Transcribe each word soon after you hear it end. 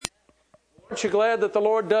Aren't you glad that the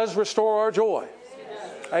Lord does restore our joy?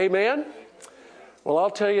 Amen. Well, I'll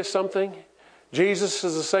tell you something. Jesus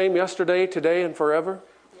is the same yesterday, today, and forever.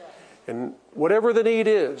 And whatever the need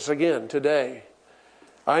is, again, today,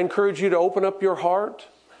 I encourage you to open up your heart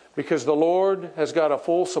because the Lord has got a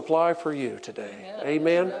full supply for you today.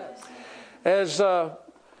 Amen. As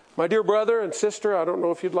my dear brother and sister, I don't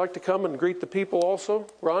know if you'd like to come and greet the people also,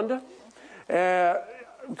 Rhonda.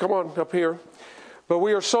 Come on up here. But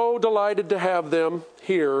we are so delighted to have them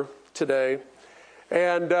here today.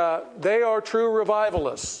 And they are true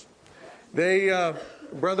revivalists.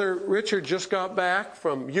 Brother Richard just got back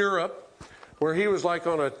from Europe, where he was like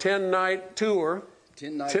on a 10-night tour.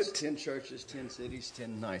 10 nights, 10 churches, 10 cities,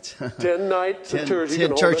 10 nights. 10 nights, 10 tours.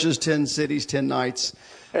 10 churches, 10 cities, 10 nights.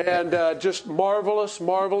 And just marvelous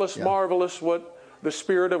what the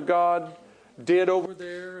Spirit of God did over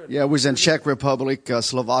there. Yeah, it was in Czech Republic,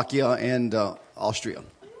 Slovakia, and Austria.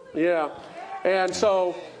 Yeah, and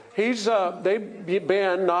so they've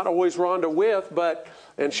been, not always Rhonda with,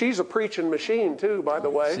 and she's a preaching machine too, by the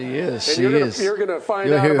way. She is. And you're going to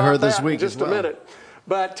find out about that in just a minute.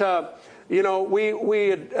 But, we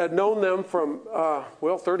had known them from,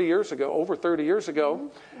 30 years ago, over 30 years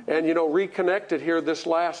ago, and, reconnected here this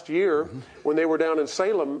last year when they were down in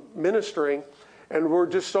Salem ministering. And we're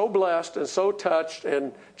just so blessed and so touched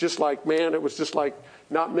and just like, man, it was just like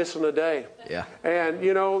not missing a day. Yeah. And,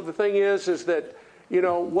 the thing is that,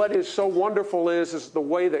 what is so wonderful is the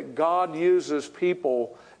way that God uses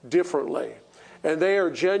people differently. And they are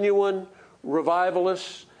genuine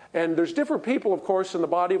revivalists. And there's different people, of course, in the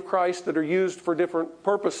body of Christ that are used for different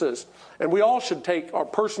purposes. And we all should take our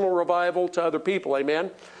personal revival to other people.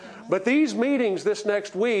 Amen? But these meetings this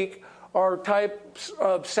next week are types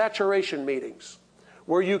of saturation meetings,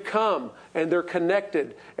 where you come and they're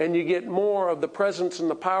connected and you get more of the presence and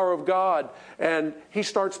the power of God. And He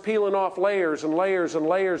starts peeling off layers and layers and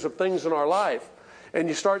layers of things in our life. And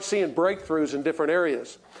you start seeing breakthroughs in different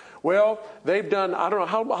areas. Well, they've done, I don't know,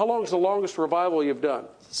 how long is the longest revival you've done?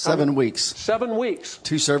 7 weeks. 7 weeks.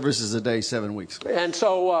 2 services a day, 7 weeks. And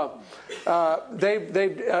so they've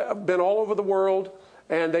been all over the world.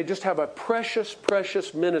 And they just have a precious,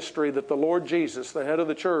 precious ministry that the Lord Jesus, the head of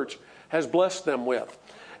the church, has blessed them with.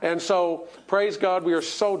 And so, praise God, we are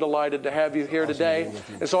so delighted to have you here today.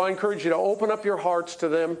 And so I encourage you to open up your hearts to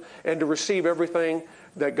them and to receive everything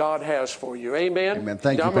that God has for you. Amen? Amen.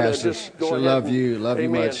 Thank you, Pastor. Sure love you. Love you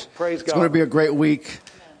much. Praise God. It's going to be a great week.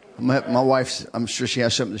 My wife, I'm sure she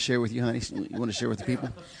has something to share with you, honey. You want to share with the people?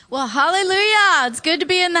 Well, hallelujah. It's good to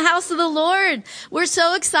be in the house of the Lord. We're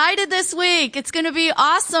so excited this week. It's going to be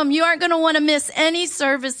awesome. You aren't going to want to miss any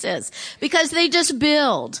services because they just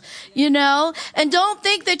build, and don't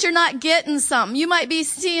think that you're not getting something. You might be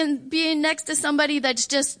being next to somebody that's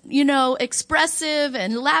just, expressive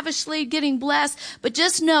and lavishly getting blessed, but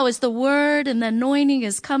just know as the word and the anointing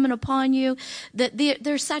is coming upon you that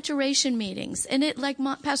they're saturation meetings. And it, like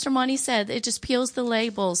Pastor Monty said, it just peels the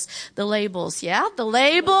labels. Yeah, the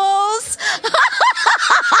labels.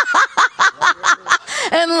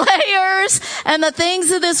 And layers and the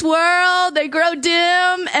things of this world, they grow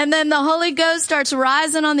dim, and then the Holy Ghost starts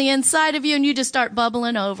rising on the inside of you and you just start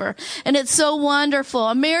bubbling over. And it's so wonderful.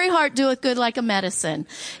 A merry heart doeth good like a medicine,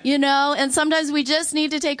 and sometimes we just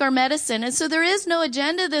need to take our medicine. And so there is no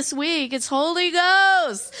agenda this week. It's Holy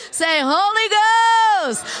Ghost. Say Holy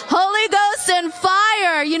Ghost, Holy Ghost and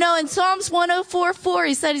fire. In Psalms 104:4,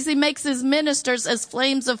 he said he makes his ministers as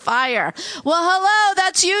flames of fire. Well, hello,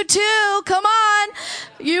 that's you too. Come on.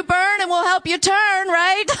 You burn and we'll help you turn,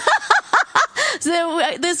 right? So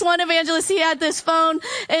this one evangelist, he had this phone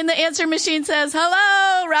and the answer machine says,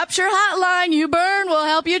 hello, Rapture Hotline, you burn, we'll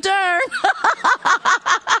help you turn.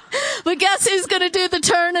 But guess who's going to do the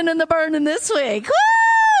turning and the burning this week? Woo!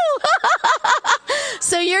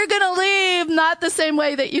 So you're going to leave not the same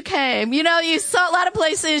way that you came. You saw a lot of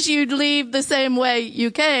places you'd leave the same way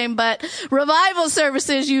you came, but revival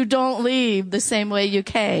services, you don't leave the same way you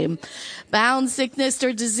came. Bound, sickness,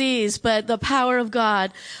 or disease, but the power of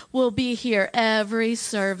God will be here every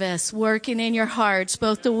service, working in your hearts,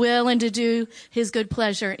 both to will and to do His good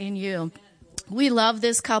pleasure in you. We love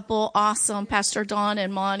this couple. Awesome. Pastor Dawn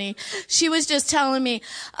and Monty. She was just telling me,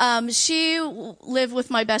 she lived with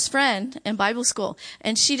my best friend in Bible school,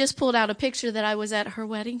 and she just pulled out a picture that I was at her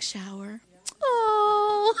wedding shower.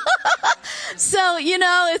 Oh, so,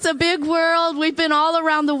 it's a big world. We've been all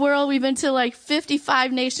around the world. We've been to like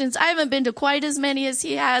 55 nations. I haven't been to quite as many as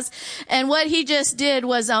he has. And what he just did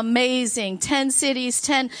was amazing. 10 cities,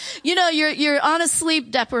 you're on a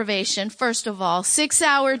sleep deprivation, first of all,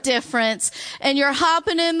 6-hour difference, and you're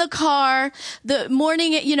hopping in the car the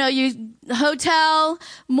morning, you hotel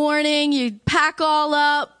morning, you pack all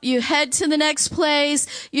up, you head to the next place.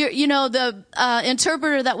 The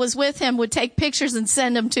interpreter that was with him would take pictures and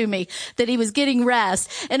send them to me that he was getting rest.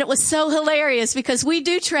 And it was so hilarious because we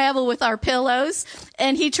do travel with our pillows,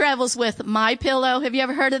 and he travels with My Pillow. Have you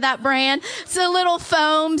ever heard of that brand? It's the little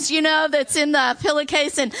foams, that's in the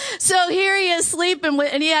pillowcase. And so here he is sleeping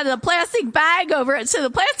with, and he had a plastic bag over it. So the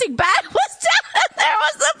plastic bag was down and there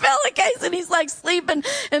was the pillowcase, and he's like sleeping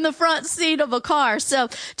in the front seat of a car. So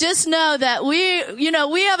just know that we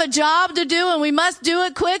have a job to do, and we must do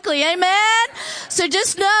it quickly. Amen. So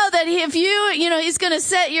just know that if he's going to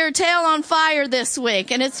set your tail on fire this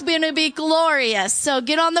week, and it's going to be glorious. So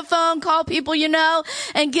get on the phone, call people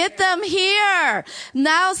and get them here.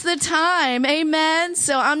 Now's the time. Amen.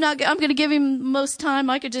 So I'm going to give him most time.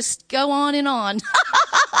 I could just go on and on.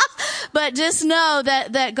 But just know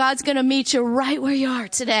that God's going to meet you right where you are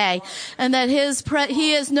today, and that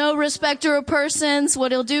he is no respecter of persons.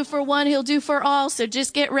 What he'll do for one, he'll do for all. So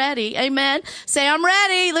just get ready. Amen. Say, I'm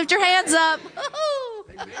ready. Lift your hands up.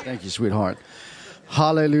 Thank you, sweetheart.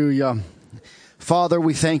 Hallelujah. Father,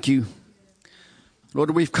 we thank you.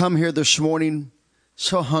 Lord, we've come here this morning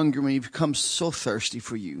so hungry. We've come so thirsty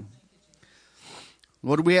for you.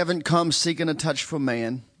 Lord, we haven't come seeking a touch from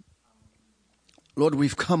man. Lord,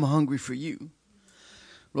 we've come hungry for you.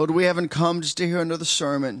 Lord, we haven't come just to hear another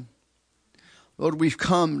sermon. Lord, we've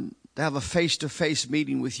come to have a face-to-face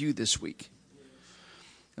meeting with you this week.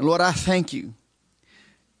 And Lord, I thank you.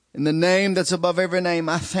 In the name that's above every name,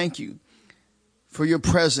 I thank you for your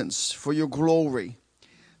presence, for your glory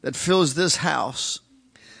that fills this house.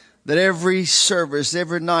 That every service,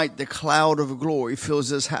 every night, the cloud of glory fills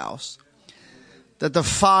this house. That the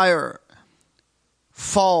fire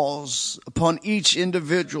falls upon each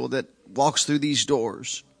individual that walks through these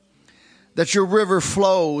doors. That your river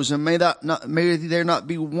flows, and may there not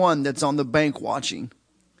be one that's on the bank watching.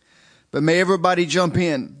 But may everybody jump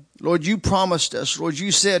in. Lord, you promised us. Lord,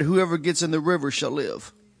 you said whoever gets in the river shall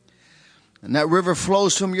live. And that river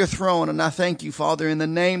flows from your throne. And I thank you, Father, in the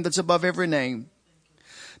name that's above every name,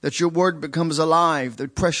 that your word becomes alive, the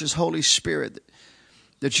precious Holy Spirit,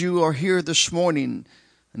 that you are here this morning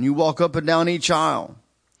and you walk up and down each aisle.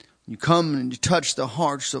 You come and you touch the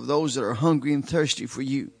hearts of those that are hungry and thirsty for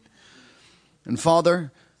you. And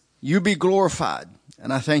Father, you be glorified.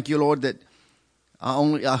 And I thank you, Lord, that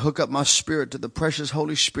I hook up my spirit to the precious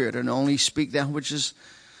Holy Spirit and only speak that which is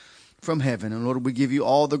from heaven. And Lord, we give you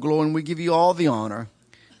all the glory and we give you all the honor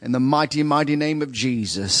in the mighty, mighty name of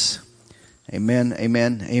Jesus. Amen,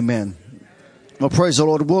 amen, amen. Well, praise the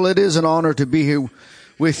Lord. Well, it is an honor to be here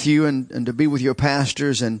with you and to be with your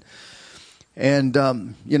pastors. And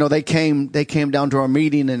they came down to our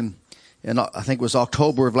meeting and I think it was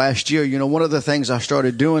October of last year. One of the things I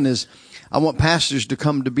started doing is I want pastors to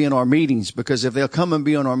come to be in our meetings, because if they'll come and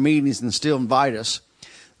be in our meetings and still invite us,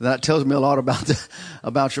 that tells me a lot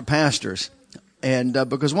about your pastors. And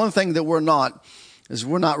because one thing that we're not is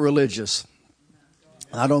we're not religious.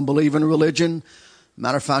 I don't believe in religion.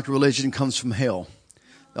 Matter of fact, religion comes from hell.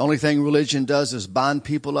 The only thing religion does is bind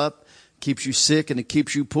people up, keeps you sick, and it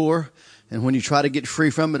keeps you poor. And when you try to get free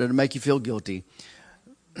from it, it'll make you feel guilty.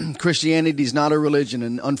 Christianity is not a religion,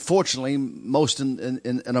 and unfortunately, most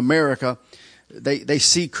in America, they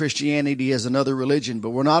see Christianity as another religion,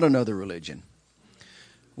 but we're not another religion.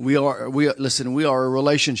 We are a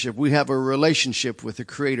relationship. We have a relationship with the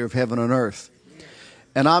Creator of heaven and earth,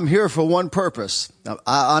 and I'm here for one purpose. And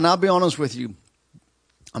I'll be honest with you,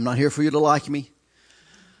 I'm not here for you to like me.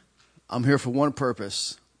 I'm here for one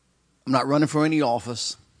purpose. I'm not running for any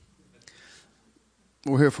office.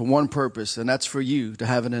 We're here for one purpose, and that's for you to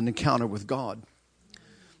have an encounter with God.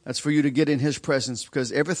 That's for you to get in His presence,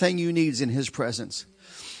 because everything you need is in His presence.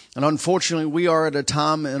 And unfortunately, we are at a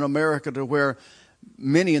time in America to where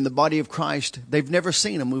many in the body of Christ, they've never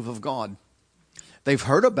seen a move of God. They've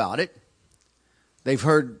heard about it. They've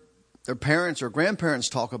heard their parents or grandparents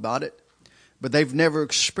talk about it, but they've never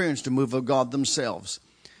experienced a move of God themselves.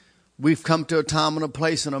 We've come to a time and a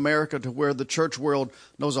place in America to where the church world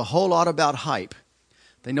knows a whole lot about hype.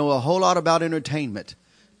 They know a whole lot about entertainment,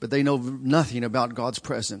 but they know nothing about God's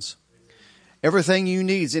presence. Everything you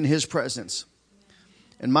need is in His presence.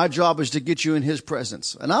 And my job is to get you in His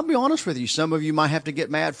presence. And I'll be honest with you, some of you might have to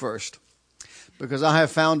get mad first. Because I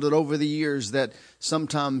have found that over the years that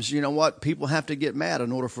sometimes, people have to get mad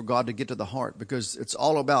in order for God to get to the heart. Because it's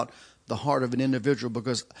all about the heart of an individual.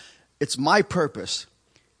 Because it's my purpose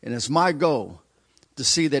and it's my goal to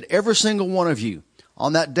see that every single one of you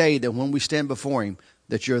on that day, that when we stand before Him,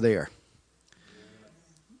 that you're there.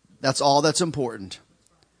 That's all that's important.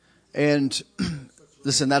 And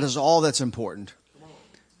listen, that is all that's important.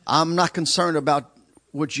 I'm not concerned about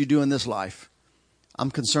what you do in this life.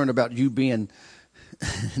 I'm concerned about you being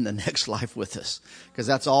in the next life with us, because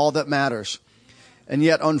that's all that matters. And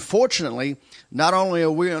yet, unfortunately, not only are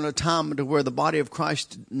we in a time to where the body of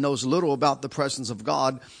Christ knows little about the presence of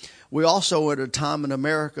God, we also are at a time in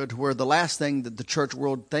America to where the last thing that the church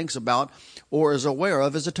world thinks about or is aware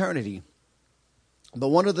of is eternity. But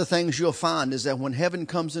one of the things you'll find is that when heaven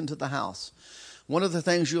comes into the house, one of the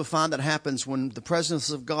things you'll find that happens when the presence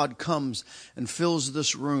of God comes and fills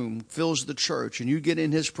this room, fills the church, and you get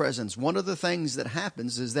in his presence, one of the things that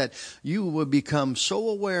happens is that you will become so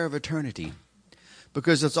aware of eternity,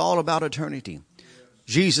 because it's all about eternity.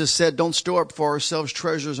 Jesus said, don't store up for ourselves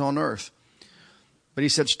treasures on earth, but he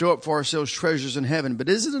said, store up for ourselves treasures in heaven. But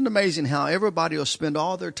isn't it amazing how everybody will spend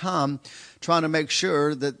all their time trying to make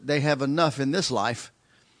sure that they have enough in this life,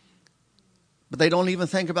 but they don't even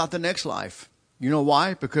think about the next life. You know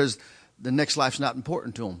why? Because the next life's not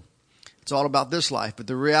important to them. It's all about this life. But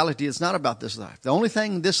the reality is not about this life. The only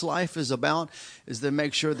thing this life is about is to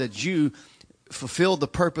make sure that you fulfill the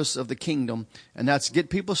purpose of the kingdom. And that's get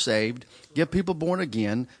people saved, get people born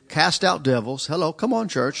again, cast out devils. Hello, come on,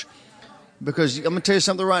 church. Because I'm going to tell you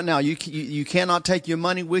something right now. You cannot take your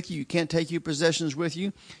money with you. You can't take your possessions with you.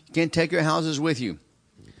 You can't take your houses with you.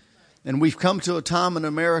 And we've come to a time in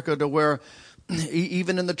America to where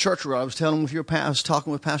even in the church world, I was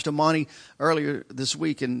talking with Pastor Monty earlier this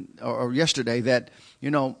week or yesterday that,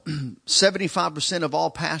 75% of all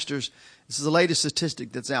pastors, this is the latest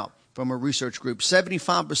statistic that's out from a research group,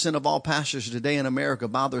 75% of all pastors today in America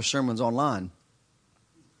buy their sermons online.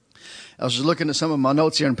 I was just looking at some of my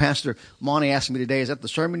notes here, and Pastor Monty asked me today, is that the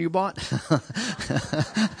sermon you bought?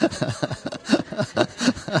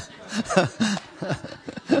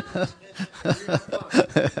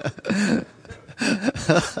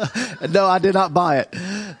 No, I did not buy it.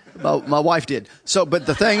 My wife did. So, but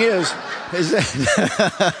the thing is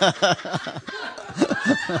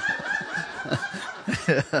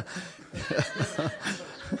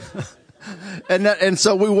that and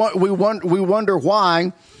so we wonder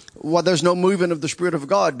why there's no movement of the Spirit of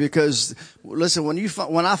God. Because listen,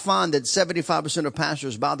 when I find that 75% of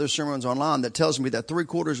pastors buy their sermons online, that tells me that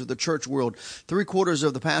 3/4 of the church world, 3/4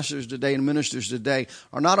 of the pastors today and ministers today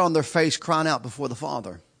are not on their face crying out before the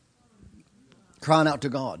Father, crying out to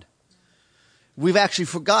God. We've actually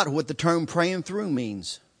forgot what the term praying through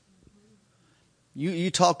means.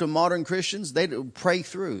 You talk to modern Christians, they pray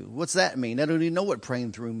through. What's that mean? They don't even know what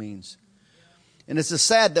praying through means. And it's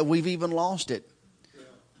sad that we've even lost it.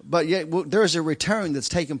 But yet there's a return that's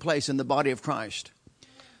taking place in the body of Christ.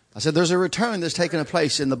 I said there's a return that's taking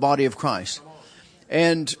place in the body of Christ.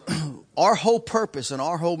 And our whole purpose and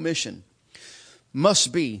our whole mission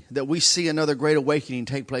must be that we see another great awakening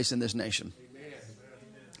take place in this nation.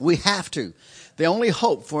 We have to. The only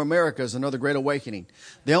hope for America is another great awakening.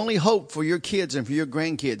 The only hope for your kids and for your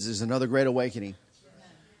grandkids is another great awakening.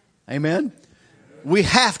 Amen? We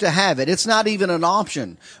have to have it. It's not even an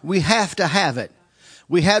option. We have to have it.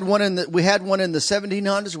 We had one in the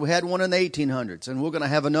 1700s. We had one in the 1800s, and we're going to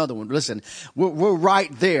have another one. Listen, we're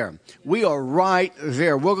right there. We are right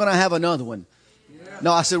there. We're going to have another one.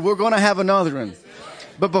 No, I said we're going to have another one.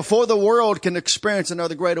 But before the world can experience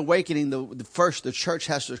another great awakening, the church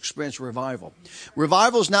has to experience revival.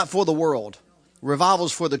 Revival is not for the world. Revival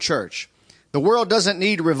is for the church. The world doesn't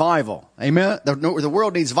need revival. Amen? The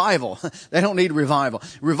world needs vival. They don't need revival.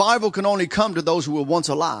 Revival can only come to those who were once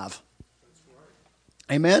alive.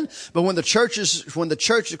 Amen? But when the church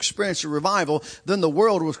experiences a revival, then the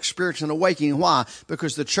world will experience an awakening. Why?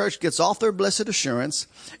 Because the church gets off their blessed assurance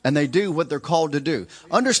and they do what they're called to do.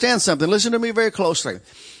 Understand something. Listen to me very closely.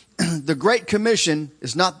 The Great Commission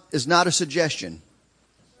is not a suggestion.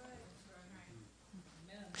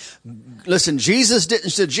 Listen, Jesus didn't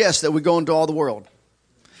suggest that we go into all the world.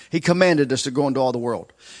 He commanded us to go into all the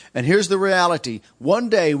world. And here's the reality. One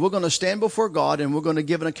day we're going to stand before God and we're going to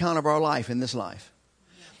give an account of our life in this life.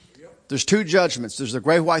 There's two judgments. There's the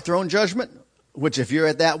great white throne judgment, which if you're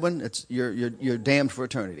at that one, you're damned for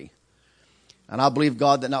eternity. And I believe,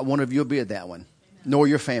 God, that not one of you will be at that one, nor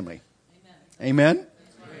your family. Amen?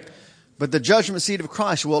 But the judgment seat of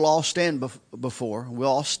Christ we'll all stand before, we'll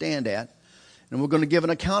all stand at, and we're going to give an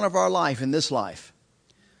account of our life in this life.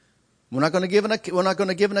 We're not going to give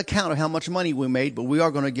an account of how much money we made, but we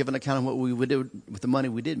are going to give an account of what we would do with the money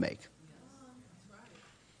we did make.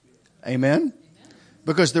 Amen?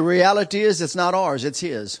 Because the reality is it's not ours, it's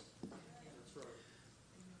His.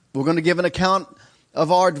 We're going to give an account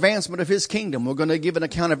of our advancement of His kingdom. We're going to give an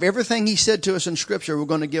account of everything He said to us in Scripture. We're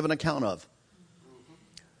going to give an account of.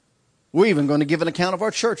 We're even going to give an account of our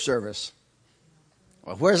church service.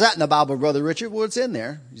 Well, where's that in the Bible, Brother Richard? Well, it's in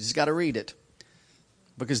there. You just got to read it.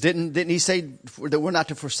 Because didn't he say that we're not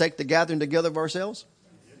to forsake the gathering together of ourselves?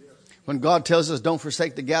 When God tells us don't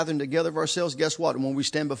forsake the gathering together of ourselves, guess what? When we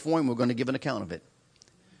stand before Him, we're going to give an account of it.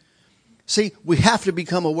 See, we have to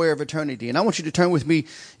become aware of eternity. And I want you to turn with me,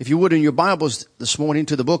 if you would, in your Bibles this morning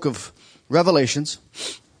to the book of Revelations.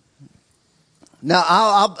 Now,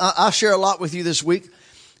 I'll share a lot with you this week,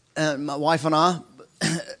 my wife and I.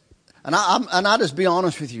 And I'll just be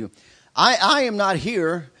honest with you. I am not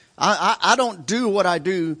here. I don't do what I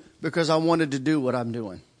do because I wanted to do what I'm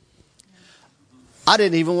doing. I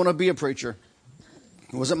didn't even want to be a preacher.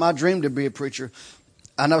 It wasn't my dream to be a preacher.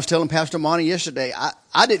 And I was telling Pastor Monty yesterday,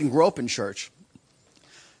 I didn't grow up in church.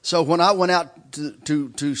 So when I went out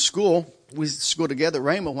to school, we schooled together at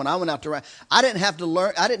Rhema. When I went out to, I didn't have to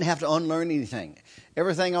learn. I didn't have to unlearn anything.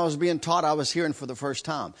 Everything I was being taught, I was hearing for the first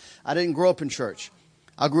time. I didn't grow up in church.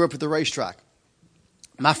 I grew up at the racetrack.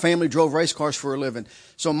 My family drove race cars for a living.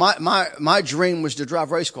 So my dream was to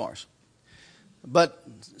drive race cars. But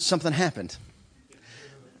something happened.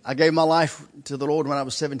 I gave my life to the Lord when I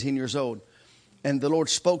was 17 years old. And the Lord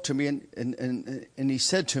spoke to me and He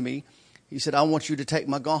said to me, He said, I want you to take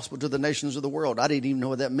my gospel to the nations of the world. I didn't even know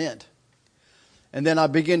what that meant. And then I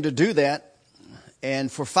began to do that. And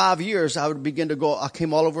for 5 years, I would begin to go. I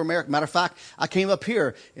came all over America. Matter of fact, I came up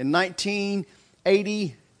here in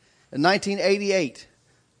 1988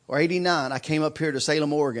 or 89. I came up here to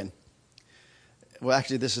Salem, Oregon. Well,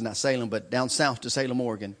 actually, this is not Salem, but down south to Salem,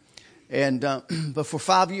 Oregon. And but for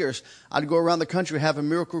 5 years, I'd go around the country having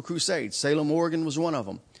miracle crusades. Salem, Oregon was one of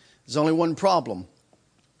them. There's only one problem.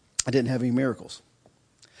 I didn't have any miracles.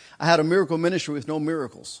 I had a miracle ministry with no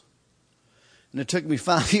miracles. And it took me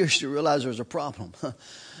 5 years to realize there was a problem.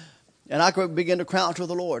 And I began to cry out to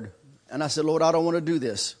the Lord. And I said, Lord, I don't want to do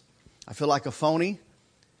this. I feel like a phony.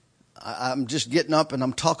 I'm just getting up and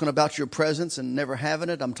I'm talking about your presence and never having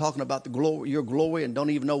it. I'm talking about the glory, your glory, and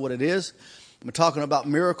don't even know what it is. I'm talking about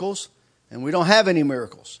miracles, and we don't have any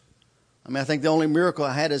miracles. I mean, I think the only miracle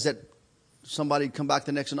I had is that somebody come back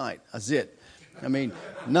the next night. That's it. I mean,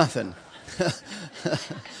 nothing.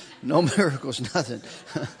 No miracles, nothing.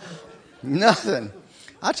 Nothing.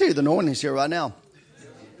 I tell you, the anointing's here right now.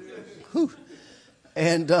 Whew.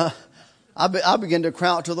 And I began to cry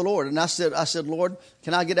out to the Lord. And I said, Lord,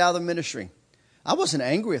 can I get out of the ministry? I wasn't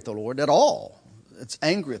angry at the Lord at all. It's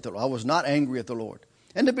angry at the Lord. I was not angry at the Lord.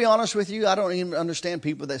 And to be honest with you, I don't even understand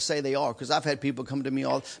people that say they are, because I've had people come to me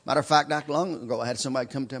all. Matter of fact, not long ago, I had somebody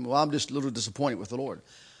come to me. Well, I'm just a little disappointed with the Lord.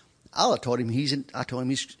 I told him he's.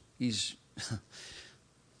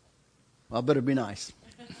 Well, I better be nice.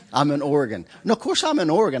 I'm in Oregon. No, of course I'm in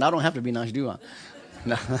Oregon. I don't have to be nice, do I?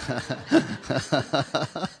 No.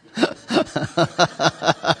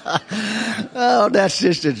 Oh, that's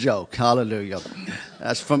just a joke. Hallelujah.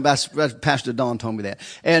 That's Pastor Don told me that.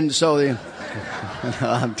 And so no,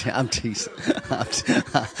 I'm teasing.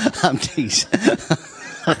 I'm teasing.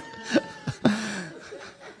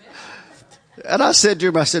 And I said to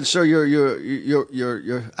him, I said, sir,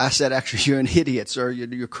 I said, actually, you're an idiot, sir.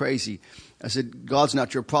 You're crazy. I said, God's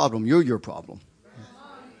not your problem. You're your problem.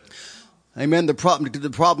 Amen. The problem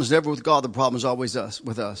is never with God. The problem is always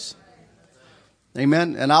with us.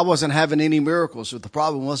 Amen. And I wasn't having any miracles. So the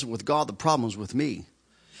problem wasn't with God. The problem was with me.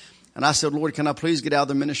 And I said, Lord, can I please get out of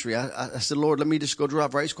the ministry? I said, Lord, let me just go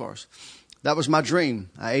drive race cars. That was my dream.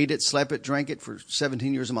 I ate it, slept it, drank it for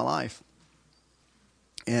 17 years of my life.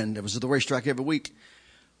 And it was at the racetrack every week.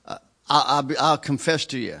 I'll confess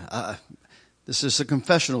to you. This is a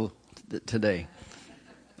confessional today.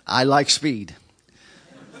 I like speed.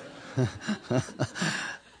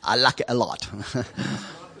 I like it a lot.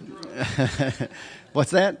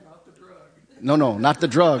 What's that? No, not the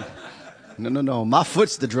drug. No. My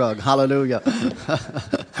foot's the drug. Hallelujah.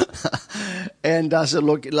 And I said,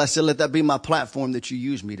 Lord, let that be my platform that you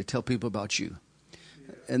use me to tell people about you.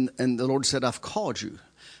 And the Lord said, I've called you.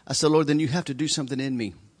 I said, Lord, then you have to do something in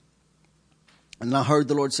me. And I heard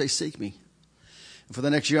the Lord say, seek me. And for the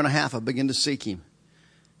next year and a half, I began to seek him.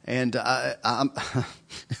 And I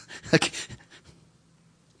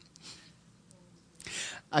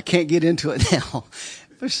can't get into it now.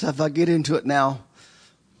 If I get into it now,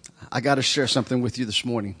 I got to share something with you this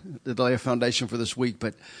morning to lay a foundation for this week.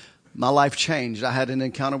 But my life changed. I had an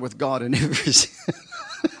encounter with God, and ever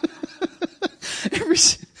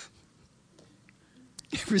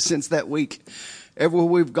since that week, everywhere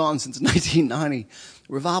we've gone since 1990,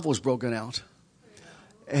 revival's broken out.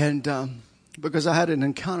 And because I had an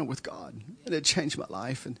encounter with God, and it changed my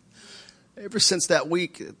life. And ever since that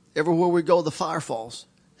week, everywhere we go, the fire falls.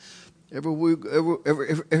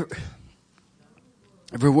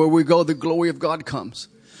 Everywhere we go, the glory of God comes.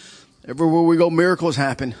 Everywhere we go, miracles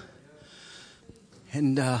happen.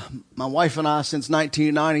 And my wife and I, since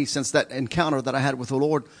 1990, since that encounter that I had with the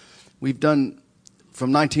Lord, we've done,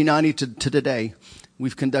 from 1990 to today,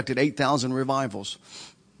 we've conducted 8,000 revivals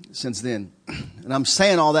since then. And I'm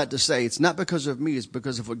saying all that to say, it's not because of me, it's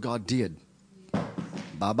because of what God did.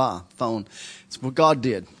 Bye-bye, phone. It's what God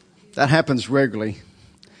did. That happens regularly.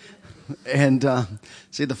 And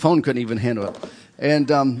see, the phone couldn't even handle it.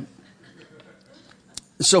 And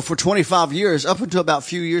so for 25 years, up until about a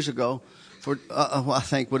few years ago, for I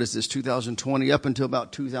think, what is this, 2020, up until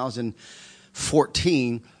about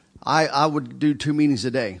 2014, I would do 2 meetings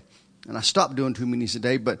a day. And I stopped doing 2 meetings a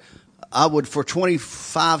day, but I would, for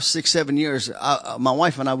 25, 6, 7 years, my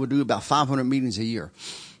wife and I would do about 500 meetings a year.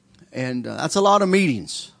 And that's a lot of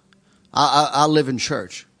meetings. I live in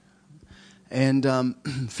church. And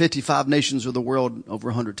 55 nations of the world over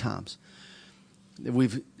 100 times.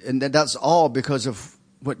 And that's all because of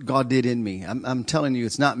what God did in me. I'm telling you,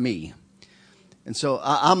 it's not me. And so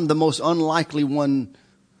I'm the most unlikely one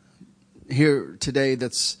here today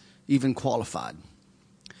that's even qualified.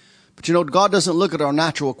 But you know, God doesn't look at our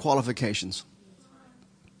natural qualifications.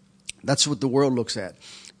 That's what the world looks at.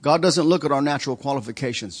 God doesn't look at our natural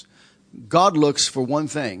qualifications. God looks for one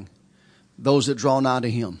thing, those that draw nigh to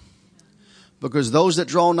Him. Because those that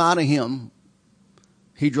draw nigh to Him,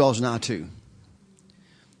 He draws nigh to.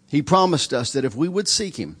 He promised us that if we would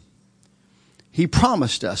seek Him, He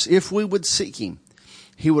promised us if we would seek Him,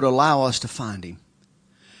 He would allow us to find Him.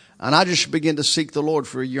 And I just began to seek the Lord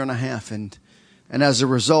for a year and a half. And as a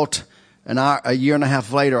result, a year and a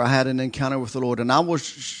half later, I had an encounter with the Lord. And I will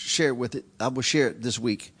share it I will share it this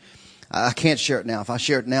week. I can't share it now. If I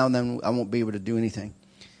share it now, then I won't be able to do anything.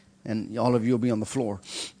 And all of you will be on the floor.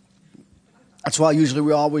 That's why usually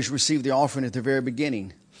we always receive the offering at the very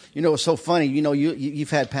beginning. You know, it's so funny. You know,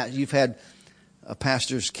 you've had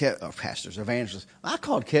pastors, evangelists. I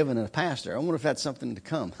called Kevin a pastor. I wonder if that's something to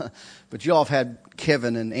come. But you all have had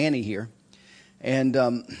Kevin and Annie here. And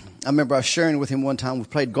I remember I was sharing with him one time. We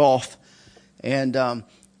played golf. And I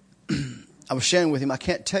was sharing with him, I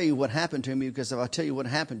can't tell you what happened to me, because if I tell you what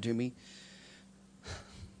happened to me,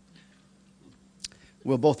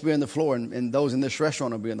 we'll both be on the floor, and those in this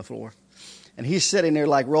restaurant will be on the floor. And he's sitting there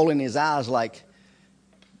like rolling his eyes like,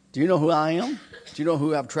 do you know who I am? Do you know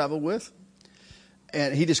who I've traveled with?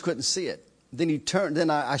 And he just couldn't see it. Then he turned. Then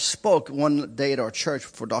I spoke one day at our church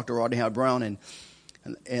for Dr. Rodney Howard-Browne,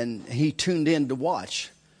 and he tuned in to watch,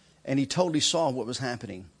 and he totally saw what was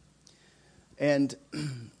happening. And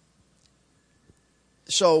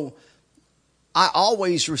so I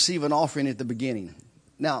always receive an offering at the beginning.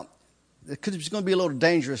 Now, it's going to be a little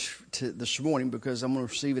dangerous this morning because I'm going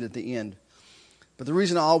to receive it at the end. But the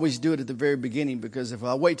reason I always do it at the very beginning, because if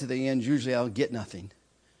I wait to the end, usually I'll get nothing.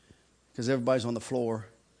 Because everybody's on the floor.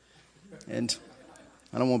 And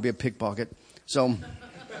I don't want to be a pickpocket. So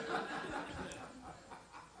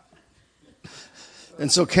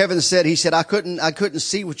Kevin said, he said, I couldn't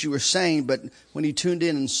see what you were saying, but when he tuned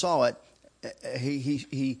in and saw it,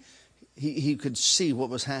 he could see what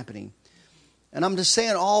was happening. And I'm just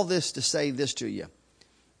saying all this to say this to you.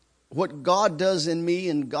 What God does in me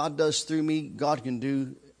and God does through me, God can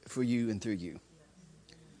do for you and through you.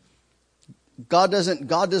 God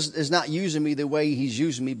is not using me the way He's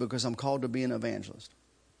using me because I'm called to be an evangelist.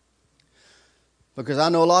 Because I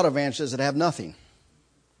know a lot of evangelists that have nothing.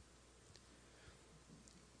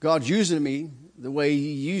 God's using me the way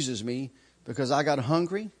He uses me because I got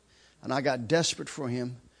hungry and I got desperate for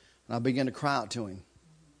Him, and I began to cry out to Him.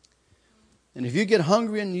 And if you get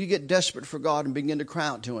hungry and you get desperate for God and begin to cry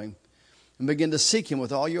out to Him and begin to seek Him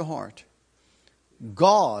with all your heart,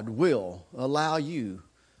 God will allow you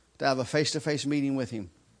to have a face-to-face meeting with Him.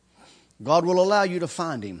 God will allow you to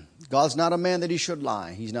find Him. God's not a man that He should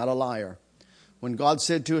lie. He's not a liar. When God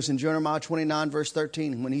said to us in Jeremiah 29 verse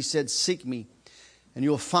 13, when He said, seek me and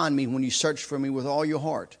you'll find me when you search for me with all your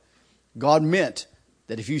heart, God meant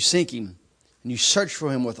that if you seek Him and you search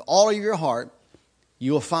for Him with all of your heart,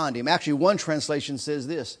 you will find Him. Actually, one translation says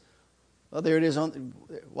this. Oh, there it is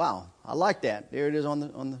wow, I like that. There it is on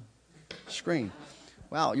the screen.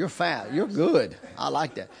 Wow, you're fat. You're good. I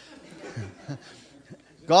like that.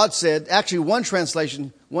 God said, actually one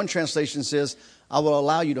translation says, I will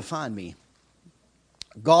allow you to find me.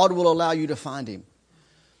 God will allow you to find Him.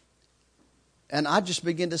 And I just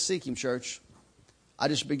begin to seek Him, church. I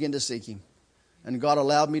just begin to seek Him. And God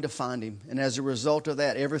allowed me to find Him. And as a result of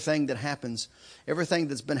that, everything that happens, everything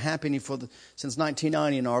that's been happening since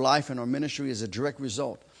 1990 in our life and our ministry is a direct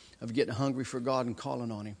result of getting hungry for God and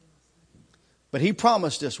calling on Him. But He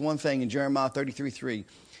promised us one thing in Jeremiah 33:3.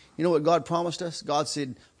 You know what God promised us? God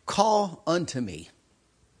said, call unto me.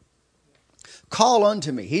 Call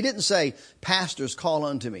unto me. He didn't say, pastors, call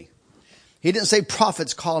unto me. He didn't say,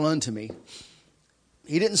 prophets, call unto me.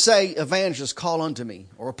 He didn't say, evangelists, call unto me,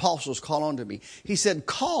 or apostles, call unto me. He said,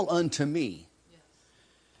 call unto me.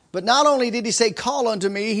 But not only did he say, call unto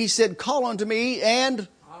me, he said, call unto me, and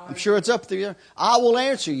I'm sure it's up there, I will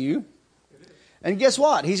answer you. And guess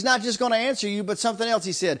what? He's not just going to answer you, but something else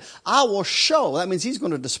he said, I will show. That means he's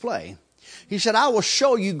going to display. He said, I will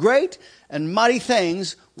show you great and mighty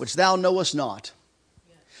things which thou knowest not.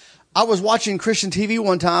 I was watching Christian TV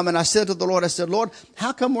one time, and I said to the Lord, I said, Lord,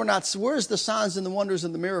 how come where's the signs and the wonders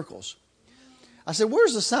and the miracles? I said,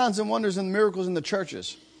 where's the signs and wonders and the miracles in the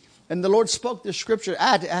churches? And the Lord spoke this scripture.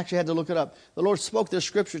 I actually had to look it up. The Lord spoke this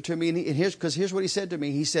scripture to me, and here's what he said to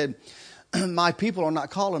me. He said, my people are not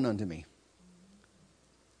calling unto me.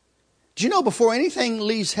 Do you know before anything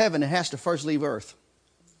leaves heaven, it has to first leave earth?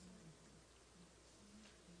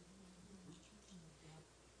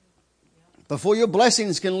 Before your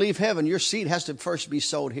blessings can leave heaven, your seed has to first be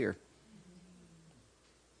sowed here.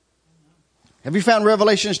 Have you found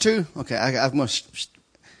Revelations 2? Okay, I must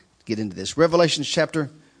get into this. Revelations chapter,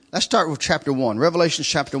 let's start with chapter 1. Revelations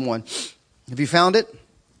chapter 1. Have you found it?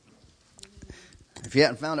 If you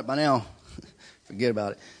haven't found it by now, forget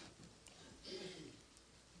about it.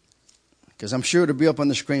 Because I'm sure it'll be up on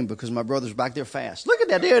the screen because my brother's back there fast. Look at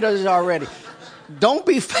that, there it is already. Don't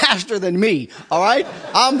be faster than me, all right?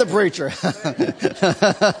 I'm the preacher.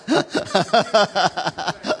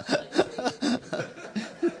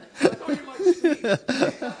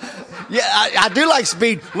 Yeah, I do like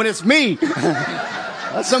speed when it's me.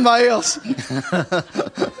 That's somebody else. Well,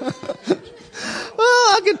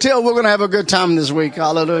 I can tell we're going to have a good time this week.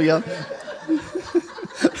 Hallelujah.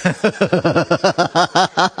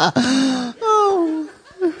 Oh.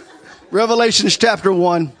 Revelations chapter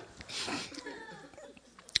 1.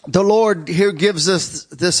 The Lord here gives us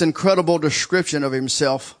this incredible description of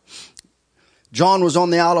himself. John was on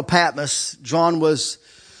the Isle of Patmos. John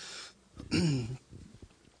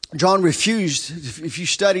refused.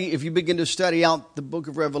 If you begin to study out the book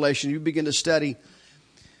of Revelation, you begin to study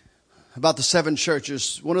about the 7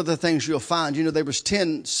 churches. One of the things you'll find, there was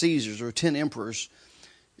 10 Caesars or 10 emperors.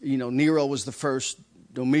 Nero was the first,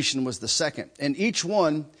 Domitian was the second. And each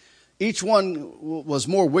one was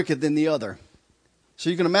more wicked than the other. So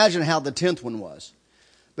you can imagine how the 10th one was.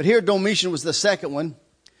 But here Domitian was the second one.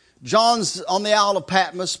 John's on the Isle of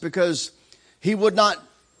Patmos because he would not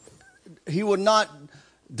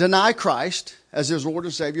deny Christ as his Lord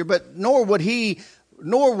and Savior, but nor would he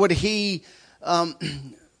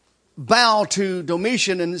bow to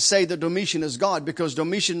Domitian and say that Domitian is God, because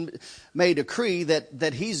Domitian made a decree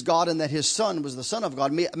that he's God and that his son was the Son of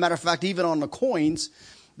God. Matter of fact, even on the coins,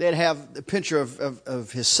 they'd have the picture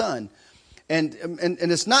of his son. And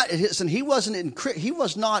it's not, and he was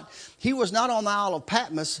not on the Isle of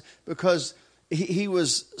Patmos because he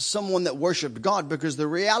was someone that worshiped God, because the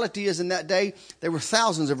reality is in that day there were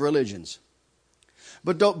thousands of religions.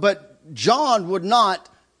 But John would not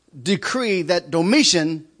decree that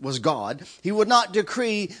Domitian was God. He would not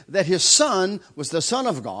decree that his son was the Son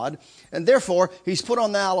of God, and therefore he's put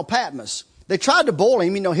on the Isle of Patmos. They tried to boil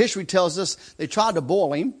him. History tells us they tried to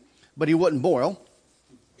boil him, but he wouldn't boil.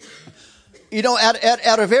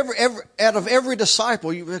 Out of every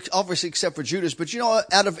disciple, obviously except for Judas, but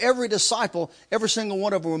out of every disciple, every single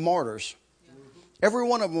one of them were martyrs. Every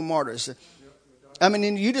one of them were martyrs. I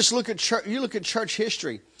mean, you just look at church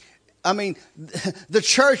history. I mean, the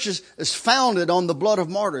church is founded on the blood of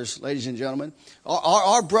martyrs, ladies and gentlemen.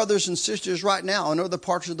 Our brothers and sisters right now in other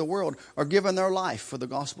parts of the world are giving their life for the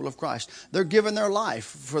gospel of Christ. They're giving their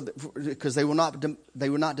life because they will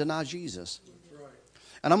not deny Jesus.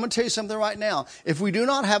 And I'm going to tell you something right now. If we do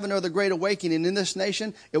not have another great awakening in this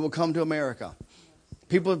nation, it will come to America.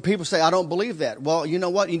 People say, I don't believe that. Well, you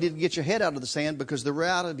know what? You need to get your head out of the sand, because the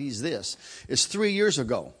reality is this. It's 3 years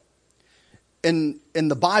ago in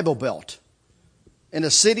the Bible Belt, in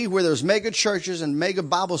a city where there's mega churches and mega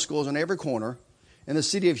Bible schools on every corner, in the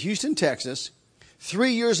city of Houston, Texas.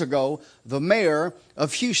 3 years ago, the mayor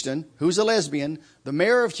of Houston, who's a lesbian, the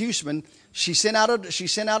mayor of Houston, she sent out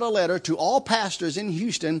a letter to all pastors in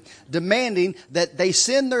Houston demanding that they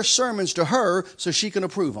send their sermons to her so she can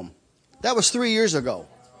approve them. That was 3 years ago.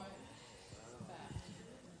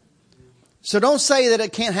 So don't say that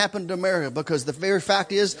it can't happen to America, because the very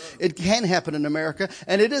fact is it can happen in America,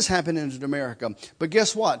 and it is happening in America. But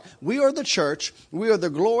guess what? We are the church. We are the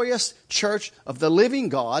glorious church of the living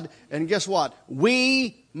God. And guess what?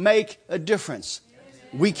 We make a difference.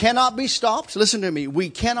 We cannot be stopped. Listen to me. We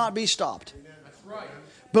cannot be stopped.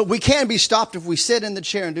 But we can be stopped if we sit in the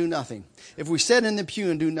chair and do nothing. If we sit in the pew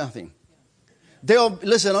and do nothing.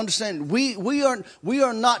 Listen, understand, we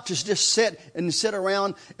are not to just sit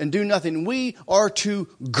around and do nothing. We are to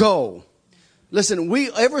go. Listen,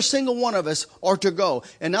 every single one of us are to go.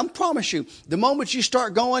 And I promise you, the moment you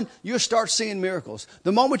start going, you'll start seeing miracles.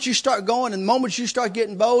 The moment you start going and the moment you start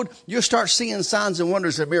getting bold, you'll start seeing signs and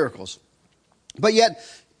wonders and miracles. But yet,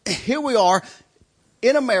 here we are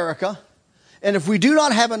in America, and if we do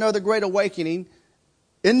not have another great awakening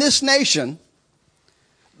in this nation,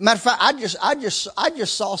 matter of fact, I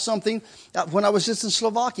just saw something when I was just in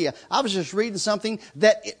Slovakia. I was just reading something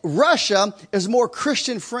that Russia is more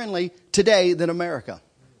Christian friendly today than America.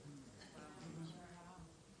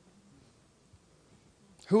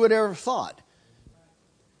 Who would ever thought?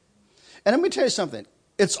 And let me tell you something.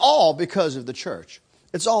 It's all because of the church.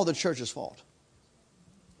 It's all the church's fault.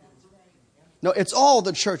 No, it's all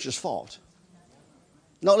the church's fault.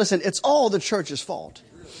 No, listen, it's all the church's fault.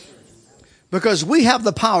 Because we have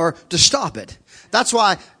the power to stop it. That's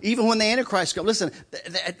why even when the Antichrist comes, listen,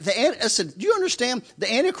 listen, do you understand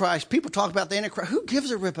the Antichrist? People talk about the Antichrist. Who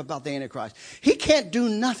gives a rip about the Antichrist? He can't do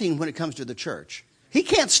nothing when it comes to the church. He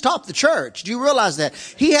can't stop the church. Do you realize that?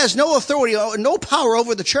 He has no authority, no power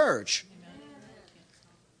over the church.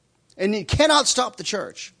 And he cannot stop the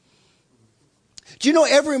church. Do you know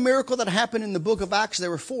every miracle that happened in the book of Acts, there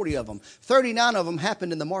were 40 of them. 39 of them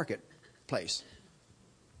happened in the marketplace.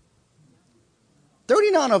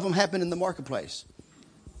 39 of them happened in the marketplace.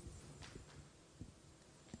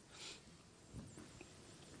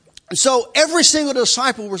 And so every single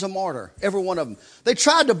disciple was a martyr, every one of them. They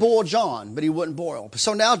tried to boil John, but he wouldn't boil.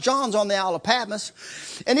 So now John's on the Isle of Patmos.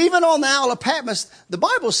 And even on the Isle of Patmos, the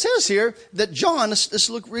Bible says here that John, let's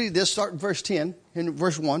read this, start in verse 10, in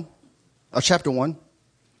verse 1, chapter 1,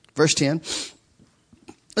 verse 10.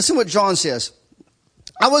 Listen what John says.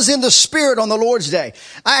 I was in the Spirit on the Lord's day.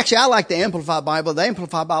 I like the Amplified Bible. The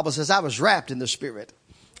Amplified Bible says I was wrapped in the Spirit.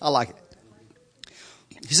 I like it.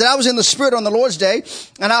 He said, I was in the Spirit on the Lord's day,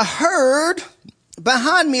 and I heard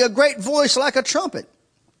behind me a great voice like a trumpet,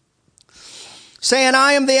 saying,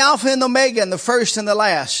 I am the Alpha and the Omega, and the first and the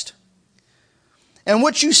last. And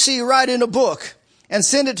what you see, write in a book, and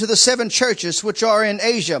send it to the 7 churches which are in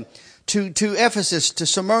Asia, to Ephesus, to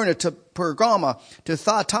Smyrna, to Pergama, to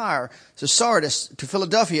Thyatira, to Sardis, to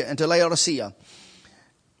Philadelphia, and to Laodicea.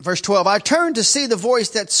 Verse 12, I turned to see the voice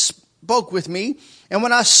that spoke with me, and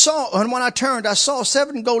when I turned, I saw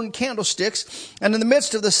 7 golden candlesticks, and in the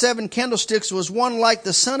midst of the 7 candlesticks was one like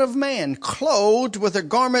the Son of Man, clothed with a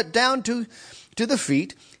garment down to the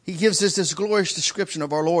feet. He gives us this glorious description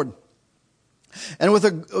of our Lord. And with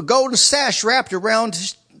a golden sash wrapped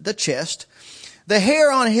around the chest. The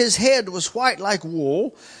hair on his head was white like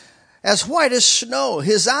wool, as white as snow.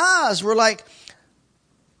 His eyes were like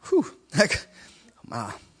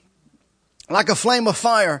a flame of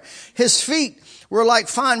fire. His feet were like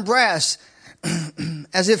fine brass,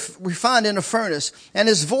 as if refined in a furnace, and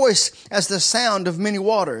his voice as the sound of many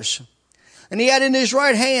waters. And he had in his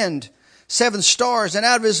right hand 7 stars, and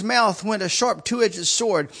out of his mouth went a sharp 2-edged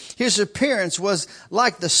sword. His appearance was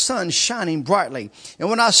like the sun shining brightly. And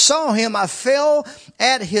when I saw him, I fell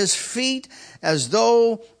at his feet as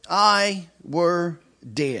though I were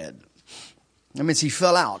dead. That means he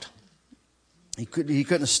fell out. He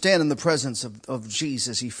couldn't stand in the presence of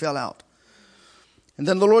Jesus. He fell out. And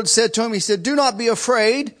then the Lord said to him, he said, do not be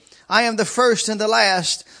afraid. I am the first and the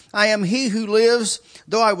last. I am he who lives.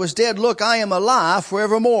 Though I was dead, look, I am alive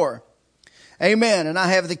forevermore. Amen. And I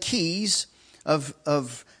have the keys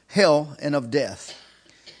of hell and of death.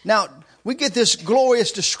 Now, we get this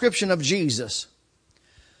glorious description of Jesus.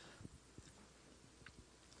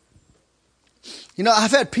 You know,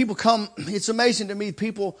 I've had people come. It's amazing to me,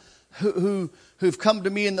 people who've come to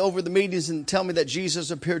me over the meetings and tell me that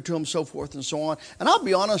Jesus appeared to them, so forth and so on. And I'll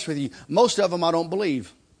be honest with you, most of them I don't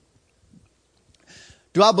believe.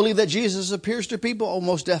 Do I believe that Jesus appears to people? Oh,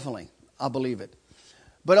 most definitely. I believe it.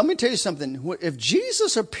 But let me tell you something. If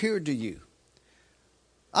Jesus appeared to you,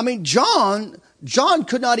 I mean, John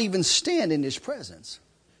could not even stand in his presence.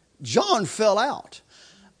 John fell out.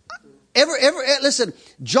 Listen,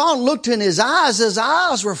 John looked in his eyes. His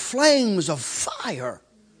eyes were flames of fire.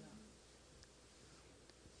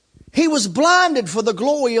 He was blinded for the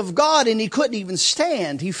glory of God, and he couldn't even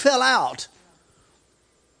stand. He fell out.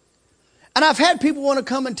 And I've had people want to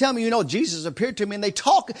come and tell me, you know, Jesus appeared to me, and they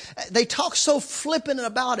talk so flippant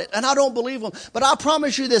about it, and I don't believe them. But I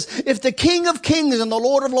promise you this, if the King of Kings and the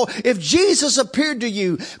Lord of Lords, if Jesus appeared to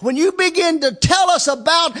you, when you begin to tell us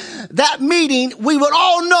about that meeting, we would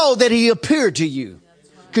all know that he appeared to you.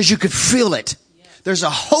 Because you could feel it. There's a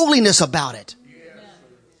holiness about it.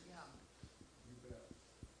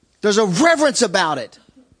 There's a reverence about it.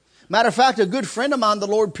 Matter of fact, a good friend of mine, the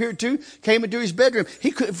Lord appeared to, came into his bedroom.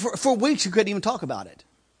 He could, for weeks, he couldn't even talk about it.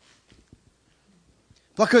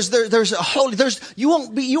 Because there's a holy, you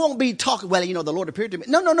won't be talking, well, you know, the Lord appeared to me.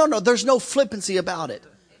 No. There's no flippancy about it.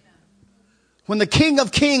 When the King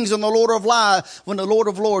of Kings and the Lord of Lies, when the Lord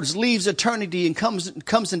of Lords leaves eternity and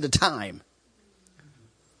comes into time.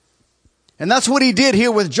 And that's what he did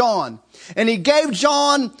here with John. And he gave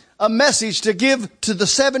John a message to give to the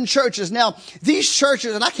 7 churches. Now, these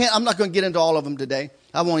churches, and I'm not going to get into all of them today.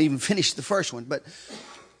 I won't even finish the first one. But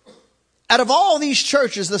out of all these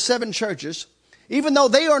churches, the 7 churches, even though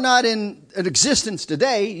they are not in existence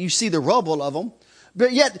today, you see the rubble of them.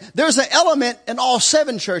 But yet, there's an element in all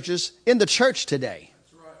 7 churches in the church today.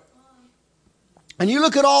 That's right. And you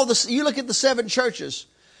look at the 7 churches.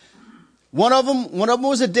 One of them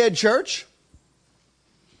was a dead church.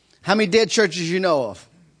 How many dead churches you know of?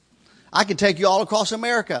 I could take you all across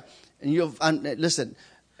America, and you'll listen,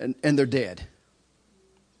 and they're dead.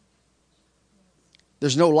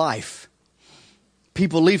 There's no life.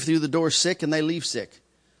 People leave through the door sick, and they leave sick.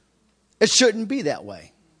 It shouldn't be that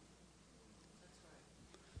way.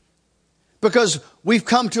 Because we've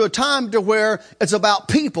come to a time to where it's about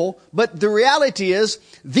people, but the reality is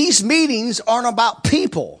these meetings aren't about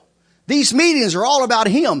people. These meetings are all about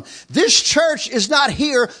Him. This church is not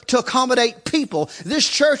here to accommodate people. This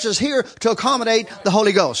church is here to accommodate the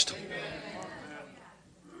Holy Ghost.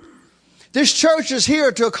 This church is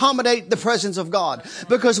here to accommodate the presence of God.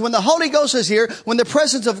 Because when the Holy Ghost is here, when the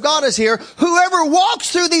presence of God is here, whoever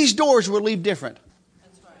walks through these doors will leave different.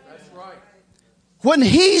 When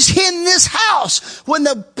He's in this house, when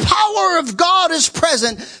the power of God is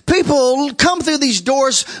present, people come through these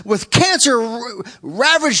doors with cancer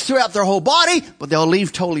ravaged throughout their whole body, but they'll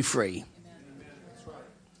leave totally free.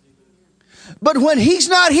 But when He's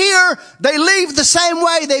not here, they leave the same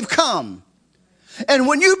way they've come. And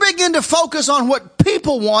when you begin to focus on what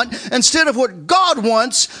people want instead of what God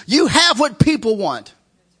wants, you have what people want.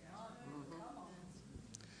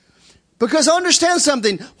 Because understand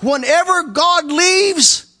something, whenever God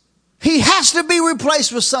leaves, He has to be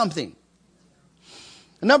replaced with something.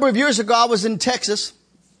 A number of years ago, I was in Texas,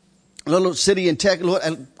 a little city in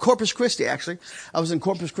Texas, Corpus Christi actually. I was in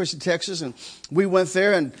Corpus Christi, Texas, and we went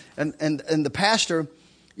there, and the pastor,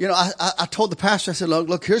 you know, I told the pastor, I said,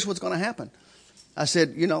 look, here's what's going to happen. I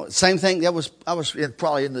said, you know, same thing, I was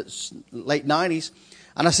probably in the late 90s,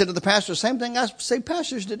 and I said to the pastor, same thing I say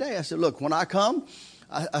pastors today. I said, look, when I come,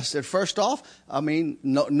 I said, first off, I mean,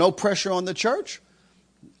 no pressure on the church.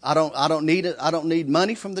 I don't need it. I don't need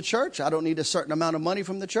money from the church. I don't need a certain amount of money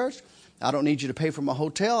from the church. I don't need you to pay for my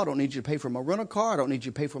hotel. I don't need you to pay for my rental car. I don't need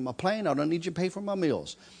you to pay for my plane. I don't need you to pay for my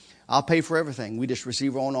meals. I'll pay for everything. We just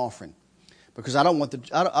receive our own offering, because I don't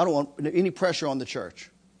want any pressure on the church.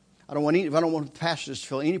 I don't want the pastors to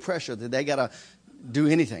feel any pressure that they got to do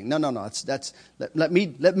anything. No. Let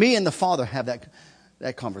me and the Father have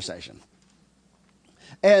that conversation.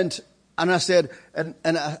 And I said,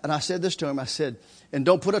 and I said this to him. I said, and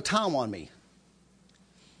don't put a time on me.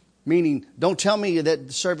 Meaning, don't tell me that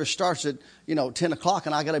the service starts at 10 o'clock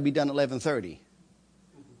and I got to be done at 11:30.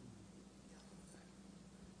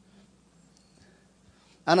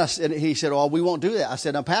 And he said, "Oh, we won't do that." I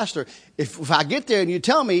said, "Now, Pastor, if I get there and you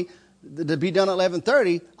tell me to be done at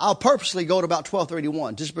 11:30, I'll purposely go to about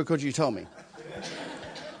 12:31 just because you told me."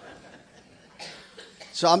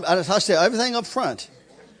 So I said everything up front.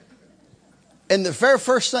 And the very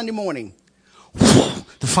first Sunday morning,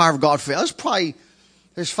 the fire of God fell.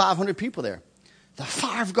 There's 500 people there. The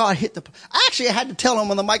fire of God hit Actually, I had to tell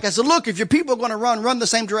them on the mic. I said, look, if your people are going to run the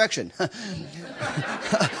same direction.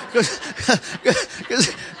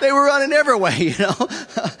 Because they were running every way,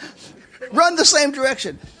 Run the same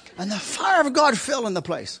direction. And the fire of God fell in the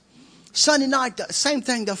place. Sunday night, the same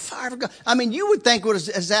thing, the fire of God. I mean, you would think it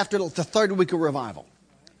was after the third week of revival.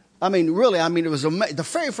 I mean, really, it was the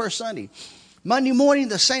very first Sunday. Monday morning,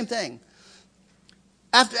 the same thing.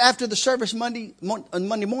 After the service Monday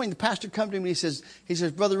morning, the pastor comes to me and he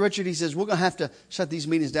says, Brother Richard, he says, we're going to have to shut these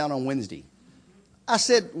meetings down on Wednesday. I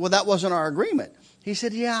said, well, that wasn't our agreement. He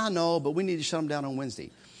said, yeah, I know, but we need to shut them down on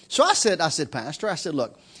Wednesday. So I said, Pastor,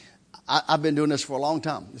 look, I've been doing this for a long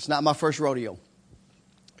time. It's not my first rodeo.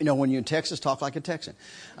 When you're in Texas, talk like a Texan.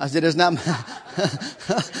 I said, it's not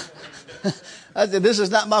I said, this is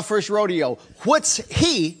not my first rodeo. What's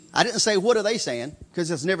he? I didn't say, what are they saying?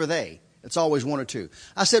 Because it's never they. It's always one or two.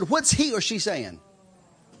 I said, what's he or she saying?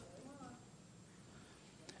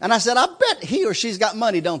 And I said, I bet he or she's got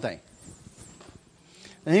money, don't they?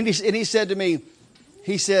 And he said to me,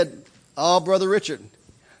 he said, oh, Brother Richard,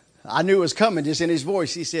 I knew it was coming just in his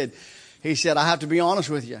voice. He said, I have to be honest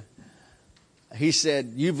with you. He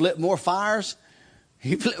said, you've lit more fires.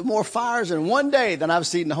 You've lit more fires in one day than I've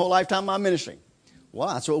seen in the whole lifetime of my ministry. Well,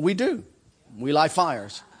 that's what we do. We light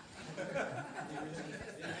fires.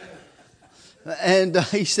 And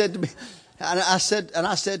he said to me, and I said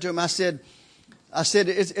to him, I said,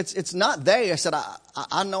 it's not they. I said,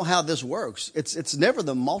 I know how this works. It's never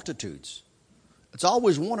the multitudes. It's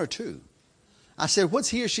always one or two. I said, what's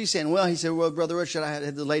he or she saying? Well, he said, well, Brother Richard, I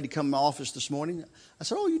had the lady come in my office this morning. I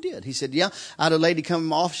said, oh, you did? He said, yeah, I had a lady come in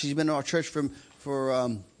my office. She's been in our church for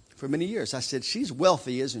many years. I said, she's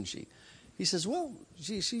wealthy, isn't she? He says, well,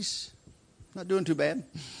 she's not doing too bad.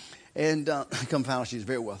 And come find out she's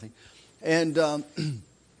very wealthy. And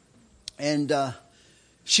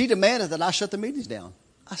she demanded that I shut the meetings down.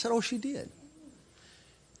 I said, oh, she did.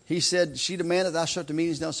 He said, she demanded that I shut the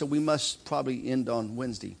meetings down, so we must probably end on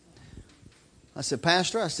Wednesday. I said,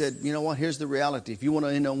 Pastor, I said, you know what? Here's the reality. If you want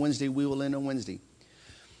to end on Wednesday, we will end on Wednesday.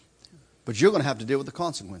 But you're going to have to deal with the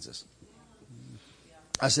consequences.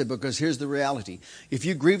 I said, because here's the reality. If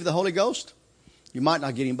you grieve the Holy Ghost, you might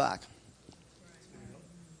not get him back.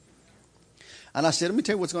 And I said, let me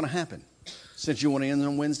tell you what's going to happen. Since you want to end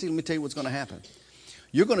on Wednesday, let me tell you what's going to happen.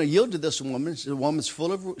 You're going to yield to this woman. The woman's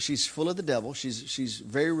she's full of the devil. She's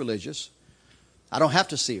very religious. I don't have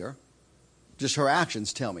to see her. Just her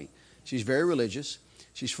actions tell me. She's very religious.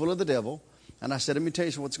 She's full of the devil. And I said, let me tell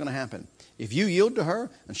you what's going to happen. If you yield to her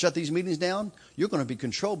and shut these meetings down, you're going to be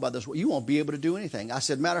controlled by this. You won't be able to do anything. I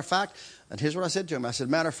said, matter of fact, and here's what I said to him. I said,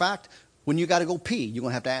 matter of fact, when you got to go pee, you're going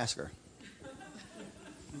to have to ask her.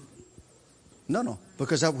 No,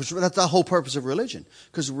 because that's the whole purpose of religion.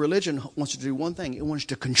 Because religion wants you to do one thing. It wants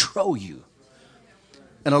to control you.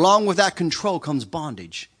 And along with that control comes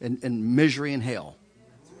bondage and misery and hell.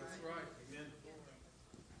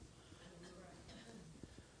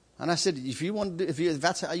 And I said, if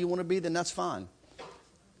that's how you want to be, then that's fine.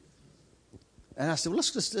 And I said, well,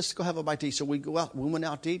 let's go have a bite to eat. So we go out. We went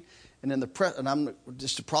out to eat, and then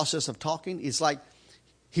the process of talking. It's like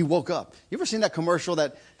he woke up. You ever seen that commercial?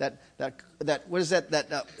 That what is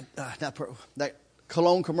that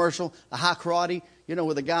cologne commercial? The high karate. You know,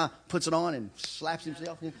 where the guy puts it on and slaps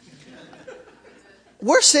himself.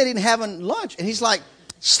 We're sitting having lunch, and he's like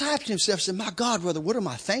slaps himself. Said, "My God, brother, what am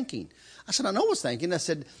I thinking?" I said, I know what's thinking. I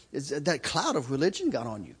said, that cloud of religion got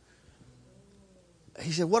on you.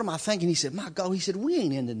 He said, what am I thinking? He said, my God. He said, we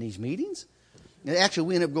ain't ending these meetings. And actually,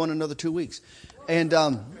 we ended up going another 2 weeks. And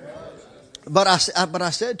but I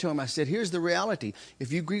said to him, I said, here's the reality.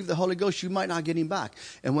 If you grieve the Holy Ghost, you might not get him back.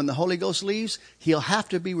 And when the Holy Ghost leaves, he'll have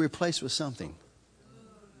to be replaced with something.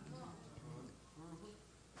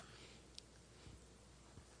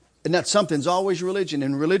 And that something's always religion.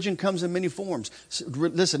 And religion comes in many forms.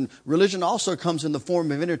 Listen, religion also comes in the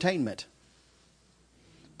form of entertainment.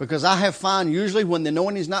 Because I have found usually when the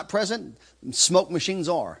anointing is not present, smoke machines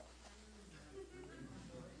are.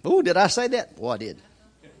 Oh, did I say that? Well, I did.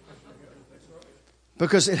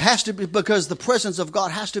 Because it has to be, because the presence of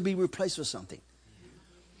God has to be replaced with something.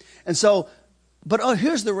 And so, but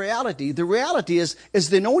here's the reality. The reality is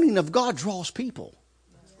the anointing of God draws people.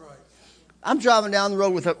 I'm driving down the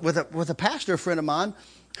road with a pastor friend of mine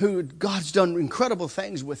who God's done incredible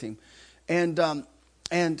things with him.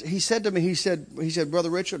 And he said to me, he said, Brother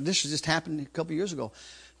Richard, this just happened a couple of years ago.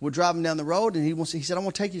 We're driving down the road, and he said, I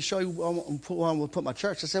want to take you to show you where I'm going to put my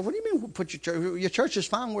church. I said, what do you mean put your church? Your church is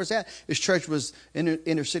fine where it's at. His church was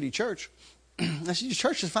inner city church. I said, your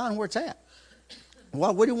church is fine where it's at.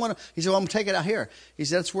 Well, what do you want to? He said, well, I'm going to take it out here. He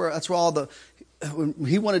said, that's where all the.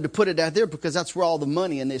 He wanted to put it out there because that's where all the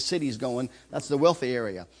money in this city is going. That's the wealthy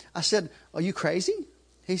area. I said, are you crazy?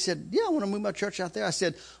 He said, yeah, I want to move my church out there. I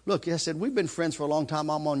said, look, I said, we've been friends for a long time.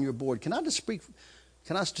 I'm on your board. Can I just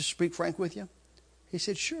speak frank with you? He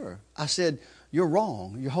said, sure. I said, you're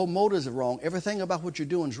wrong. Your whole motives are wrong. Everything about what you're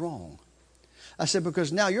doing is wrong. I said,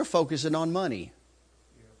 because now you're focusing on money.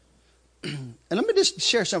 And let me just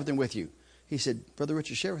share something with you. He said, Brother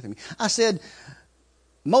Richard, share with me. I said,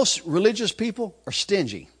 most religious people are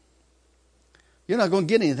stingy. You're not going to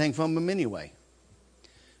get anything from them anyway.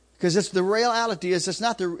 Because it's the reality is it's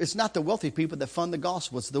not the wealthy people that fund the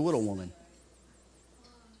gospel. It's the widow woman.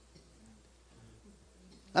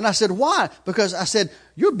 And I said, why? Because I said,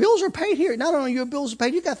 your bills are paid here. Not only your bills are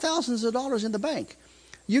paid, you got thousands of dollars in the bank.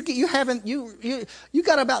 You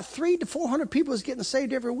got about 300 to 400 people that's getting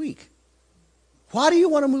saved every week. Why do you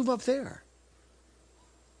want to move up there?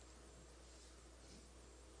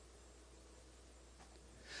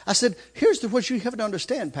 I said, here's what you have to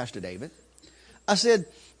understand, Pastor David. I said,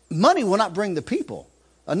 money will not bring the people.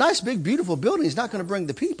 A nice, big, beautiful building is not going to bring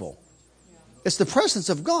the people. It's the presence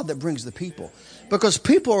of God that brings the people. Because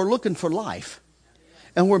people are looking for life.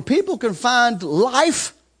 And where people can find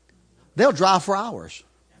life, they'll drive for hours.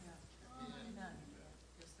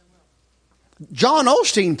 John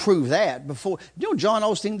Osteen proved that before. You know, John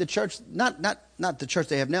Osteen, the church, not the church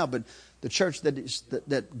they have now, but the church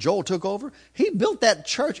that Joel took over. He built that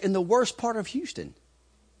church in the worst part of Houston.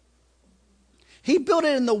 He built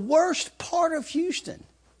it in the worst part of Houston.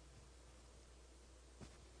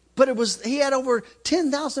 But he had over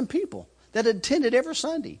 10,000 people that attended every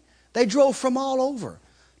Sunday. They drove from all over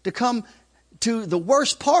to come to the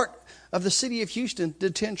worst part of the city of Houston to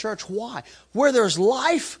attend church. Why? Where there's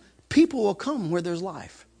life, people will come where there's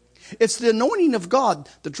life. It's the anointing of God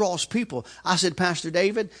that draws people. I said, Pastor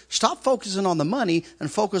David, stop focusing on the money and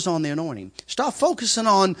focus on the anointing. Stop focusing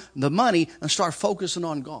on the money and start focusing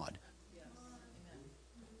on God.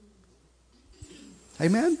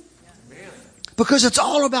 Amen? Because it's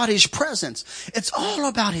all about His presence. It's all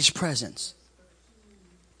about His presence.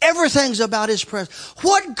 Everything's about His presence.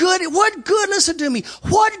 What good, listen to me.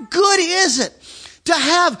 What good is it to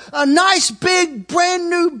have a nice, big, brand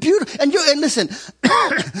new, beautiful, and listen,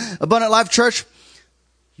 Abundant Life Church,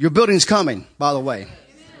 your building's coming, by the way.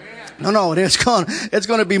 No, it's going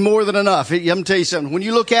to be more than enough. I'm going to tell you something. When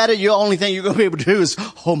you look at it, the only thing you're going to be able to do is,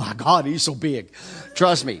 oh my God, He's so big.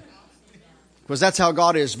 Trust me. Because that's how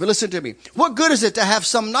God is. But listen to me. What good is it to have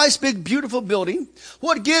some nice, big, beautiful building?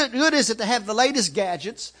 What good is it to have the latest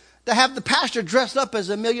gadgets? To have the pastor dressed up as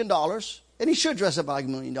 $1 million? And he should dress up like $1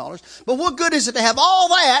 million. But what good is it to have all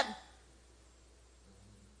that?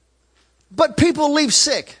 But people leave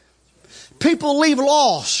sick. People leave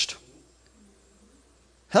lost.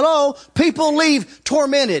 Hello? People leave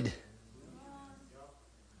tormented.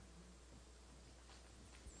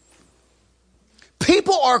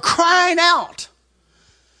 People are crying out.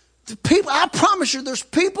 People, I promise you, there's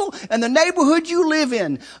people in the neighborhood you live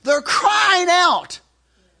in. They're crying out.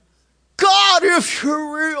 God, if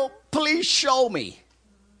you're real, please show me.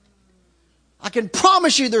 I can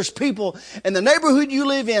promise you there's people in the neighborhood you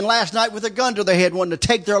live in last night with a gun to their head wanting to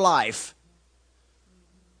take their life.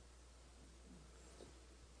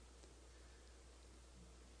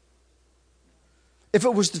 If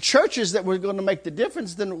it was the churches that were going to make the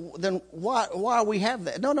difference, then why we have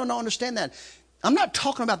that? No, understand that. I'm not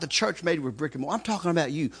talking about the church made with brick and mortar. I'm talking about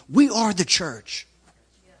you. We are the church.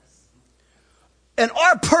 Yes. And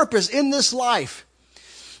our purpose in this life,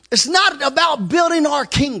 it's not about building our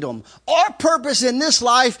kingdom. Our purpose in this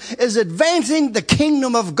life is advancing the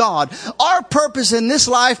kingdom of God. Our purpose in this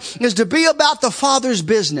life is to be about the Father's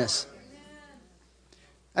business.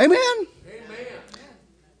 Amen? Amen.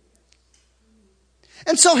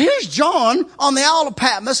 And so here's John on the Isle of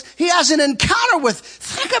Patmos. He has an encounter with,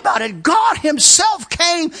 think about it, God Himself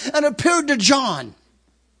came and appeared to John.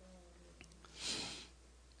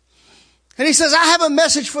 And He says, I have a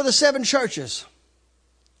message for the 7 churches.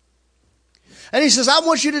 And He says, I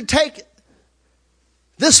want you to take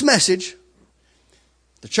this message,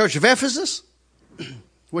 the church of Ephesus,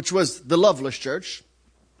 which was the loveless church.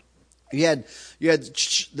 You had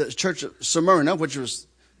the church of Smyrna, which was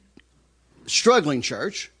struggling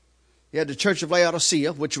church. You had the church of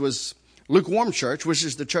Laodicea, which was lukewarm church, which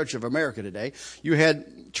is the church of America today. You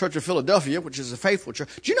had church of Philadelphia, which is a faithful church.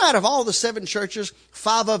 Do you know out of all the 7 churches,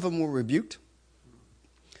 5 of them were rebuked?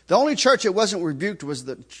 The only church that wasn't rebuked was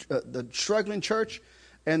the struggling church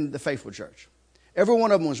and the faithful church. Every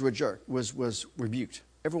one of them was rebuked.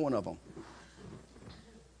 Every one of them.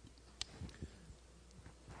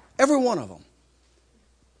 Every one of them.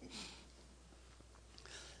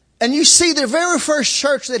 And you see the very first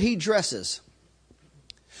church that he addresses.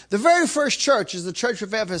 The very first church is the church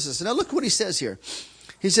of Ephesus. Now look what he says here.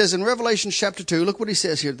 He says in Revelation chapter 2, look what he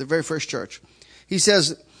says here, the very first church. He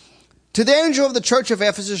says, to the angel of the church of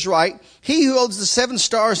Ephesus write, he who holds the 7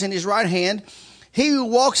 stars in his right hand, he who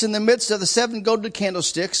walks in the midst of the 7 golden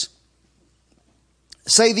candlesticks,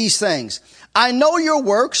 say these things. I know your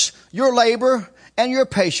works, your labor, and your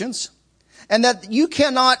patience, and that you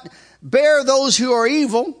cannot bear those who are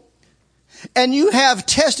evil, and you have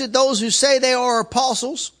tested those who say they are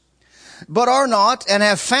apostles, but are not, and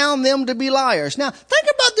have found them to be liars. Now, think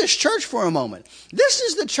about this church for a moment. This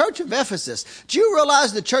is the church of Ephesus. Do you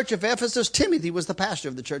realize the church of Ephesus? Timothy was the pastor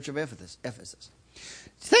of the church of Ephesus.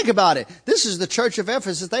 Think about it. This is the church of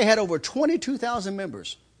Ephesus. They had over 22,000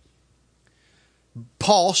 members.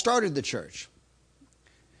 Paul started the church.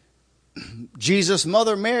 Jesus'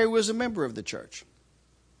 mother Mary was a member of the church.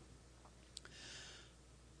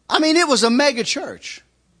 I mean, it was a mega church.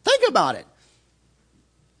 Think about it.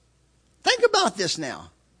 Think about this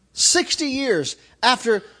now. 60 years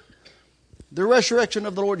after the resurrection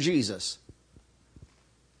of the Lord Jesus.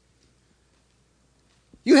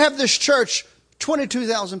 You have this church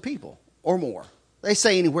 22,000 people or more. They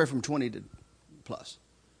say anywhere from 20 to plus.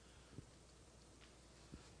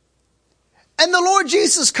 And the Lord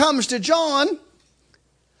Jesus comes to John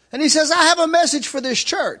and he says, I have a message for this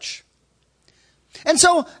church. And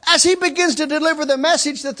so as he begins to deliver the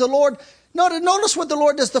message that the Lord, notice what the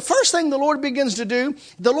Lord does. The first thing the Lord begins to do,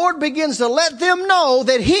 the Lord begins to let them know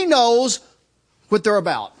that he knows what they're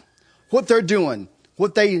about, what they're doing,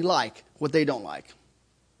 what they like, what they don't like.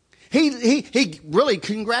 He really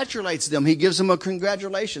congratulates them. He gives them a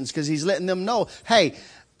congratulations because he's letting them know, hey,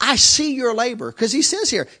 I see your labor. Because he says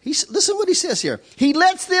here, listen what he says here. He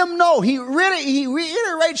lets them know. He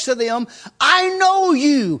reiterates to them, I know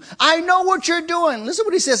you. I know what you're doing. Listen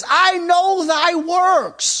what he says. I know thy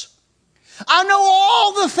works. I know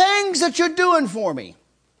all the things that you're doing for me.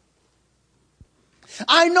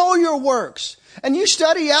 I know your works. And you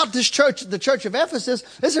study out this church, the church of Ephesus,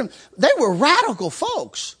 listen, they were radical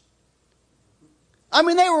folks. I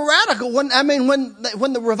mean, they were radical when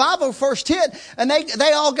the revival first hit and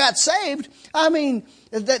they all got saved. I mean,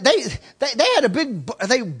 they had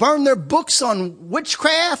they burned their books on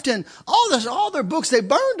witchcraft and all their books, they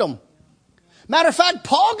burned them. Matter of fact,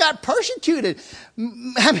 Paul got persecuted.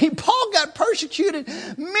 Paul got persecuted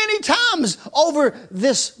many times over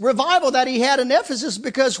this revival that he had in Ephesus,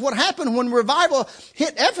 because what happened when revival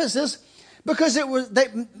hit Ephesus, because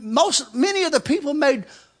many of the people made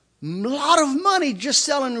a lot of money just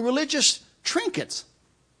selling religious trinkets.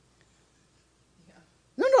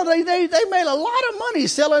 They made a lot of money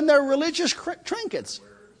selling their religious trinkets.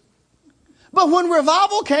 But when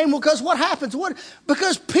revival came, because what happens?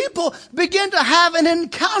 Because people begin to have an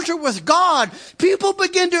encounter with God. People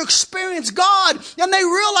begin to experience God. And they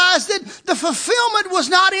realized that the fulfillment was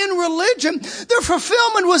not in religion. Their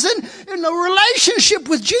fulfillment was in a relationship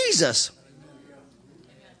with Jesus.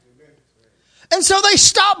 And so they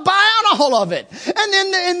stopped buying all of it. And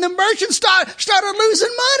then the merchants started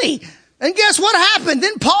losing money. And guess what happened?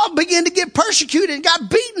 Then Paul began to get persecuted and got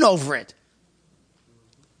beaten over it.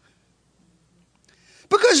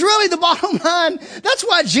 Because really the bottom line, that's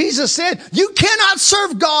why Jesus said, you cannot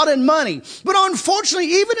serve God and money. But unfortunately,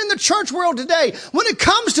 even in the church world today, when it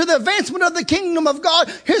comes to the advancement of the kingdom of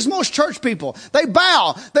God, here's most church people. They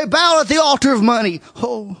bow at the altar of money.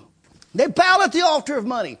 Oh, they bow at the altar of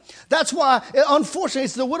money. That's why, unfortunately,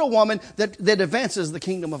 it's the widow woman that advances the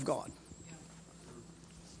kingdom of God.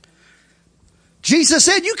 Jesus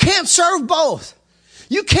said, you can't serve both.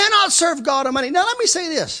 You cannot serve God and money. Now, let me say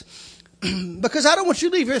this, because I don't want you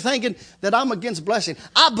to leave here thinking that I'm against blessing.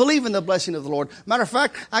 I believe in the blessing of the Lord. Matter of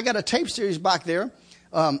fact, I got a tape series back there.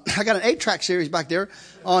 I got an 8-track series back there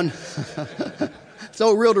on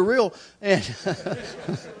so reel to reel. And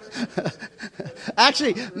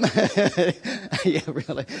actually, yeah,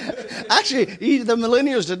 really. Actually, the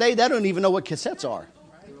millennials today, they don't even know what cassettes are.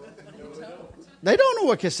 They don't know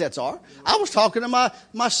what cassettes are. I was talking to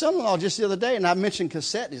my son-in-law just the other day, and I mentioned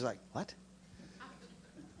cassette, and he's like, what?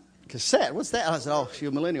 Cassette? What's that? I said, oh,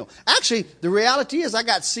 you're a millennial. Actually, the reality is I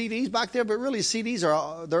got CDs back there, but really CDs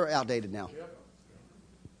they're outdated now.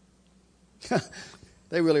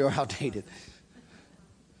 They really are outdated.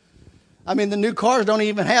 I mean, the new cars don't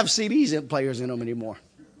even have CDs players in them anymore.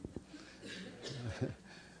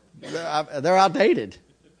 They're outdated.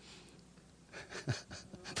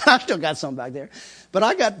 I still got some back there, but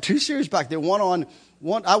I got 2 series back there. One.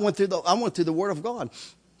 I went through the Word of God,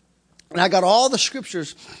 and I got all the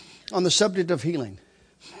scriptures on the subject of healing,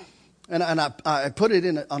 and I put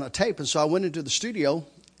it on a tape. And so I went into the studio,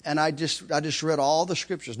 and I just read all the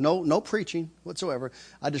scriptures. No preaching whatsoever.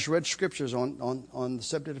 I just read scriptures on the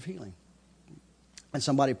subject of healing, and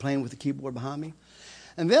somebody playing with the keyboard behind me.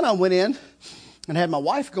 And then I went in and had my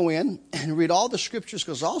wife go in and read all the scriptures,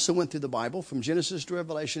 because I also went through the Bible from Genesis to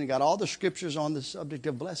Revelation and got all the scriptures on the subject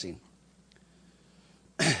of blessing.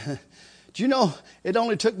 Do you know, it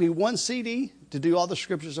only took me 1 CD to do all the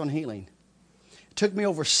scriptures on healing. It took me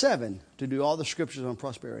over 7 to do all the scriptures on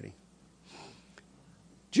prosperity.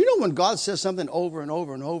 Do you know when God says something over and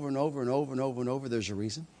over and over and over and over and over and over, there's a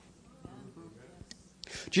reason?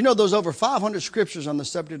 Do you know there's over 500 scriptures on the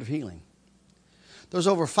subject of healing? There's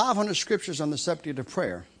over 500 scriptures on the subject of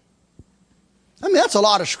prayer. I mean, that's a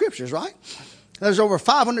lot of scriptures, right? There's over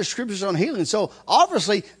 500 scriptures on healing. So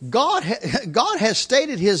obviously, God has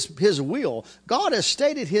stated His will. God has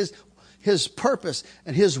stated His purpose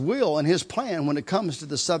and His will and His plan when it comes to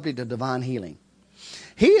the subject of divine healing.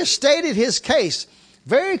 He has stated His case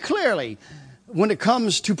very clearly when it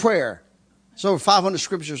comes to prayer. There's over 500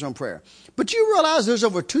 scriptures on prayer. But you realize there's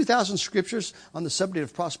over 2,000 scriptures on the subject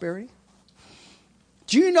of prosperity?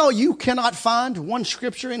 Do you know you cannot find one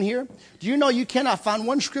scripture in here? Do you know you cannot find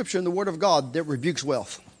one scripture in the Word of God that rebukes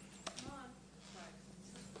wealth?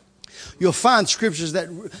 You'll find scriptures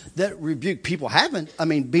that rebuke people having. I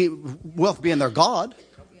mean, wealth being their God,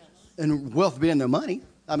 and wealth being their money.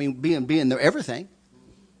 I mean, being their everything.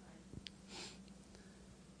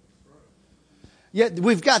 Yet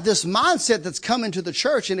we've got this mindset that's come into the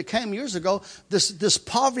church, and it came years ago. This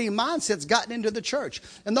poverty mindset's gotten into the church.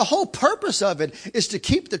 And the whole purpose of it is to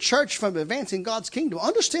keep the church from advancing God's kingdom.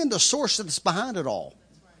 Understand the source that's behind it all.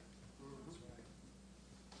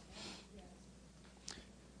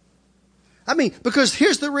 I mean, because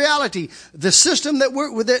here's the reality. The system that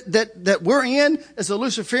we're in is a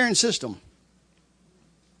Luciferian system.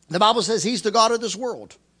 The Bible says he's the God of this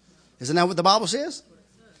world. Isn't that what the Bible says?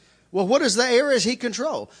 Well, what is the areas he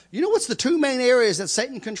controls? You know what's the two main areas that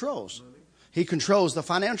Satan controls? He controls the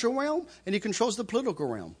financial realm and he controls the political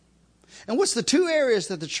realm. And what's the two areas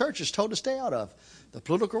that the church is told to stay out of? The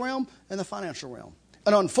political realm and the financial realm.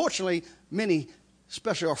 And unfortunately, many,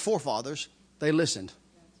 especially our forefathers, they listened.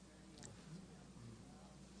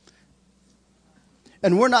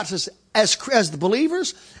 And we're not just, as the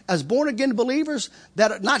believers, as born-again believers,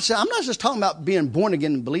 I'm not just talking about being born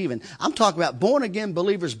again and believing. I'm talking about born-again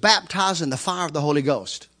believers baptized in the fire of the Holy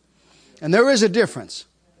Ghost. And there is a difference.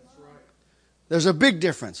 There's a big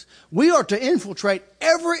difference. We are to infiltrate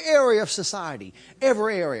every area of society,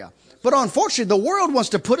 every area. But unfortunately, the world wants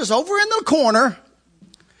to put us over in the corner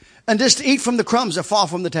and just eat from the crumbs that fall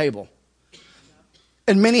from the table.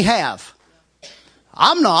 And many have.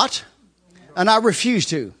 I'm not. And I refuse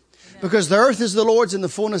to. Because the earth is the Lord's and the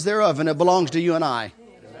fullness thereof, and it belongs to you and I.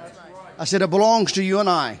 I said it belongs to you and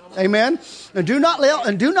I. Amen? And do not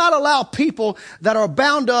allow people that are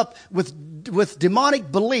bound up with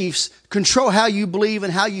demonic beliefs control how you believe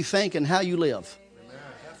and how you think and how you live.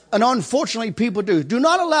 And unfortunately, people do. Do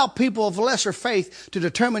not allow people of lesser faith to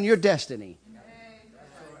determine your destiny.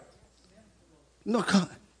 No,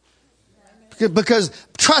 because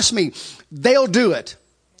trust me, they'll do it.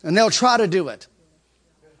 And they'll try to do it.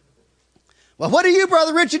 Well, what are you,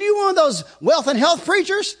 Brother Richard? You one of those wealth and health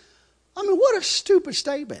preachers? I mean, what a stupid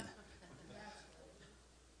statement.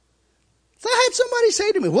 So I had somebody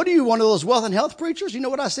say to me, what are you, one of those wealth and health preachers? You know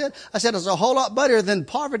what I said? I said, it's a whole lot better than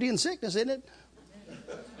poverty and sickness, isn't it?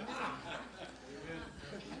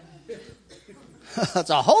 That's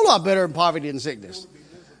a whole lot better than poverty and sickness.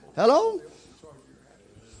 Hello?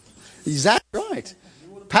 Exactly right.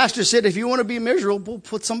 Pastor said, if you want to be miserable,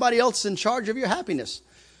 put somebody else in charge of your happiness.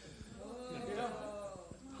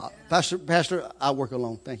 Pastor, I work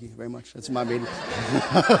alone. Thank you very much. That's my meeting.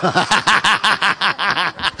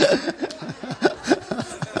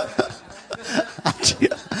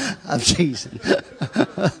 I'm teasing.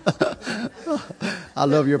 I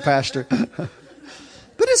love your pastor.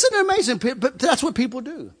 But isn't it amazing? But that's what people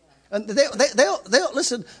do. And they'll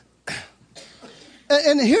listen.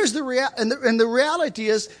 And here's the the reality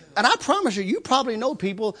is, and I promise you probably know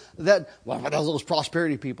people that, well, those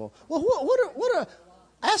prosperity people. Well, what a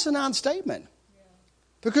asinine statement.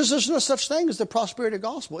 Because there's no such thing as the prosperity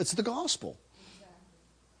gospel. It's the gospel.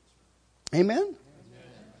 Amen?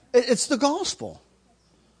 It's the gospel.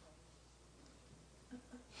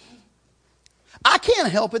 I can't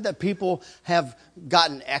help it that people have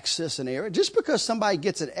gotten excess in area. Just because somebody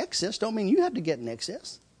gets an excess don't mean you have to get an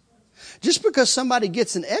excess. Just because somebody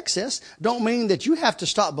gets an excess don't mean that you have to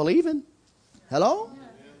stop believing. Hello?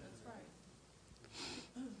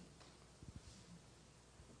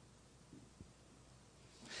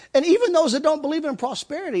 And even those that don't believe in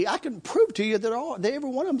prosperity, I can prove to you that every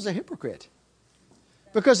one of them is a hypocrite.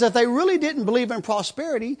 Because if they really didn't believe in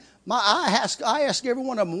prosperity, I ask every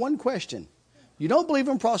one of them one question. You don't believe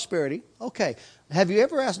in prosperity. Okay. Have you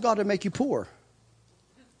ever asked God to make you poor?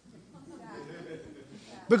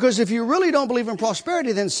 Because if you really don't believe in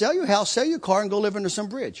prosperity, then sell your house, sell your car, and go live under some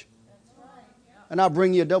bridge. And I'll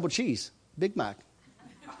bring you a double cheese, Big Mac.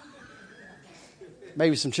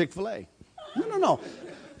 Maybe some Chick-fil-A. No.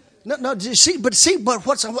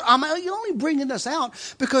 But I'm only bringing this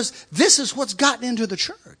out because this is what's gotten into the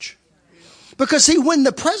church. Because see, when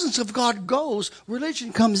the presence of God goes,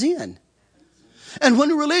 religion comes in. And when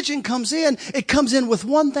religion comes in, it comes in with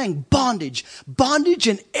one thing, bondage. Bondage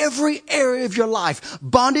in every area of your life.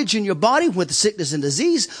 Bondage in your body with sickness and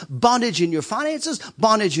disease. Bondage in your finances.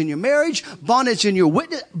 Bondage in your marriage. Bondage in your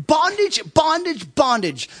witness. Bondage.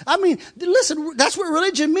 I mean, listen, that's what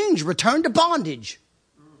religion means. Return to bondage.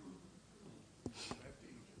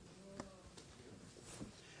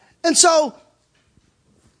 And so,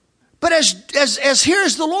 but as here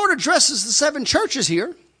as the Lord addresses the 7 churches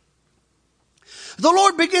here, the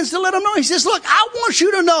Lord begins to let them know. He says, look, I want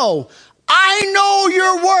you to know, I know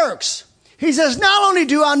your works. He says, not only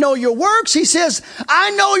do I know your works, he says,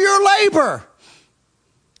 I know your labor.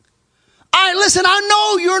 Listen, I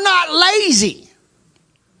know you're not lazy.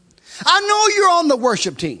 I know you're on the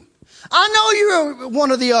worship team. I know you're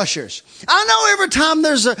one of the ushers. I know every time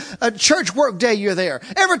there's a church work day, you're there.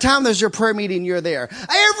 Every time there's a prayer meeting, you're there.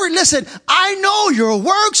 Listen, I know your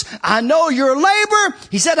works. I know your labor.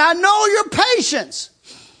 He said, I know your patience.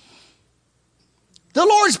 The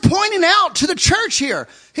Lord's pointing out to the church here.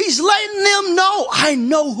 He's letting them know, I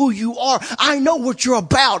know who you are. I know what you're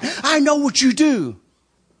about. I know what you do.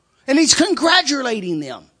 And he's congratulating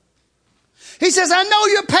them. He says, I know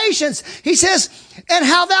your patience. He says, and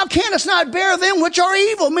how thou canst not bear them which are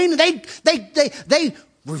evil. Meaning they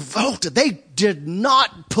revolted. They did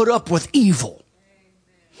not put up with evil.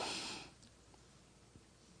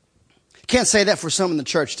 Can't say that for some in the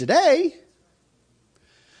church today.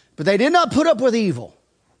 But they did not put up with evil.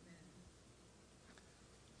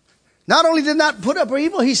 Not only did not put up with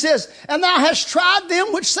evil, he says, and thou hast tried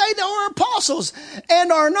them which say they are apostles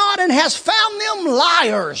and are not, and hast found them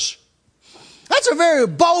liars. That's a very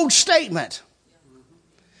bold statement.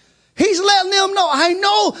 He's letting them know, I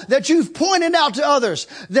know that you've pointed out to others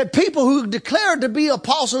that people who declared to be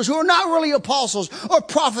apostles who are not really apostles, or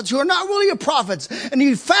prophets who are not really prophets, and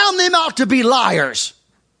you found them out to be liars.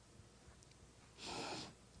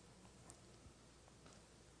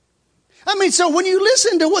 So when you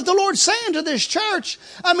listen to what the Lord's saying to this church,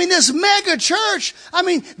 this mega church,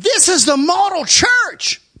 this is the model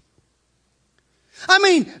church.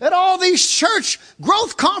 At all these church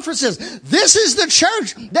growth conferences, this is the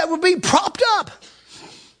church that will be propped up.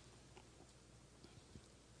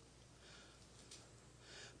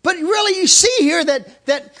 But really you see here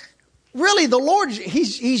that really the Lord,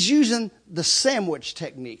 he's using the sandwich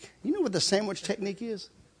technique. You know what the sandwich technique is?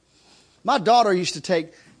 My daughter used to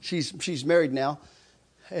take, she's married now,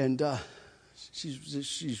 and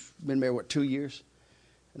she's been married, 2 years?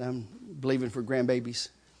 And I'm believing for grandbabies.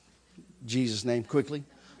 Jesus' name, quickly.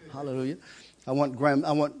 Hallelujah. I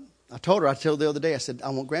told her the other day, I said,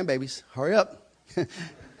 I want grandbabies. Hurry up.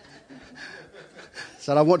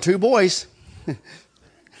 Said, I want 2 boys.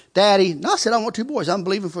 Daddy. No, I said, I want 2 boys. I'm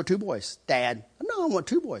believing for 2 boys. Dad. No, I want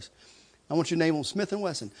 2 boys. I want your name on Smith &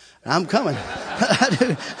 Wesson. And I'm coming. I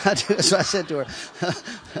do. That's what I said to her.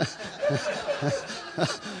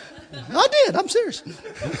 I did. I'm serious.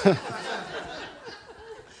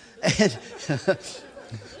 And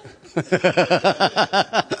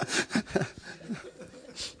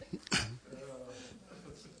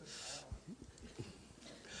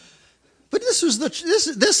but this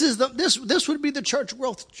would be the church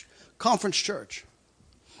growth conference church.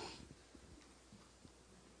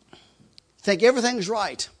 Think everything's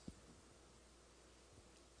right.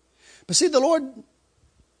 But see, the Lord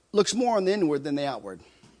looks more on the inward than the outward.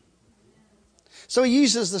 So he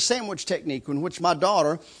uses the sandwich technique, in which my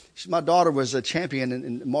daughter was a champion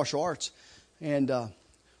in martial arts. And matter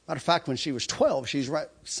of fact, when she was 12, she's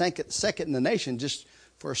second in the nation just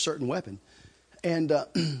for a certain weapon. And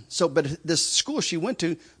but this school she went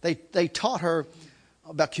to, they taught her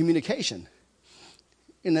about communication.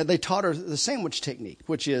 And they taught her the sandwich technique,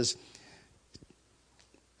 which is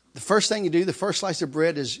the first thing you do, the first slice of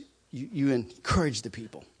bread is you encourage the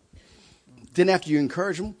people. Then after you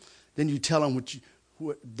encourage them, then you tell them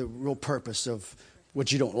what the real purpose of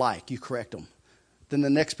what you don't like. You correct them. Then the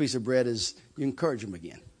next piece of bread is you encourage them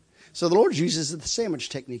again. So the Lord uses the sandwich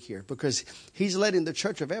technique here because he's letting the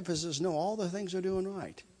church of Ephesus know all the things they're doing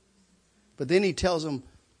right. But then he tells them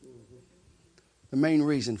the main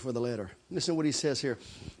reason for the letter. Listen to what he says here.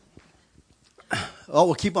 Oh,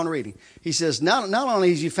 we'll keep on reading. He says, not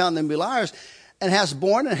only has you found them be liars, and has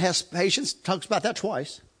borne and has patience, talks about that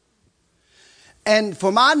twice, and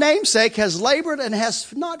for my name's sake has labored and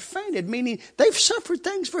has not fainted, meaning they've suffered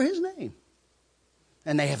things for his name.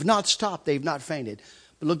 And they have not stopped, they've not fainted.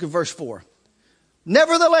 But look at verse 4.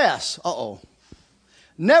 Nevertheless, I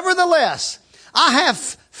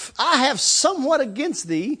have somewhat against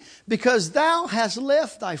thee, because thou hast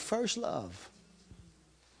left thy first love.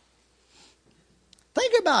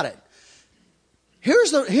 Think about it. Here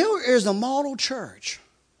is the model church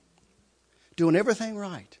doing everything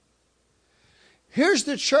right. Here's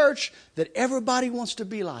the church that everybody wants to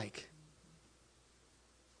be like.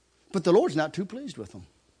 But the Lord's not too pleased with them.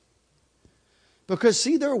 Because,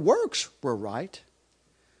 see, their works were right,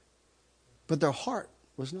 but their heart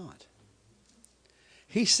was not.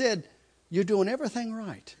 He said, you're doing everything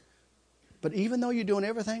right. But even though you're doing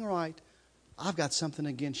everything right, I've got something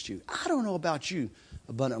against you. I don't know about you,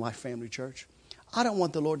 Abundant Life Family Church. I don't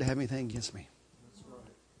want the Lord to have anything against me.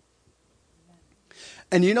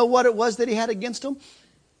 And you know what it was that he had against them?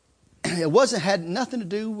 It had nothing to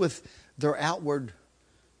do with their outward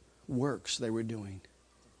works they were doing.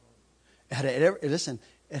 It had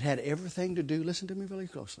everything to do, listen to me really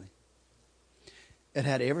closely. It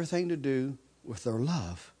had everything to do with their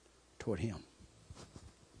love toward him.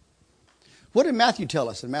 What did Matthew tell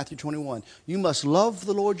us in Matthew 21? You must love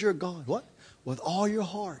the Lord your God. What? With all your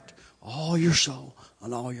heart, all your soul,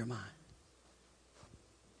 and all your mind.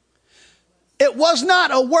 It was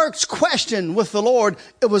not a works question with the Lord.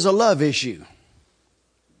 It was a love issue.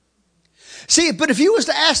 See, but if you was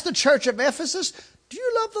to ask the church of Ephesus, do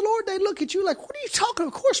you love the Lord? They'd look at you like, what are you talking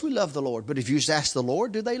about? Of course we love the Lord. But if you just ask the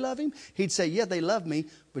Lord, do they love him? He'd say, yeah, they love me,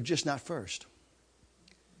 but just not first.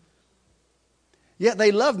 Yeah,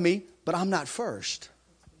 they love me, but I'm not first.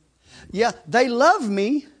 Yeah, they love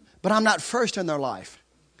me, but I'm not first in their life.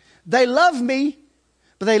 They love me,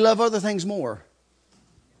 but they love other things more.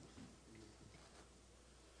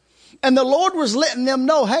 And the Lord was letting them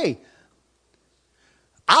know, hey,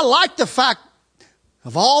 I like the fact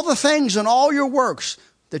of all the things and all your works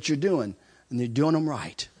that you're doing, and you're doing them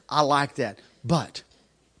right. I like that. But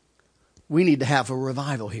we need to have a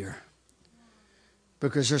revival here.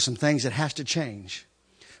 Because there's some things that has to change.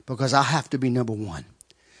 Because I have to be number one.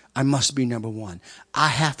 I must be number one. I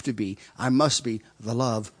must be the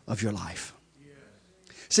love of your life.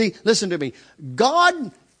 See, listen to me.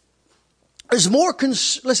 God is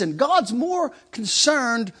God's more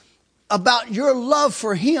concerned about your love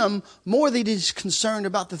for him more than he's concerned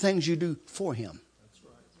about the things you do for him.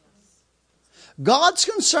 God's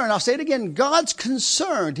concerned, I'll say it again, God's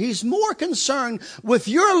concerned. He's more concerned with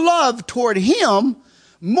your love toward him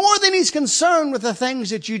more than he's concerned with the things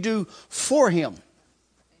that you do for him.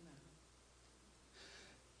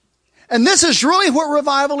 And this is really what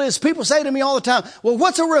revival is. People say to me all the time, well,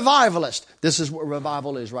 what's a revivalist? This is what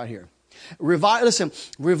revival is right here.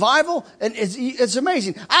 Revival, and it's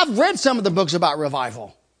amazing. I've read some of the books about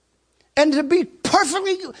revival. And to be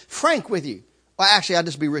perfectly frank with you, well, actually, I'll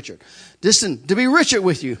just be Richard. Listen, to be Richard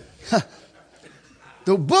with you,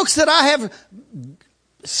 the books that I have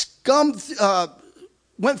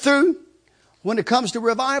went through when it comes to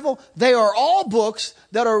revival, they are all books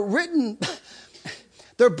that are written.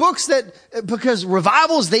 They're books because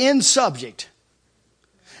revival is the end subject.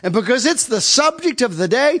 And because it's the subject of the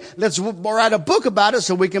day, let's write a book about it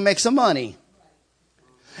so we can make some money.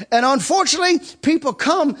 And unfortunately, people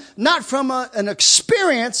come not from an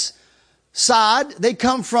experience side, they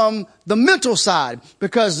come from the mental side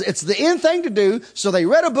because it's the end thing to do. So they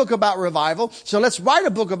read a book about revival. So let's write a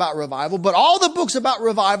book about revival. But all the books about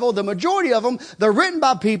revival, the majority of them, they're written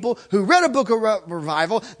by people who read a book of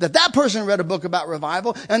revival, that person read a book about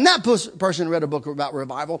revival, and that person read a book about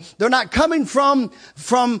revival. They're not coming from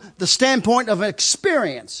the standpoint of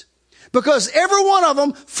experience. Because every one of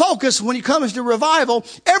them focus, when it comes to revival,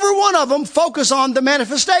 every one of them focus on the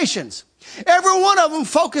manifestations. Every one of them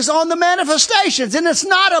focus on the manifestations, and it's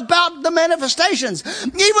not about the manifestations,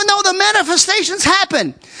 even though the manifestations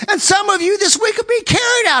happen. And some of you this week will be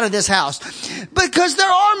carried out of this house because there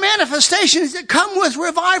are manifestations that come with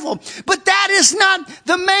revival. But that is not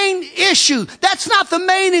the main issue. That's not the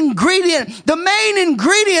main ingredient. The main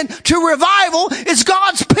ingredient to revival is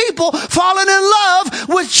God's people falling in love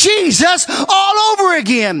with Jesus all over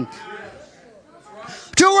again.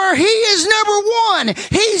 To where he is number one.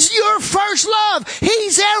 He's your first love.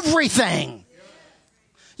 He's everything.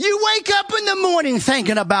 You wake up in the morning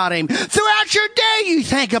thinking about him. Throughout your day you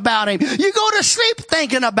think about him. You go to sleep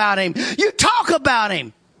thinking about him. You talk about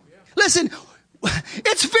him. Listen,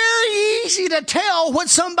 it's very easy to tell what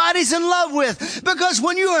somebody's in love with. Because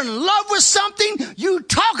when you're in love with something, you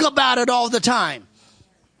talk about it all the time.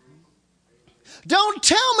 Don't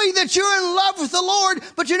tell me that you're in love with the Lord,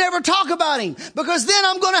 but you never talk about him. Because then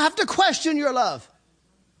I'm going to have to question your love.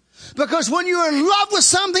 Because when you're in love with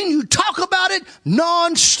something, you talk about it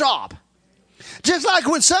nonstop. Just like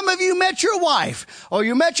when some of you met your wife or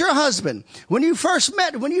you met your husband. When you first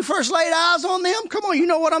laid eyes on them, come on, you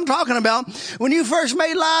know what I'm talking about. When you first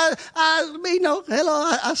made eyes,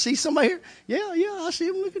 hello, I see somebody here. Yeah, I see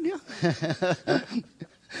him looking, yeah.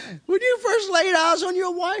 When you first laid eyes on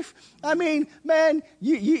your wife, I mean, man,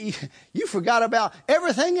 you forgot about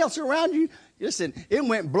everything else around you. Listen, it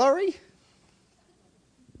went blurry.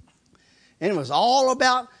 And it was all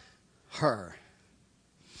about her.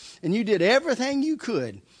 And you did everything you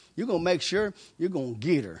could. You're going to make sure you're going to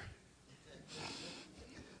get her.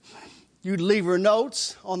 You'd leave her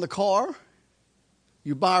notes on the car.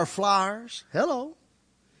 You buy her flyers. Hello.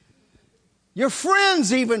 Your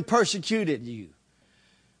friends even persecuted you.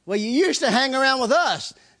 Well, you used to hang around with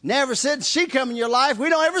us. Never since she come in your life, we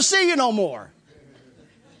don't ever see you no more.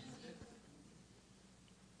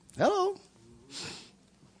 Hello.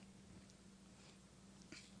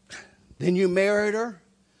 Then you married her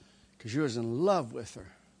because you was in love with her.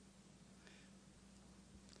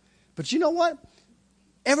 But you know what?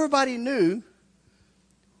 Everybody knew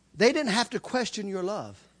they didn't have to question your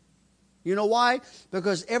love. You know why?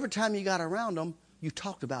 Because every time you got around them, you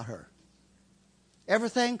talked about her.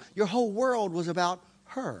 Everything, your whole world was about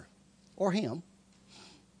her or him.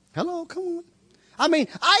 Hello, come on. I mean,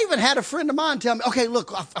 I even had a friend of mine tell me, okay,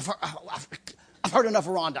 look, I've heard enough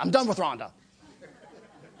of Rhonda. I'm done with Rhonda.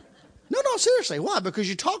 No, seriously. Why? Because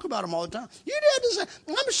you talk about them all the time. You did this.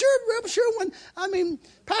 I'm sure when,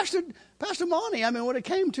 Pastor Monty, when it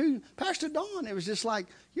came to Pastor Don, it was just like,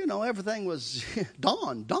 everything was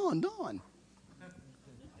Don.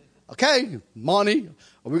 Okay, Monty,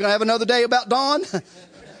 are we going to have another day about Don?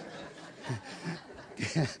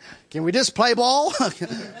 Can we just play ball?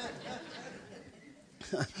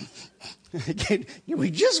 Can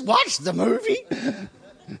we just watch the movie?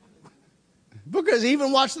 Because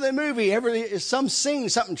even watching the movie, some scene,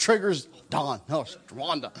 something triggers Don. No, it's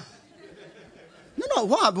Rhonda. No,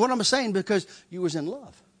 why? But what I'm saying, because you was in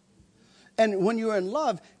love. And when you're in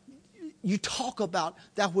love, you talk about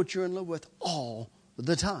that what you're in love with all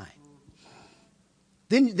the time.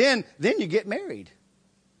 Then you get married.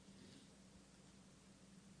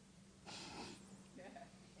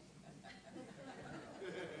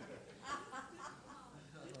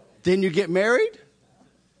 Then you get married.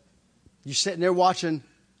 You're sitting there watching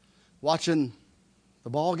the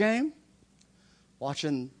ball game,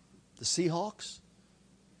 watching the Seahawks.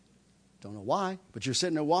 Don't know why, but you're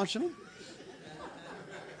sitting there watching them.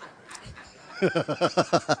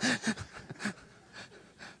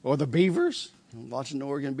 Or the Beavers, watching the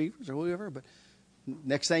Oregon Beavers or whoever. But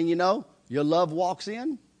next thing you know, your love walks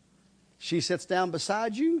in. She sits down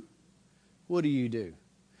beside you. What do? You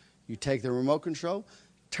take the remote control,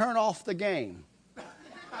 turn off the game.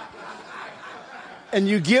 And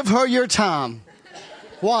you give her your time.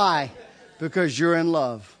 Why? Because you're in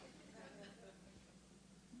love.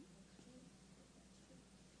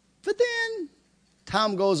 But then,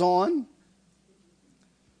 time goes on.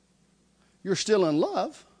 You're still in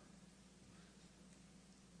love.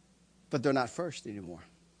 But they're not first anymore.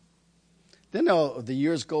 Then the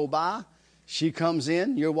years go by. She comes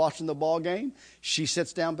in. You're watching the ball game. She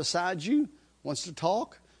sits down beside you, wants to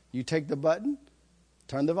talk. You take the button,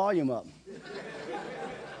 turn the volume up.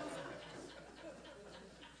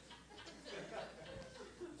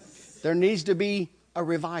 There needs to be a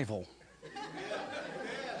revival.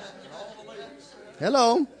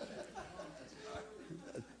 Hello.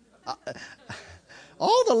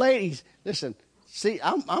 All the ladies, listen. See,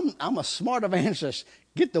 I'm a smart evangelist.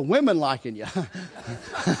 Get the women liking you. Well,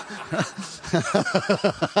 I'm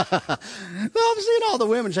seeing all the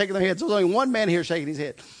women shaking their heads. There's only one man here shaking his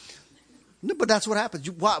head. No, but that's what happens.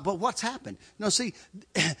 But what's happened? No, see,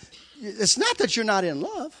 it's not that you're not in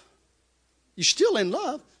love. You're still in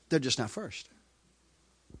love. They're just not first.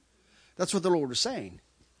 That's what the Lord is saying.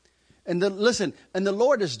 And listen, and the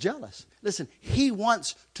Lord is jealous. Listen, He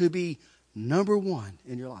wants to be number one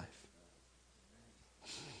in your life.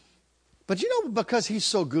 But because He's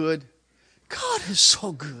so good, God is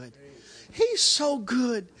so good. He's so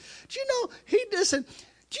good. Do you know, do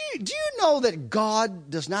you know that God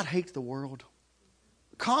does not hate the world?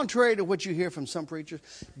 Contrary to what you hear from some preachers,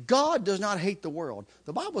 God does not hate the world.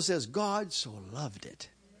 The Bible says God so loved it.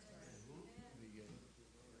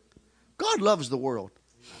 God loves the world.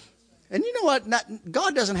 And you know what?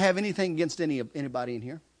 God doesn't have anything against anybody in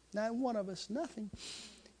here. Not one of us, nothing.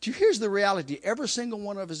 Here's the reality. Every single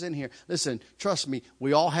one of us in here, listen, trust me,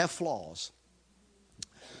 we all have flaws.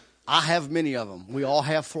 I have many of them. We all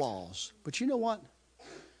have flaws. But you know what?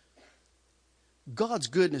 God's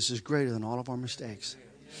goodness is greater than all of our mistakes.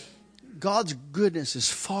 God's goodness is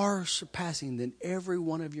far surpassing than every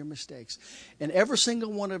one of your mistakes. And every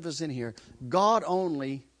single one of us in here, God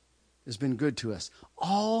only has been good to us.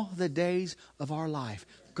 All the days of our life,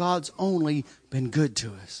 God's only been good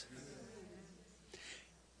to us.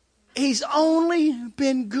 He's only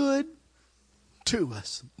been good to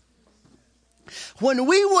us. When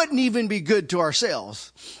we wouldn't even be good to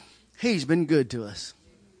ourselves, He's been good to us.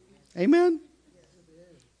 Amen?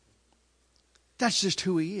 That's just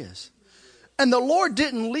who He is. And the Lord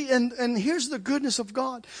didn't leave, and here's the goodness of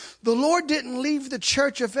God. The Lord didn't leave the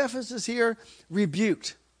church of Ephesus here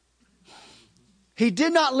rebuked. He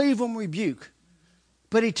did not leave them rebuked,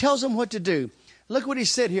 but He tells them what to do. Look what He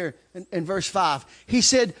said here in verse 5. He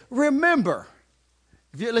said, remember.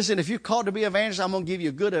 If you're called to be evangelist, I'm going to give you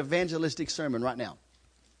a good evangelistic sermon right now.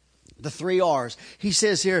 The 3 R's. He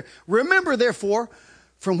says here, remember therefore,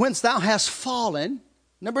 from whence thou hast fallen.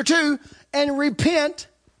 Number 2, and repent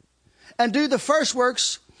and do the first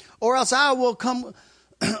works, or else I will come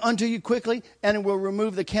unto you quickly and will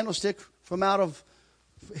remove the candlestick from out of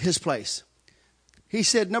his place. He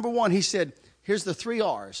said, number 1, he said, here's the 3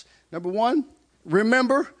 R's. Number 1,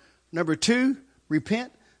 remember. Number 2,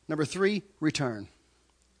 repent. Number 3, return.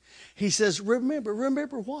 He says, remember.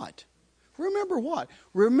 Remember what? Remember what?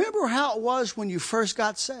 Remember how it was when you first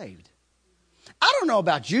got saved. I don't know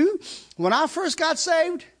about you. When I first got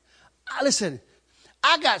saved,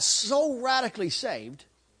 I got so radically saved.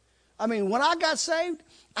 I mean, when I got saved,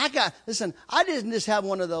 I didn't just have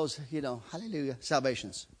one of those, hallelujah,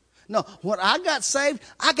 salvations. No, when I got saved,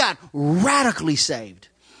 I got radically saved.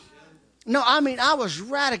 No, I mean, I was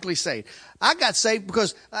radically saved. I got saved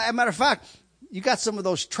because, as a matter of fact, you got some of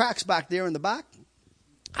those tracks back there in the back.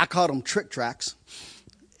 I called them trick tracks,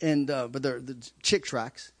 but they're the chick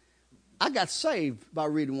tracks. I got saved by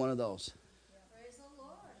reading one of those. Praise the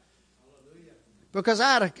Lord. Because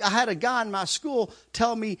I had a guy in my school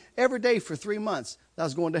tell me every day for 3 months that I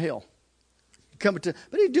was going to hell. But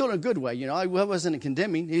he's doing it a good way, I wasn't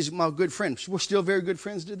condemning. He's my good friend. We're still very good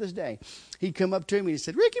friends to this day. He'd come up to me and he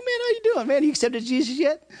said, "Ricky, man, how you doing, man? You accepted Jesus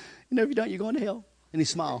yet? If you don't, you're going to hell." And he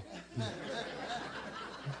smiled.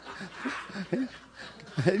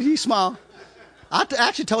 He smiled. I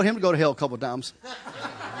actually told him to go to hell a couple of times.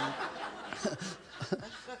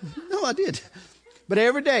 No, I did. But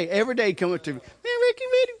every day he'd come up to me, "Man, Ricky,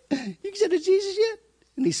 man, you accepted Jesus yet?"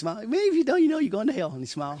 And he smiled. "Man, if you don't, you're going to hell." And he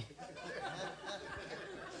smiled.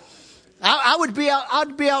 I'd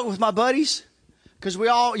be out with my buddies because we'd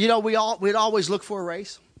always look for a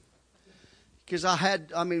race. Because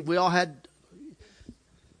we all had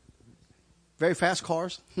very fast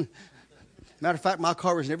cars. Matter of fact, my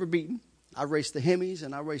car was never beaten. I raced the Hemis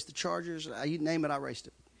and I raced the Chargers. You name it, I raced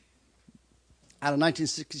it. Out of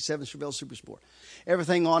 1967 Chevelle Super Sport.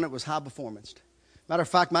 Everything on it was high performance. Matter of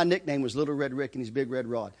fact, my nickname was Little Red Rick and his Big Red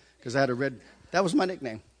Rod because I had that was my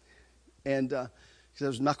nickname. And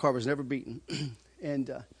my car was never beaten.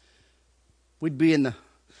 And we'd be in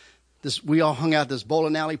we all hung out this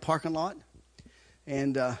bowling alley parking lot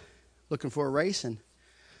and looking for a race. And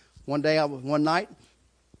one night,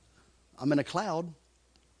 I'm in a cloud.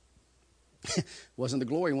 Wasn't the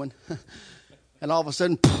glory one. And all of a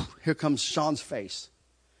sudden, here comes Sean's face.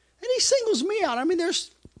 And he singles me out. I mean, there's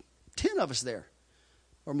 10 of us there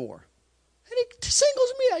or more. And he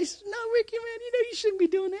singles me out. He says, "No, Ricky, man, you shouldn't be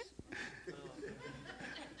doing that.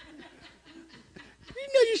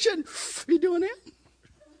 You shouldn't be doing that.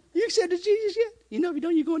 You accepted Jesus yet? If you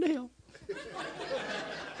don't, you're going to hell."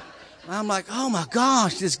 I'm like, oh my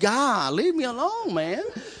gosh, this guy, leave me alone, man.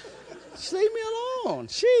 Just leave me alone.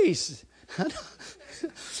 Jeez.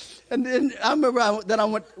 And then I remember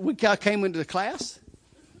I came into the class,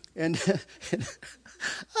 and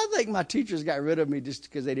I think my teachers got rid of me just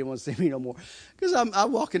because they didn't want to see me no more. Because I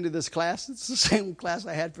walk into this class. It's the same class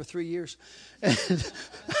I had for 3 years. And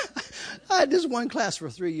I had this one class for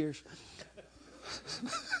 3 years.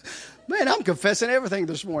 Man, I'm confessing everything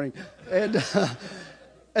this morning. And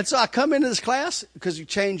so I come into this class because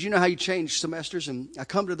you know how you change semesters. And I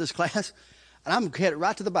come to this class, and I'm headed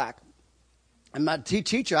right to the back. And my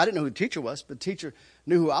teacher, I didn't know who the teacher was, but the teacher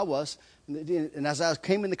knew who I was. And as I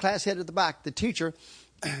came in the class, headed to the back, the teacher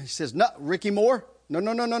says, "No, Ricky Moore,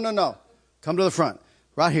 no. Come to the front,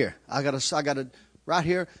 right here. I got right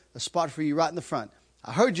here, a spot for you right in the front.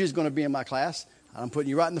 I heard you was going to be in my class, and I'm putting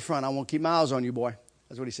you right in the front. I want to keep my eyes on you, boy."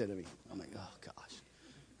 That's what he said to me. I'm like, oh, gosh,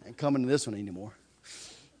 I ain't coming to this one anymore.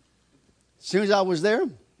 As soon as I was there,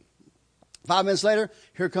 5 minutes later,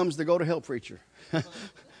 here comes the go to hell preacher.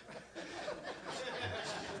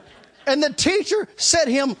 And the teacher set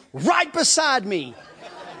him right beside me.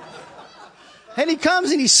 And he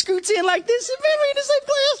comes and he scoots in like this. And man, we're in the same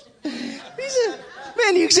class. He said,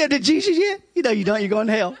 "Man, you accepted Jesus yet? You don't, you're going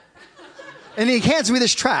to hell." And he hands me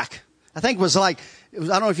this track. I think it was I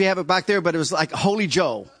don't know if you have it back there, but it was like Holy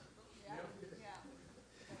Joe.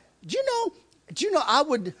 Do you know I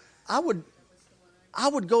would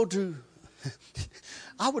go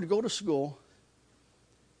to school,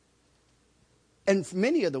 and for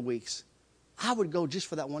many of the weeks, I would go just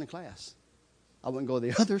for that one class. I wouldn't go to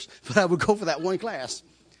the others, but I would go for that one class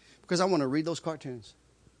because I want to read those cartoons.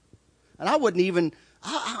 And I wasn't even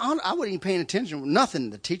paying attention to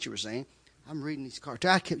nothing the teacher was saying. I'm reading these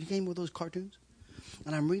cartoons. You came with those cartoons?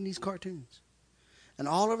 And I'm reading these cartoons. And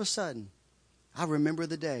all of a sudden, I remember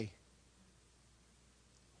the day.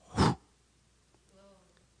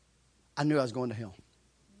 I knew I was going to hell.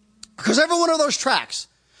 Because every one of those tracks,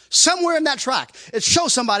 somewhere in that track, it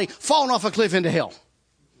shows somebody falling off a cliff into hell.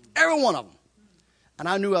 Every one of them. And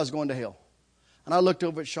I knew I was going to hell. And I looked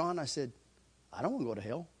over at Sean. I said, I don't want to go to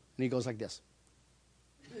hell. And he goes like this.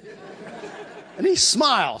 And he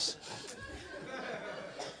smiles.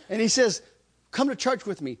 And he says, come to church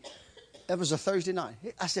with me. That was a Thursday night.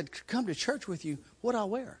 I said, come to church with you. What do I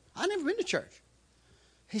wear? I've never been to church.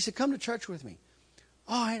 He said, come to church with me.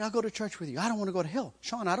 All right, I'll go to church with you. I don't want to go to hell.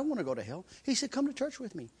 Sean, I don't want to go to hell. He said, come to church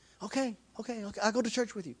with me. Okay. I'll go to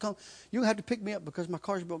church with you. Come. You have to pick me up because my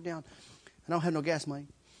car's broke down. I don't have no gas money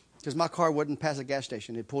because my car wouldn't pass a gas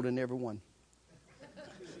station. It pulled in every one.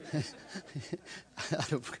 I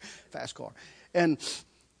had a fast car. And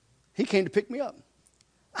he came to pick me up.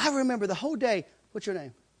 I remember the whole day. What's your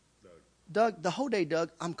name? Doug. The whole day,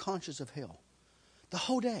 Doug, I'm conscious of hell. The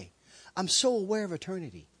whole day. I'm so aware of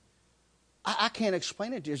eternity. I can't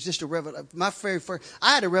explain it to you. It's just a revelation.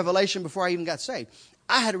 I had a revelation before I even got saved.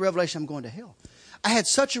 I had a revelation I'm going to hell. I had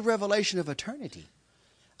such a revelation of eternity.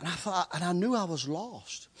 And I thought, and I knew I was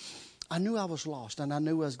lost. And I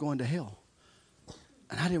knew I was going to hell.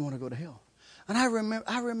 And I didn't want to go to hell. And I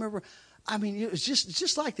remember, it was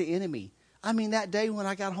just like the enemy. That day when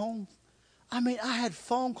I got home, I had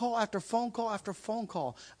phone call after phone call after phone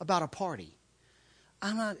call about a party.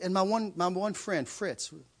 And my one friend,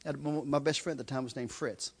 Fritz, my best friend at the time was named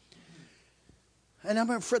Fritz. And I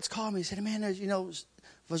remember Fritz called me and said, man,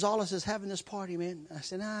 Vazalis is having this party, man. I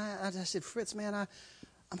said, Fritz, man, I'm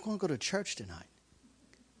going to go to church tonight.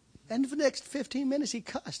 And for the next 15 minutes, he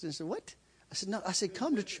cussed and said, what? I said, no. I said,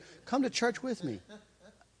 come to church with me.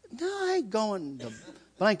 No, I ain't going to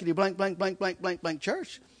blankety blank, blank, blank, blank, blank, blank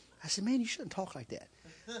church. I said, man, you shouldn't talk like that.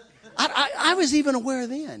 I was even aware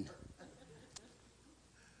then.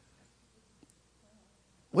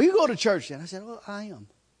 Will you go to church then? I said, well, I am.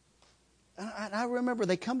 And I remember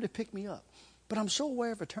they come to pick me up. But I'm so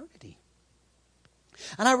aware of eternity.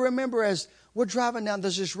 And I remember as we're driving down,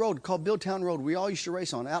 there's this road called Billtown Road we all used to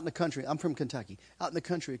race on out in the country. I'm from Kentucky. Out in the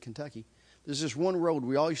country of Kentucky, there's this one road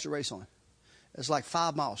we all used to race on. It's like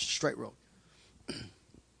 5 miles, straight road.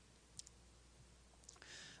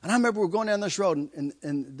 And I remember we're going down this road,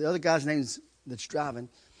 and the other guy's name that's driving,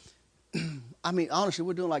 honestly,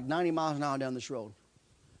 we're doing like 90 miles an hour down this road.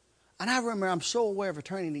 And I remember I'm so aware of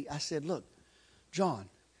eternity, I said, look, John,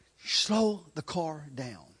 slow the car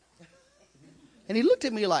down. And he looked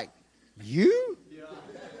at me like, you?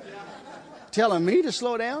 Telling me to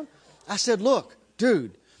slow down? I said, look,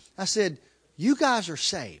 dude, I said, you guys are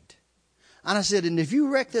saved. And I said, and if you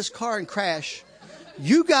wreck this car and crash,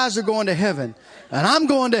 you guys are going to heaven and I'm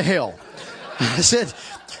going to hell. I said,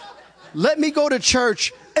 let me go to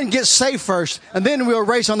church and get saved first, and then we'll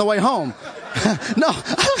race on the way home. No,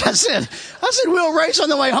 I said, we'll race on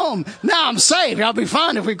the way home. Now I'm saved. I'll be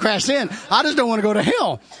fine if we crash in. I just don't want to go to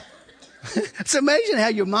hell. It's amazing how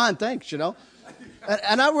your mind thinks, And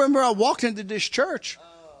I remember I walked into this church,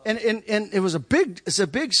 and it was it's a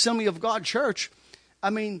big Assembly of God church.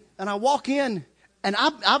 And I walk in, and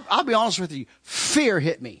I'll be honest with you, fear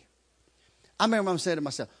hit me. I remember I'm saying to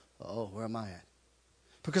myself, oh, where am I at?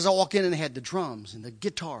 Because I walk in and they had the drums and the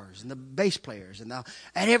guitars and the bass players and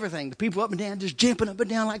everything. The people up and down just jumping up and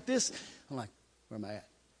down like this. I'm like, where am I at?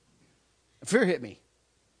 Fear hit me.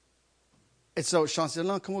 And so Sean said,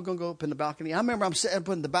 no, come on, we're going to go up in the balcony. I remember I'm sitting up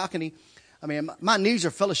in the balcony. My knees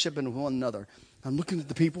are fellowshipping with one another. I'm looking at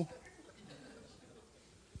the people.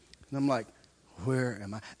 And I'm like, where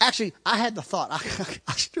am I? Actually, I had the thought. I guess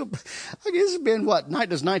it's been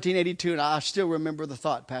night is 1982, and I still remember the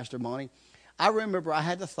thought, Pastor Monty. I remember I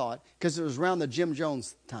had the thought, because it was around the Jim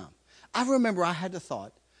Jones time. I remember I had the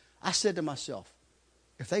thought. I said to myself,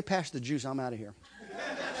 if they pass the juice, I'm out of here.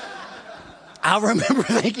 I remember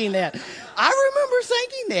thinking that.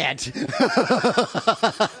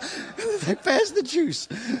 They passed the juice.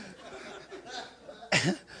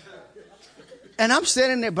 And I'm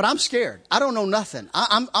sitting there, but I'm scared. I don't know nothing.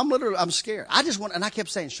 I'm scared. And I kept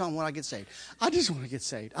saying, Sean, when I get saved, I just want to get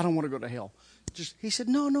saved. I don't want to go to hell. He said,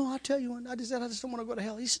 no, I'll tell you when. I just don't want to go to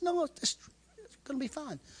hell. He said, no, it's going to be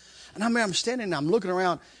fine. And I remember I'm standing there, I'm looking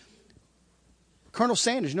around. Colonel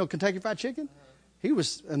Sanders, Kentucky Fried Chicken? He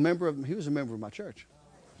was a member of my church.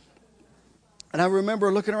 And I remember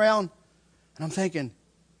looking around, and I'm thinking,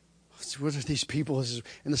 what are these people?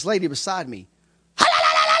 And this lady beside me,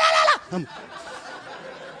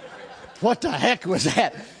 what the heck was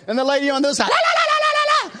that? And the lady on this side,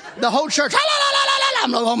 the whole church,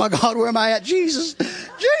 I'm like, oh my God, where am I at? Jesus.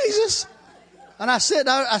 And I said,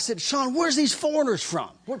 Sean, where's these foreigners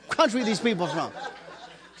from? What country are these people from?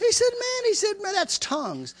 He said, man, that's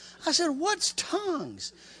tongues. I said, what's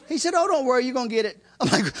tongues? He said, oh, don't worry, you're going to get it. I'm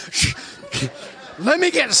like, let me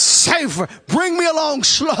get saved first. Bring me along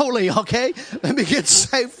slowly, okay? Let me get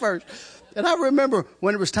saved first. And I remember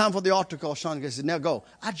when it was time for the altar call, Sean said, now go.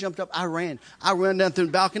 I jumped up. I ran. I ran down through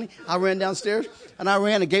the balcony. I ran downstairs. And I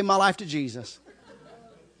ran and gave my life to Jesus.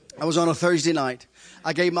 I was on a Thursday night.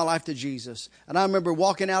 I gave my life to Jesus. And I remember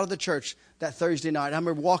walking out of the church that Thursday night. I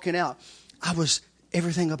remember walking out.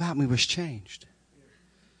 Everything about me was changed.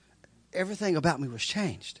 Everything about me was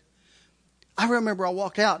changed. I remember I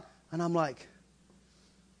walked out and I'm like,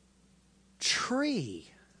 tree.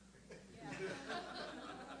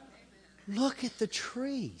 Look at the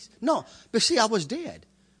trees. No, but see, I was dead.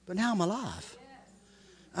 But now I'm alive.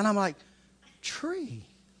 And I'm like, tree.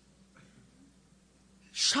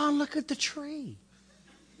 Sean, look at the tree.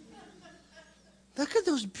 Look at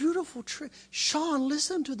those beautiful trees. Sean,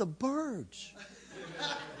 listen to the birds.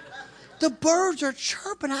 The birds are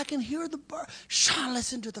chirping. I can hear the birds. Sean,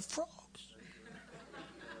 listen to the frogs.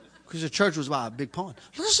 Because the church was by a big pond.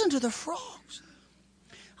 Listen to the frogs.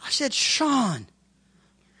 I said, Sean,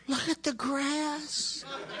 look at the grass.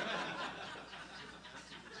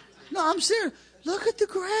 No, I'm serious. Look at the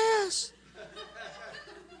grass.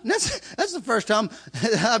 And that's the first time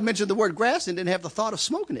I mentioned the word grass and didn't have the thought of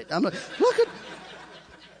smoking it. I'm like, look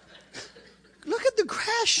at the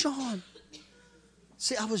grass, Sean.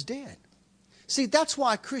 See, I was dead. See, that's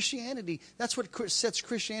why Christianity, that's what sets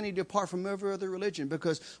Christianity apart from every other religion.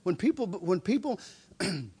 Because when people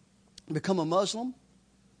become a Muslim,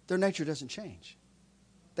 their nature doesn't change.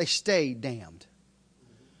 They stay damned.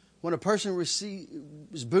 When a person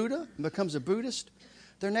receives Buddha and becomes a Buddhist,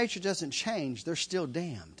 their nature doesn't change. They're still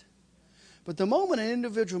damned. But the moment an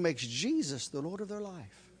individual makes Jesus the Lord of their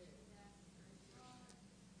life,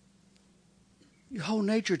 your whole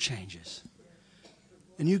nature changes.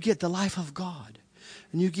 And you get the life of God.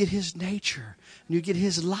 And you get His nature. And you get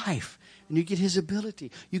His life. And you get His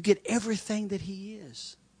ability. You get everything that He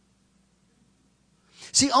is.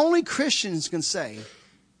 See, only Christians can say,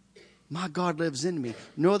 my God lives in me.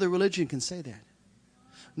 No other religion can say that.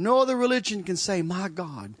 No other religion can say, my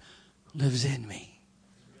God lives in me.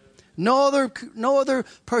 No other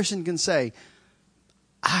person can say,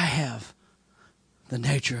 I have the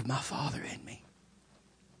nature of my Father in me.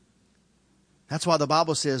 That's why the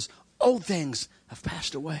Bible says, old things have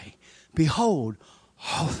passed away. Behold,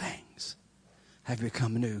 all things have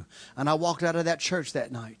become new. And I walked out of that church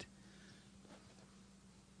that night.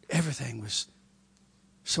 Everything was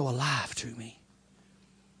so alive to me.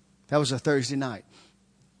 That was a Thursday night.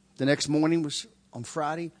 The next morning was on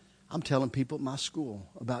Friday. I'm telling people at my school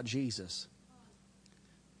about Jesus.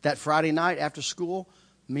 That Friday night after school,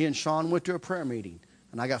 me and Sean went to a prayer meeting.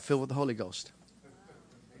 And I got filled with the Holy Ghost.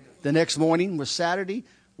 The next morning was Saturday.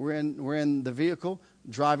 We're in the vehicle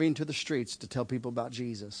driving to the streets to tell people about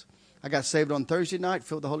Jesus. I got saved on Thursday night,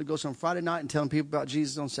 filled with the Holy Ghost on Friday night, and telling people about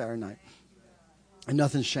Jesus on Saturday night. And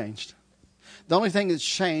nothing's changed. The only thing that's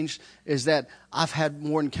changed is that I've had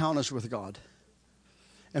more encounters with God.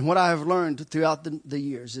 And what I have learned throughout the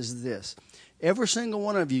years is this. Every single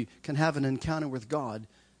one of you can have an encounter with God,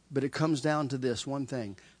 but it comes down to this one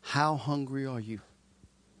thing. How hungry are you?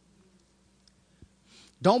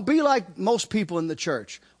 Don't be like most people in the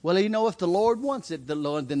church. Well, if the Lord wants it, then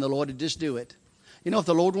the Lord would just do it. If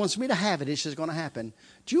the Lord wants me to have it, it's just going to happen.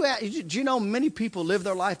 Do you know many people live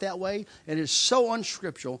their life that way? And it is so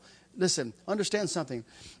unscriptural. Listen, understand something.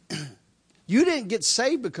 You didn't get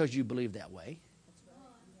saved because you believed that way.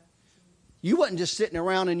 You wasn't just sitting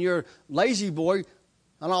around in your lazy boy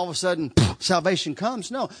and all of a sudden salvation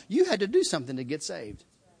comes. No, you had to do something to get saved.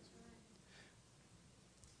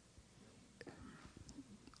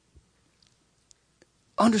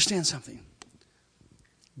 Understand something.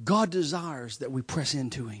 God desires that we press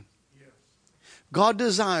into Him. God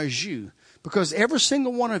desires you because every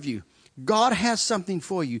single one of you, God has something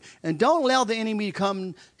for you. And don't allow the enemy to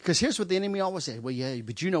come, because here's what the enemy always says. Well, yeah,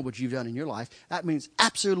 but you know what you've done in your life. That means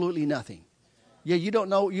absolutely nothing. Yeah, you don't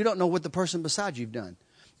know what the person beside you've done.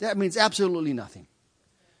 That means absolutely nothing.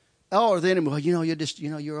 Or the enemy, well,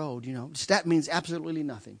 you're old, That means absolutely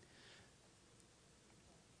nothing.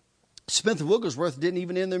 Smith Wigglesworth didn't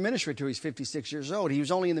even end their ministry until he was 56 years old. He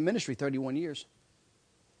was only in the ministry 31 years.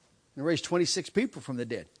 And raised 26 people from the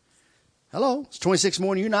dead. Hello, it's 26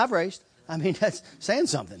 more than you and I've raised. I mean, that's saying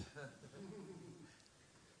something.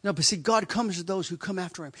 No, but see, God comes to those who come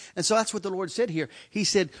after Him. And so that's what the Lord said here. He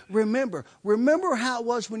said, remember how it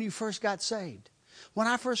was when you first got saved. When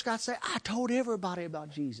I first got saved, I told everybody about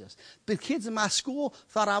Jesus. The kids in my school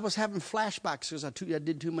thought I was having flashbacks because I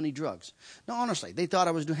did too many drugs. No, honestly, they thought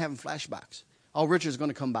I was having flashbacks. Oh, Richard's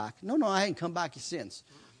going to come back. No, I ain't come back since.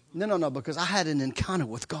 No, because I had an encounter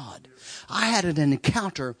with God. I had an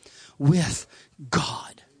encounter with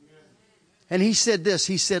God. And He said this.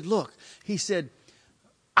 He said, look, He said,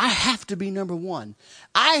 I have to be number one.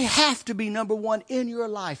 I have to be number one in your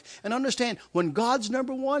life. And understand, when God's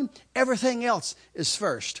number one, everything else is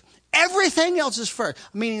first. Everything else is first.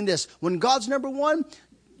 Meaning this, when God's number one,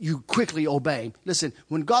 you quickly obey him. Listen,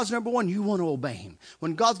 when God's number one, you want to obey him.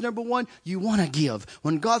 When God's number one, you want to give.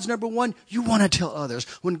 When God's number one, you want to tell others.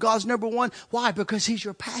 When God's number one, why? Because he's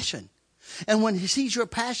your passion. And when he sees your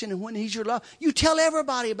passion and when he's your love, you tell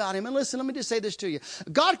everybody about him. And listen, let me just say this to you.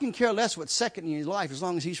 God can care less what's second in your life as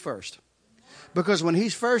long as he's first. Because when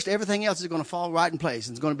he's first, everything else is going to fall right in place.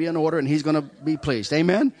 It's going to be in order and he's going to be pleased.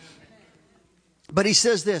 Amen? But he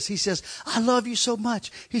says this. He says, I love you so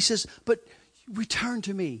much. He says, but return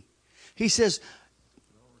to me. He says,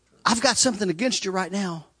 I've got something against you right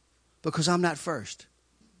now because I'm not first.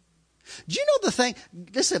 Do you know the thing?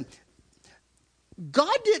 Listen,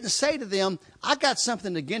 God didn't say to them, I got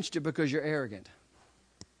something against you because you're arrogant.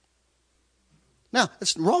 Now,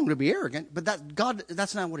 it's wrong to be arrogant, but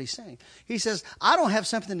that's not what he's saying. He says, I don't have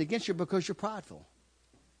something against you because you're prideful.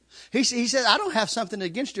 He said, I don't have something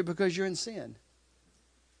against you because you're in sin.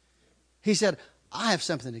 He said, I have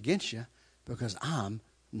something against you because I'm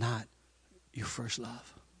not your first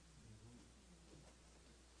love.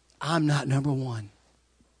 I'm not number one.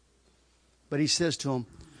 But he says to him,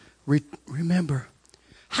 remember,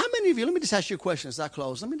 how many of you, let me just ask you a question as I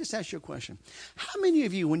close. Let me just ask you a question. How many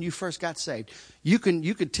of you, when you first got saved, you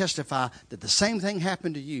could testify that the same thing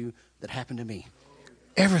happened to you that happened to me?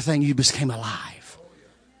 Everything, you became alive.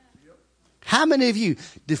 How many of you,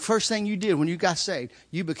 the first thing you did when you got saved,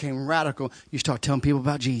 you became radical. You start telling people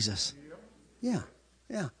about Jesus. Yeah.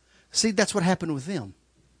 See, that's what happened with them.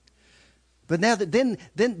 But now that then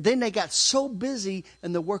they got so busy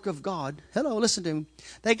in the work of God. Hello, listen to me.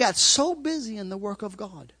 They got so busy in the work of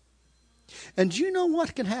God. And do you know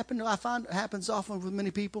what can happen? I find it happens often with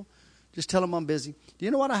many people. Just tell them I'm busy. Do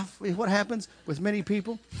you know what happens with many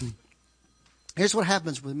people? Here's what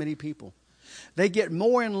happens with many people. They get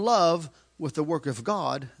more in love with the work of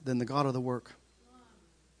God than the God of the work.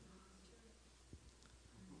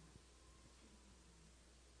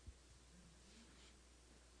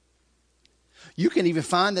 You can even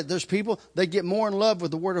find that there's people, they get more in love with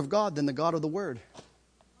the Word of God than the God of the Word.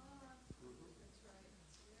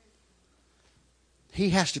 He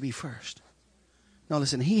has to be first. Now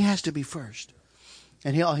listen, he has to be first.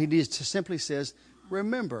 And all he simply says,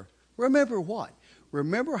 remember. Remember what?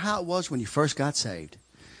 Remember how it was when you first got saved.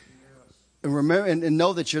 And remember and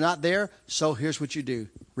know that you're not there. So here's what you do.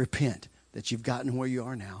 Repent that you've gotten where you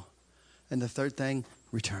are now. And the third thing,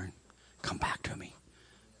 return. Come back to me.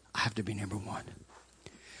 I have to be number one.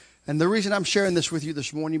 And the reason I'm sharing this with you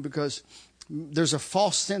this morning, because there's a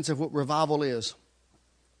false sense of what revival is.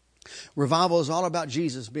 Revival is all about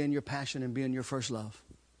Jesus being your passion and being your first love.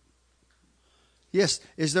 Yes,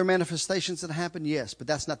 is there manifestations that happen? Yes, but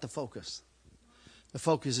that's not the focus. The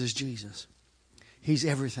focus is Jesus. He's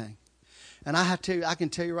everything. And I can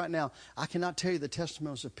tell you right now, I cannot tell you the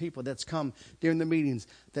testimonies of people that's come during the meetings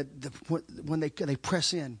that when they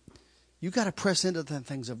press in. You got to press into the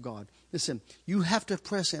things of God. Listen, you have to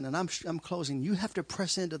press in, and I'm closing. You have to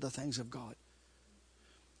press into the things of God.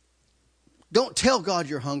 Don't tell God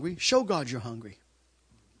you're hungry. Show God you're hungry.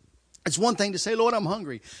 It's one thing to say, Lord, I'm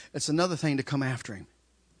hungry. It's another thing to come after him.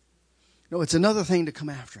 No, it's another thing to come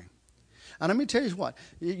after him. And let me tell you what,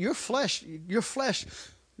 your flesh,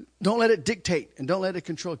 don't let it dictate and don't let it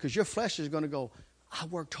control, because your flesh is going to go, I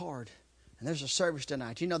worked hard, and there's a service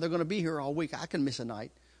tonight. You know, they're going to be here all week. I can miss a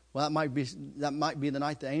night. Well, that might be the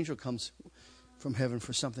night the angel comes from heaven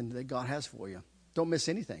for something that God has for you. Don't miss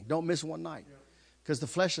anything. Don't miss one night. Because the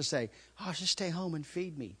flesh will say, oh, just stay home and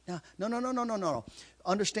feed me. No.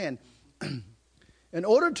 Understand, in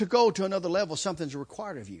order to go to another level, something's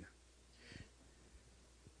required of you.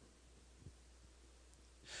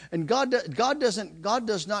 And God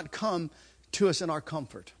does not come to us in our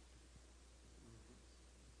comfort.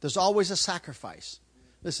 There's always a sacrifice.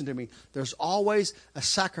 Listen to me. There's always a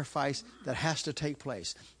sacrifice that has to take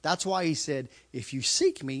place. That's why he said, if you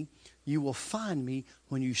seek me, you will find me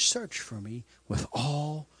when you search for me with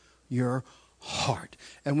all your heart.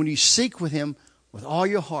 And when you seek with him with all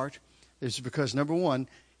your heart, it's because, number one,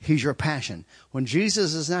 he's your passion. When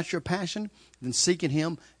Jesus is not your passion, then seeking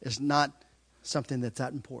him is not something that's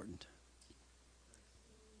that important.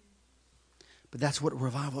 But that's what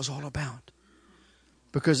revival is all about.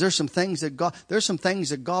 Because there's some things that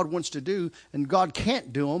God wants to do, and God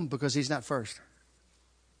can't do them because he's not first.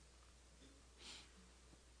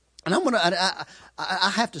 And I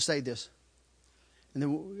have to say this. And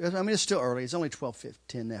then, it's still early. It's only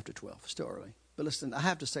 10 after 12. It's still early. But listen, I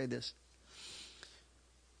have to say this.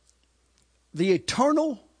 The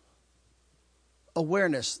eternal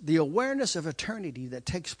awareness, the awareness of eternity that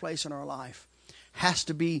takes place in our life has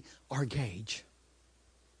to be our gauge.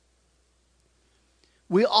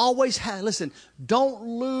 We always have, listen, don't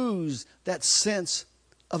lose that sense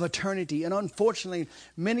of eternity. And unfortunately,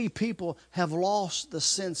 many people have lost the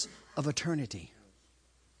sense of eternity.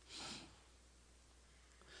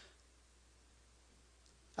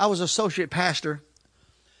 I was associate pastor.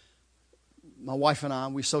 My wife and I,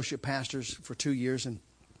 we associate pastors for 2 years, and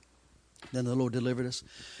then the Lord delivered us.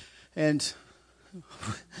 And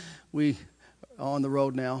we are on the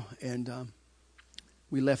road now, and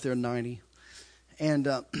we left there in 90. And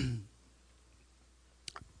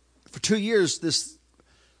for 2 years,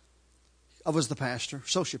 I was the pastor,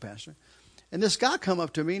 associate pastor. And this guy come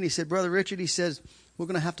up to me and he said, Brother Richard, he says, we're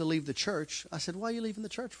going to have to leave the church. I said, why are you leaving the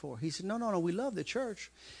church for? He said, no, we love the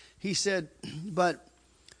church. He said, but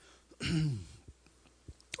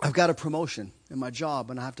I've got a promotion in my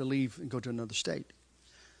job and I have to leave and go to another state.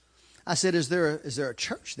 I said, is there a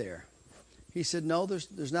church there? He said, no,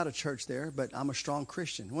 there's not a church there, but I'm a strong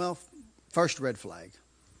Christian. Well, first red flag.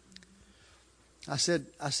 I said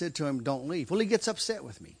to him, don't leave. Well, he gets upset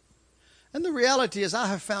with me. And the reality is, I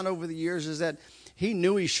have found over the years is that he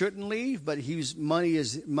knew he shouldn't leave, but money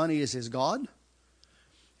is his God.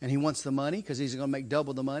 And he wants the money because he's going to make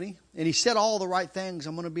double the money. And he said all the right things.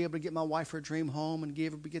 I'm going to be able to get my wife her dream home and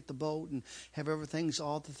get the boat and have all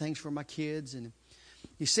the things for my kids. And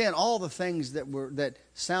he's saying all the things that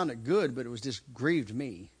sounded good, but it was just grieved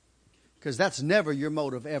me. Because that's never your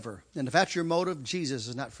motive ever. And if that's your motive, Jesus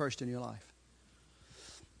is not first in your life.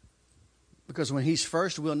 Because when he's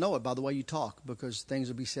first, we'll know it by the way you talk. Because things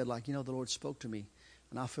will be said like, the Lord spoke to me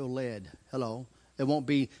and I feel led. Hello. It won't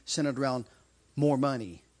be centered around more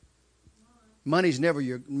money. Money is never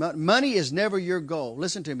your goal.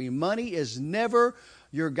 Listen to me. Money is never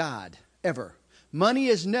your God. Ever. Money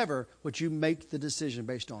is never what you make the decision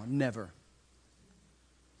based on. Never.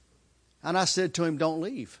 And I said to him, don't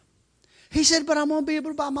leave. He said, but I'm going to be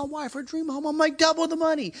able to buy my wife her dream home. I'm going to make double the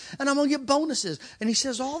money. And I'm going to get bonuses. And he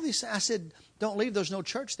says all these. I said, don't leave. There's no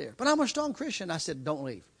church there. But I'm a strong Christian. I said, don't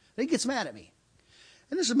leave. And he gets mad at me.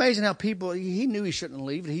 And it's amazing how people, he knew he shouldn't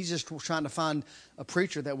leave. He's just trying to find a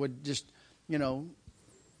preacher that would just,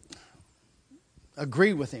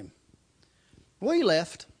 agree with him. Well, he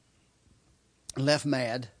left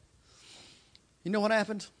mad. You know what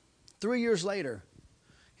happened? 3 years later,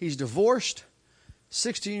 he's divorced.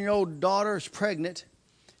 16-year-old daughter is pregnant,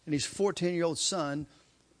 and his 14-year-old son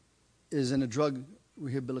is in a drug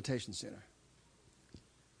rehabilitation center.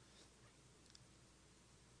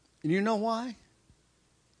 And you know why?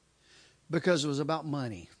 Because it was about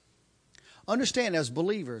money. Understand, as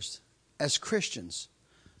believers, as Christians,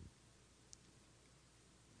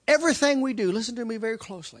 everything we do, listen to me very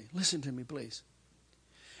closely. Listen to me, please.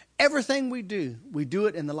 Everything we do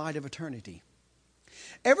it in the light of eternity.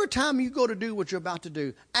 Every time you go to do what you're about to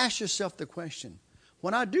do, ask yourself the question,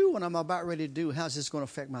 when I do what I'm about ready to do, how's this going to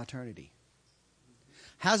affect my eternity?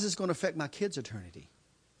 How's this going to affect my kids' eternity?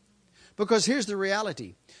 Because here's the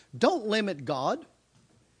reality. Don't limit God,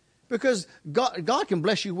 because God can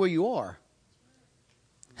bless you where you are.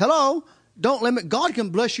 Hello? Don't limit. God can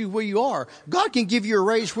bless you where you are. God can give you a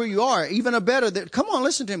raise where you are, even a better. Come on,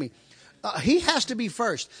 listen to me. He has to be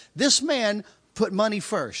first. This man put money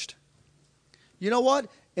first. You know what?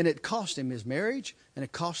 And it cost him his marriage, and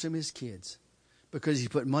it cost him his kids, because he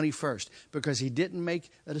put money first, because he didn't make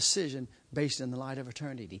a decision based in the light of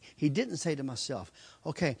eternity. He didn't say to himself,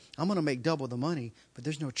 okay, I'm going to make double the money, but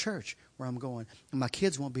there's no church where I'm going, and my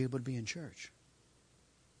kids won't be able to be in church.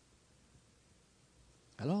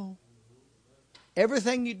 Hello?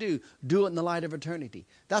 Everything you do it in the light of eternity.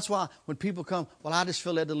 That's why when people come, well, I just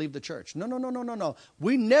feel led to leave the church. No.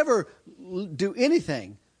 We never do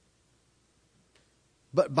anything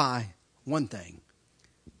but by one thing.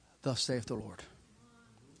 Thus saith the Lord.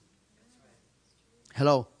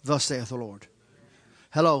 Hello, thus saith the Lord.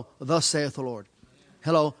 Hello, thus saith the Lord.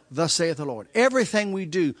 Hello, thus saith the Lord. Everything we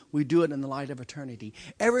do it in the light of eternity.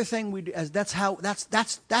 Everything we do,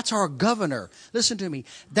 that's our governor. Listen to me.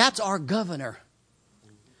 That's our governor.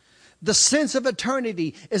 The sense of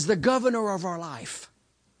eternity is the governor of our life.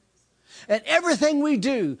 And everything we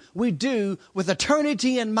do with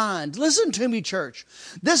eternity in mind. Listen to me, church.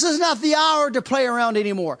 This is not the hour to play around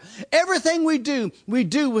anymore. Everything we do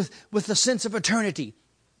with the sense of eternity.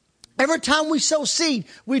 Every time we sow seed,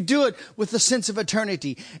 we do it with the sense of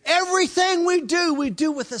eternity. Everything we do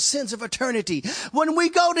with a sense of eternity. When we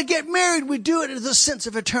go to get married, we do it with a sense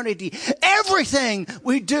of eternity. Everything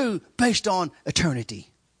we do based on eternity.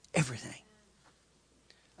 Everything.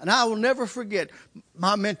 And I will never forget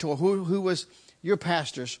my mentor, who was your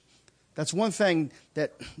pastor's That's one thing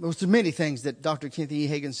that, there's many things that Dr. Kenneth E.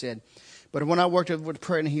 Hagin said. But when I worked at the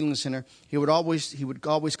Prayer and Healing Center, he would always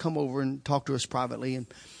come over and talk to us privately.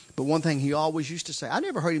 But one thing he always used to say, I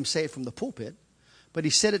never heard him say it from the pulpit, but he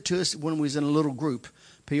said it to us when we was in a little group.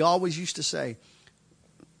 But he always used to say,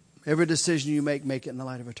 every decision you make it in the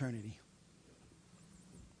light of eternity.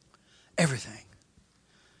 Everything.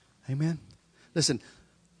 Amen. Listen,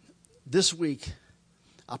 this week,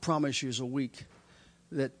 I promise you, is a week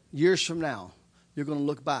that years from now, you're going to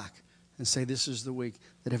look back and say, this is the week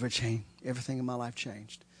that everything in my life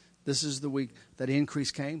changed. This is the week that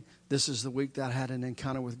increase came. This is the week that I had an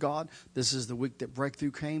encounter with God. This is the week that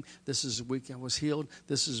breakthrough came. This is the week I was healed.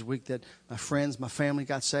 This is the week that my friends, my family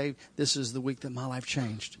got saved. This is the week that my life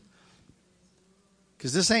changed.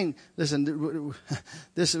 Because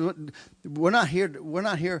we're not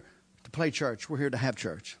here to play church. We're here to have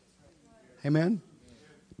church. Amen.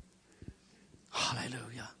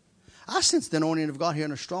 Hallelujah. I sense the anointing of God here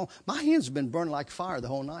in a strong. My hands have been burning like fire the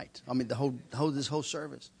whole night. I mean, this whole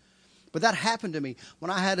service. But that happened to me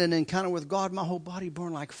when I had an encounter with God. My whole body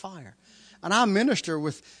burned like fire, and I minister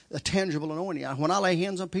with a tangible anointing. When I lay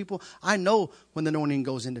hands on people, I know when the anointing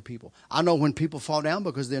goes into people. I know when people fall down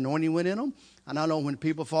because the anointing went in them, and I know when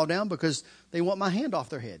people fall down because they want my hand off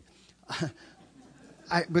their head.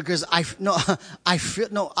 I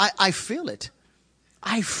feel it.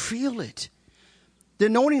 I feel it. The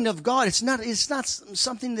anointing of God, it's not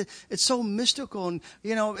something that it's so mystical, and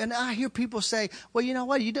I hear people say, well, you know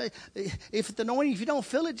what, if the anointing, if you don't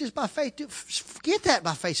feel it just by faith, forget that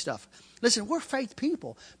by faith stuff. Listen, we're faith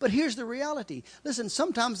people, but here's the reality. Listen,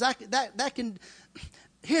 sometimes that can.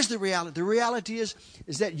 Here's the reality. The reality is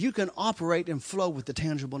that you can operate and flow with the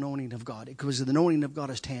tangible anointing of God, because the anointing of God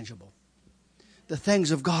is tangible. The things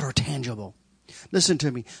of God are tangible. Listen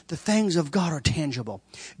to me. The things of God are tangible.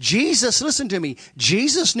 Jesus, listen to me.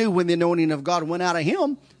 Jesus knew when the anointing of God went out of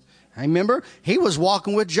him. I remember he was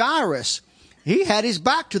walking with Jairus. He had his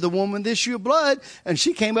back to the woman with the issue of blood, and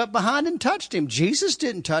she came up behind and touched him. Jesus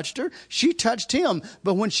didn't touch her. She touched him.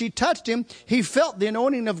 But when she touched him, he felt the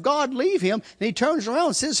anointing of God leave him, and he turns around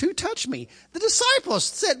and says, who touched me? The disciples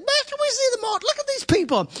said, Master, we see them all. Look at these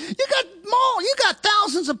people. You got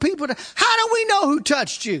thousands of people. How do we know who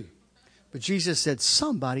touched you? But Jesus said,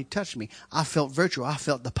 somebody touched me. I felt virtue. I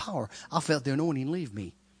felt the power. I felt the anointing leave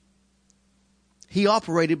me. He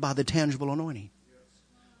operated by the tangible anointing.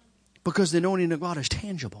 Because the anointing of God is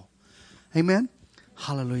tangible. Amen?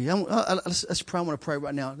 Hallelujah. Let's pray. I want to pray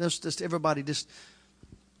right now. Everybody,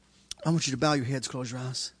 I want you to bow your heads, close your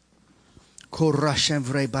eyes.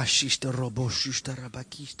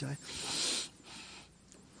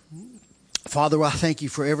 Father, I thank you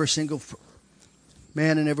for every single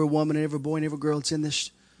man and every woman and every boy and every girl that's in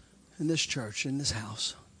this church, in this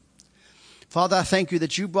house. Father, I thank you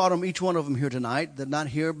that you brought them, each one of them here tonight. They're not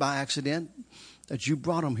here by accident, that you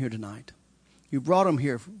brought them here tonight. You brought them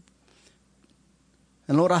here.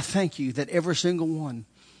 And Lord, I thank you that every single one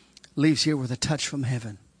leaves here with a touch from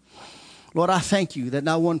heaven. Lord, I thank you that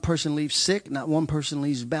not one person leaves sick, not one person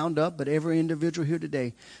leaves bound up, but every individual here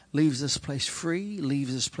today leaves this place free,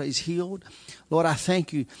 leaves this place healed. Lord, I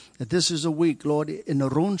thank you that this is a week, Lord,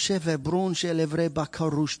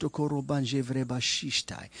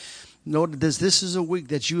 Lord, this is a week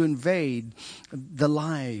that you invade the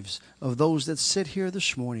lives of those that sit here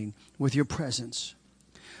this morning with your presence.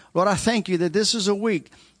 Lord, I thank you that this is a week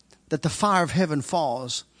that the fire of heaven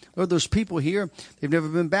falls. Lord, those people here, they've never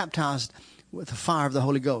been baptized with the fire of the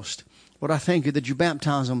Holy Ghost. Lord, I thank you that you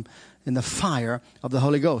baptize them in the fire of the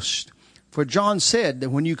Holy Ghost. For John said that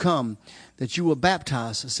when you come, that you will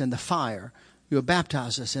baptize us in the fire. You'll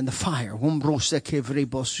baptize us in the fire.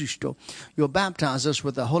 You'll baptize us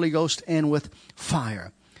with the Holy Ghost and with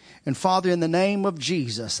fire. And Father, in the name of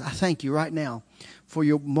Jesus, I thank you right now for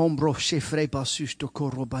your I tell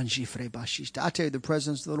you, the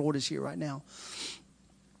presence of the Lord is here right now.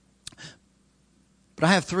 But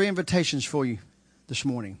I have 3 invitations for you this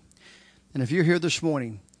morning. And if you're here this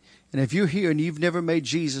morning, and if you're here and you've never made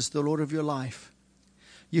Jesus the Lord of your life,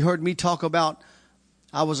 you heard me talk about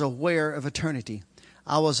I was aware of eternity.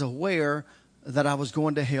 I was aware that I was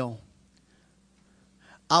going to hell.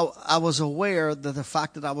 I was aware that the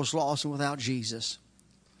fact that I was lost and without Jesus.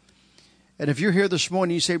 And if you're here this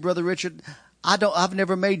morning, you say, Brother Richard, I've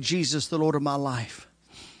never made Jesus the Lord of my life.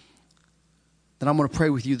 Then I'm going to pray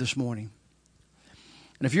with you this morning.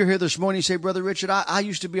 And if you're here this morning, you say, Brother Richard, I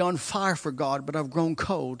used to be on fire for God, but I've grown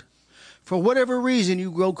cold. For whatever reason,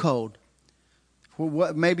 you grow cold. For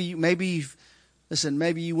what, maybe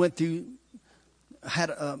you went through,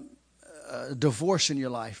 had a divorce in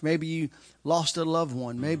your life. Maybe you lost a loved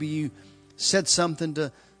one. Maybe you said something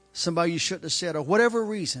to somebody you shouldn't have said, or whatever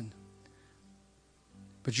reason,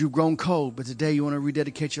 but you've grown cold, but today you want to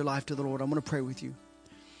rededicate your life to the Lord, I'm going to pray with you.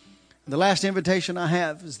 And the last invitation I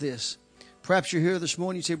have is this. Perhaps you're here this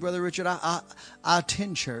morning, you say, Brother Richard, I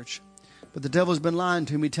attend church, but the devil's been lying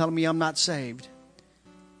to me, telling me I'm not saved.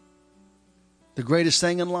 The greatest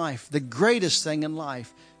thing in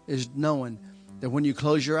life is knowing that when you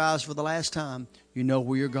close your eyes for the last time, you know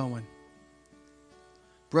where you're going.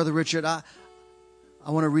 Brother Richard, I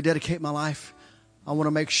want to rededicate my life. I want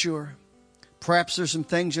to make sure. Perhaps there's some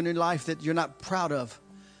things in your life that you're not proud of,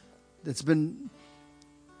 that's been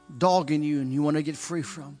dogging you and you want to get free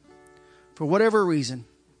from. For whatever reason,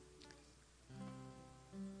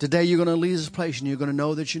 today you're going to leave this place and you're going to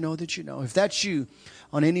know that you know that you know. If that's you,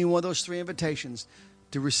 on any one of those three invitations,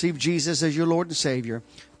 to receive Jesus as your Lord and Savior,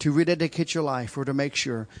 to rededicate your life, or to make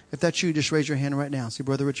sure. If that's you, just raise your hand right now. Say,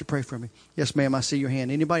 Brother Richard, pray for me. Yes, ma'am, I see your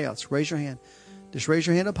hand. Anybody else? Raise your hand. Just raise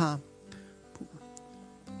your hand up high.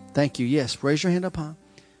 Thank you. Yes, raise your hand up high.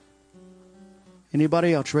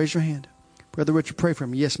 Anybody else? Raise your hand. Brother Richard, pray for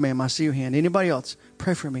me. Yes, ma'am, I see your hand. Anybody else?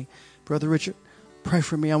 Pray for me. Brother Richard, pray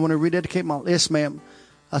for me. I want to rededicate my... Yes, ma'am,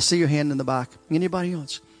 I see your hand in the back. Anybody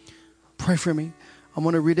else? Pray for me. I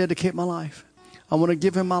want to rededicate my life. I want to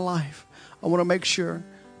give him my life. I want to make sure.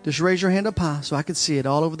 Just raise your hand up high so I can see it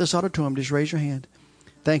all over this auditorium. Just raise your hand.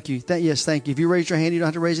 Thank you. Yes, thank you. If you raise your hand, you don't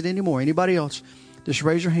have to raise it anymore. Anybody else? Just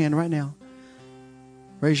raise your hand right now.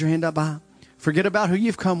 Raise your hand up high. Forget about who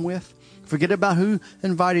you've come with. Forget about who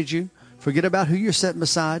invited you. Forget about who you're sitting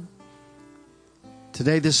beside.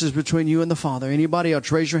 Today, this is between you and the Father. Anybody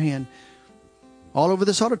else? Raise your hand. All over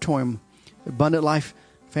this auditorium, Abundant Life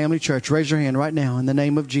Family Church. Raise your hand right now in the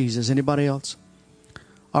name of Jesus. Anybody else?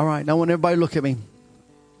 All right. I want everybody to look at me.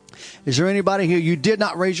 Is there anybody here, you did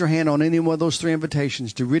not raise your hand on any one of those three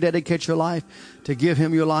invitations, to rededicate your life, to give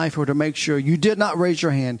him your life, or to make sure? You did not raise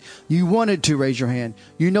your hand. You wanted to raise your hand.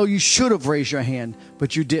 You know you should have raised your hand,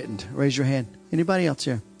 but you didn't raise your hand. Anybody else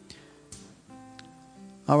here?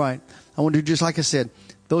 All right. I want to do just like I said.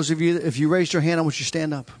 Those of you, if you raised your hand, I want you to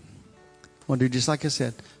stand up. I want to do just like I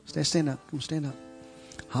said. Stand up. Come stand up.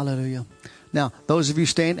 Hallelujah. Now, those of you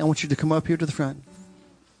staying, I want you to come up here to the front.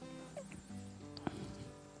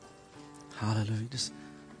 Hallelujah. Just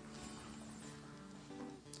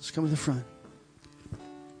come to the front.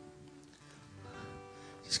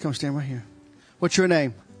 Just come stand right here. What's your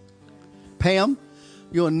name? Pam.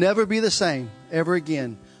 You'll never be the same ever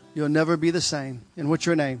again. You'll never be the same. And what's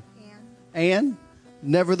your name? Ann.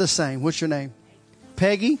 Never the same. What's your name?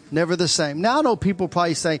 Peggy. Never the same. Now I know people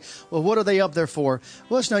probably say, well, what are they up there for?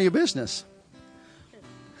 Well, it's none of your business.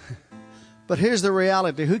 But here's the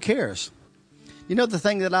reality. Who cares? You know, the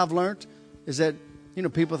thing that I've learned is that, you know,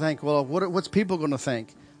 people think, well, what's people going to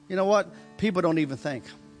think? You know what? People don't even think.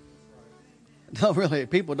 No, really,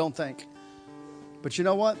 people don't think. But you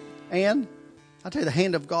know what? And I tell you, the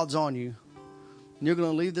hand of God's on you. And you're going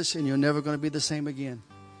to leave this and you're never going to be the same again.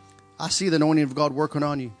 I see the anointing of God working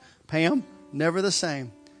on you. Pam, never the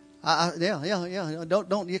same. Yeah.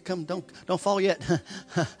 Don't fall yet.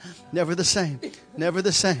 Never the same. Never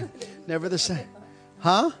the same. Never the same.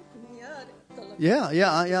 Huh? Yeah.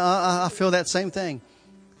 I feel that same thing.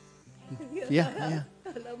 Yeah.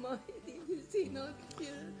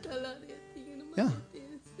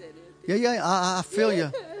 Yeah. I feel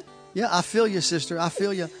you. Yeah, I feel you, sister. I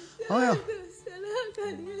feel you. Oh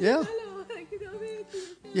yeah.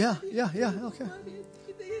 Yeah. Okay.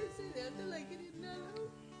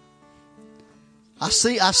 I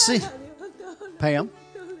see. Pam,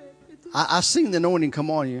 I seen the anointing come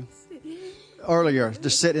on you earlier,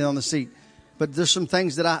 just sitting on the seat. But there's some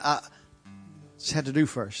things that I just had to do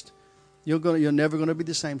first. You're never going to be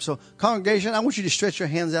the same. So, congregation, I want you to stretch your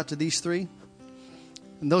hands out to these three.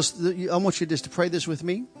 And I want you just to pray this with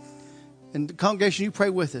me. And congregation, you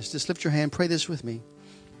pray with us. Just lift your hand. Pray this with me.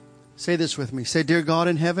 Say this with me. Say, dear God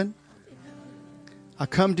in heaven, I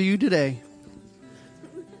come to you today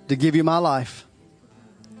to give you my life.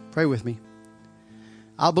 Pray with me.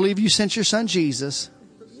 I believe you sent your son Jesus.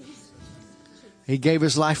 He gave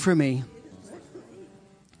his life for me.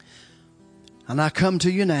 And I come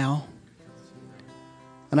to you now.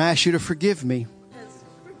 And I ask you to forgive me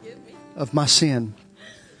of my sin.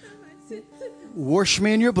 Wash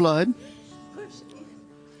me in your blood.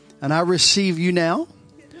 And I receive you now.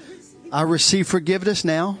 I receive forgiveness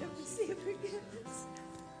now.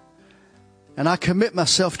 And I commit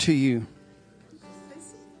myself to you.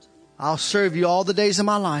 I'll serve you all the days of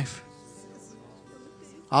my life.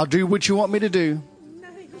 I'll do what you want me to do.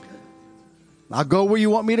 I'll go where you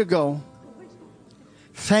want me to go.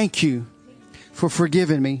 Thank you for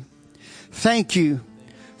forgiving me. Thank you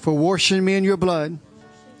for washing me in your blood.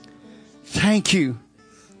 Thank you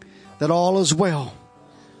that all is well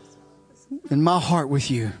in my heart with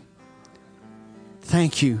you.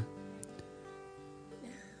 Thank you.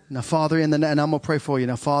 Now, Father, and I'm going to pray for you.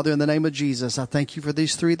 Now, Father, in the name of Jesus, I thank you for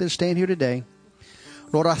these three that stand here today.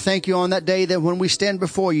 Lord, I thank you on that day that when we stand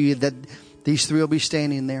before you, that these three will be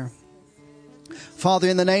standing there. Father,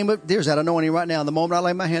 in the name of, there's that anointing right now. The moment I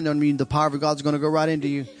lay my hand on you, the power of God's going to go right into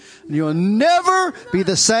you. And you'll never be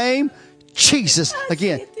the same. Jesus.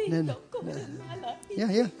 Again. Yeah.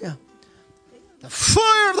 The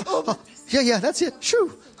fire of the, yeah, that's it.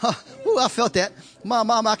 Shoo. Ooh, I felt that. My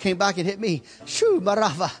mama came back and hit me. Shoo,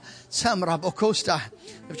 barava. Samra bokosta.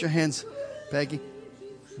 Lift your hands, Peggy.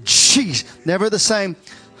 Jeez, never the same.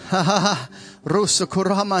 Rosa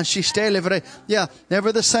Kuraman, she stay livre. Yeah,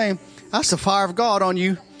 never the same. That's the fire of God on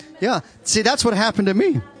you. Yeah. See, that's what happened to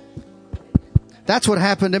me. That's what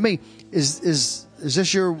happened to me. Is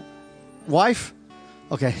this your wife?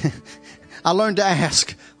 Okay. I learned to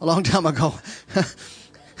ask a long time ago.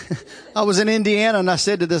 I was in Indiana and I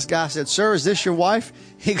said to this guy, I said, "Sir, is this your wife?"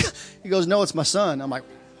 He goes, "No, it's my son." I'm like,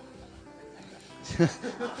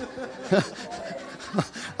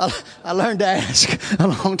 I learned to ask a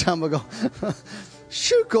long time ago.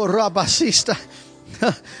 Shuko rabasista.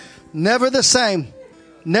 Never the same.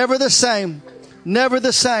 Never the same. Never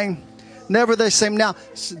the same. Never the same. Now,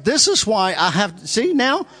 this is why I have, see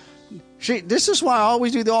now, this is why I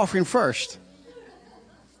always do the offering first.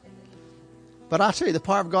 But I tell you, the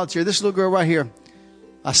power of God's here. This little girl right here.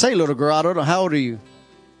 I say little girl, I don't know. How old are you?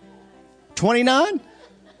 29?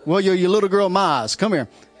 Well, you're your little girl, Maz. Come here.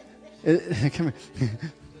 Come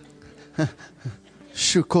here.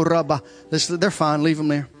 Shukoraba. They're fine. Leave them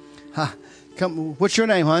there. Come. What's your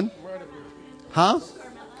name, hon? Huh?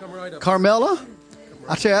 Come right up. Carmela?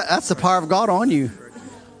 I tell you, that's the power of God on you.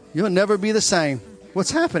 You'll never be the same.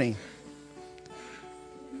 What's happening?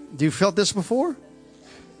 Do you felt this before?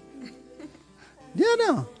 Yeah,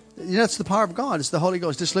 no. That's the power of God. It's the Holy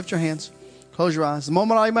Ghost. Just lift your hands. Close your eyes. The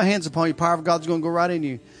moment I lay my hands upon you, the power of God's going to go right in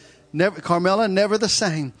you. Never, Carmela, never the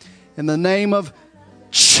same. In the name of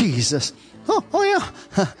Jesus. Oh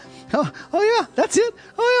yeah. Oh yeah, that's it.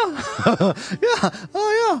 Oh yeah. Yeah.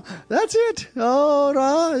 Oh yeah, that's it. Oh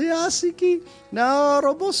yasiki. No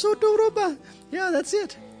robosuturuba. Yeah, that's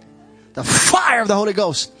it. The fire of the Holy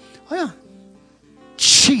Ghost. Oh yeah.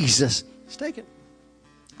 Jesus. Let's take it.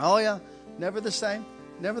 Oh yeah. Never the same.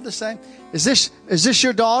 Never the same. Is this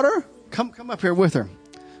your daughter? Come up here with her.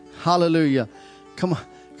 Hallelujah. Come on.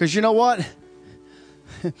 Because you know what?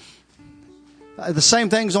 The same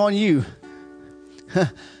thing's on you.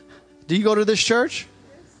 Do you go to this church?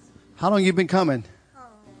 How long have you been coming?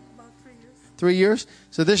 About 3 years. 3 years?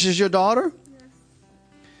 So this is your daughter?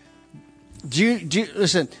 Yes. Do you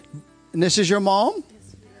listen, and this is your mom?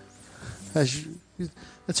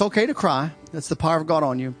 It's okay to cry. That's the power of God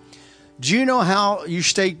on you. Do you know how you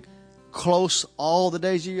stay close all the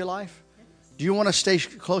days of your life? Do you want to stay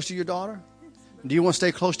close to your daughter? Do you want to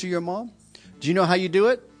stay close to your mom? Do you know how you do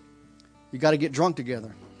it? You got to get drunk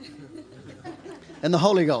together. And the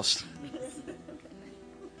Holy Ghost.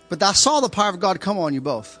 But I saw the power of God come on you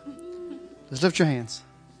both. Just lift your hands.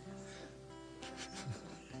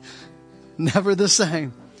 Never the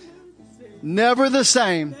same. Never the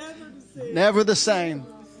same. Never the same.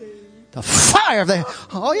 The fire of the,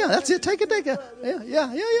 oh yeah, that's it. Take it.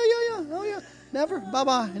 Yeah. Oh yeah. Never.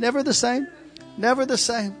 Bye-bye. Never the same. Never the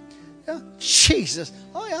same. Yeah. Jesus.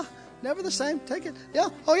 Oh yeah. Never the same. Take it. Yeah.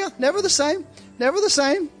 Oh yeah. Never the same. Never the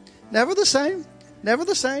same. Never the same. Never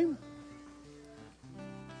the same.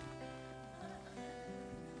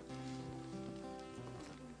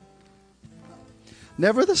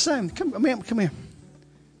 Never the same. Come here.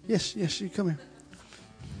 Yes, you come here.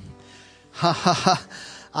 Ha ha ha.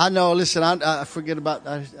 I know. Listen, I forget about.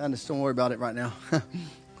 I just don't worry about it right now.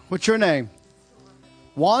 What's your name?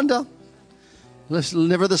 Wanda. Listen,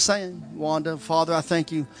 never the same. Wanda, Father, I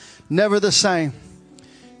thank you. Never the same.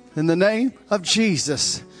 In the name of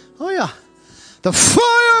Jesus. Oh yeah, the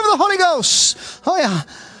fire of the Holy Ghost. Oh yeah.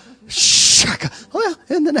 Shaka. Oh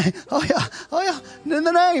yeah, in the name. Oh yeah, in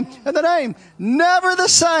the name. Never the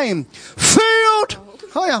same. Filled.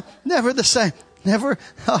 Oh yeah, never the same. Never.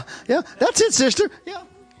 Yeah, that's it, sister. Yeah.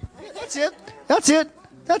 That's it.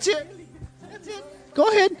 Go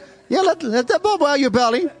ahead. Yeah, let that bubble out of your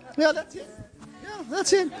belly. Yeah, that's it. Yeah,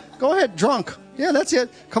 that's it. Go ahead, drunk. Yeah, that's it.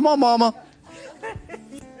 Come on, mama.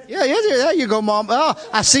 Yeah, there you go, mom. Oh,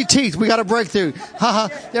 I see teeth. We got a breakthrough.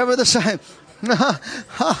 Never the same.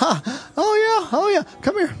 Oh yeah.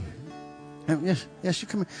 Come here. Yes, you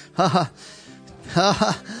come here.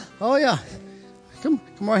 Oh yeah. Come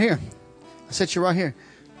right here. I set you right here.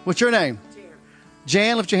 What's your name?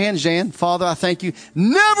 Jan, lift your hands, Jan. Father, I thank you.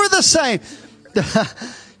 Never the same.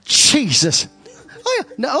 Jesus. Oh,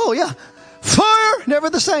 yeah. No, oh, yeah. Fire. Never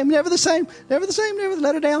the same. Never the same. Never the same. Never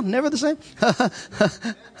let her down. Never the same.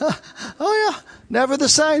 Oh, yeah. Never the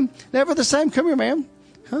same. Never the same. Come here, ma'am.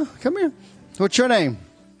 Come here. What's your name?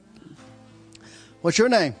 What's your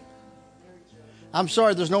name? I'm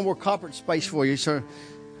sorry, there's no more corporate space for you, sir.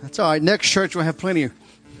 That's all right. Next church we'll have plenty of.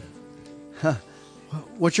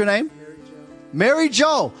 What's your name? Mary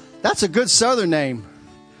Jo. That's a good Southern name.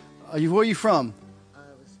 Where are you from?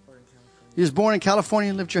 You was born in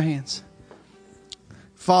California. Lift your hands.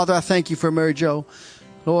 Father, I thank you for Mary Jo.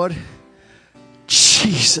 Lord,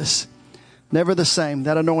 Jesus, never the same.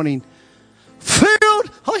 That anointing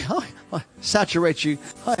filled, saturate you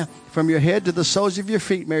from your head to the soles of your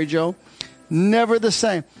feet, Mary Jo. Never the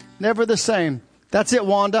same. Never the same. That's it,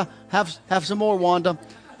 Wanda. Have some more, Wanda.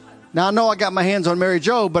 Now, I know I got my hands on Mary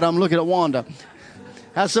Jo, but I'm looking at Wanda.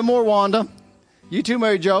 Have some more, Wanda. You too,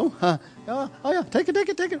 Mary Jo. Oh, yeah. Take it. Yeah,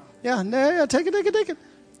 take it.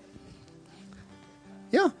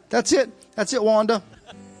 Yeah, that's it. That's it, Wanda.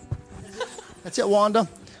 That's it, Wanda.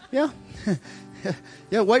 Yeah.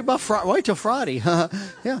 Yeah, wait till Friday.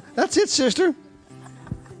 Yeah, that's it, sister.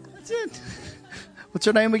 That's it. What's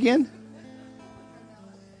her name again?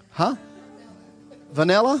 Huh?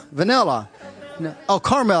 Vanilla? No. Oh,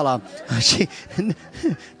 Carmela.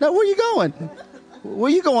 No, where you going?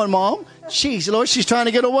 Where you going, Mom? Jeez, Lord, she's trying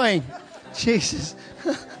to get away. Jesus.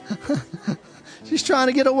 She's trying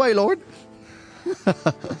to get away, Lord.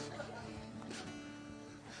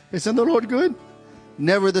 Isn't the Lord good?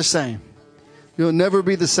 Never the same. You'll never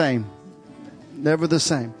be the same. Never the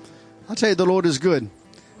same. I'll tell you, the Lord is good.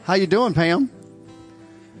 How you doing, Pam?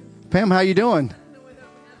 Pam, how you doing?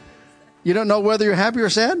 You don't know whether you're happy or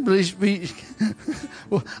sad?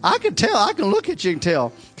 Well, I can tell. I can look at you and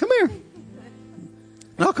tell. Come here.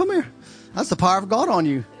 No, come here. That's the power of God on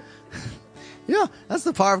you. Yeah, that's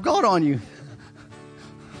the power of God on you.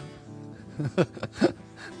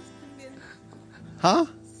 Huh?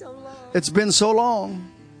 So long. It's been so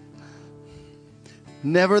long.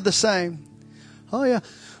 Never the same. Oh, yeah.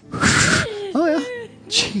 Oh, yeah.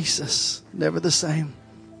 Jesus. Never the same.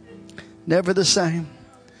 Never the same.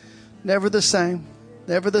 Never the same.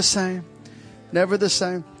 Never the same. Never the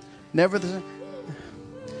same. Never the same.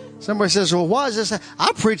 Somebody says, well, why is this?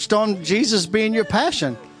 I preached on Jesus being your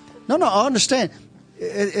passion. No, I understand.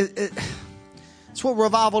 It's what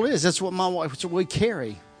revival is. That's what my wife, it's what we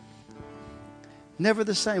carry. Never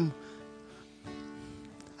the same.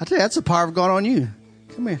 I tell you, that's the power of God on you.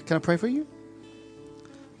 Come here. Can I pray for you?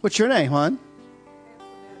 What's your name, hon?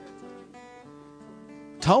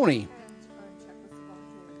 Tony.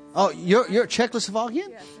 Oh, you're Czechoslovakian?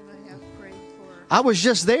 Yes, and I have prayed for. I was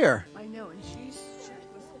just there. I know, and she's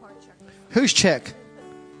part Czech. Who's Czech?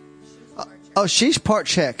 Oh, she's part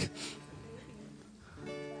Czech.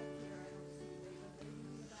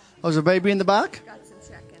 Oh, is there a baby in the back? Got some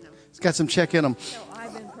Czech in him. It's got some Czech in them. So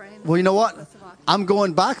I've been praying. Well, you know what? I'm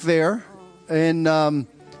going back there, and I'm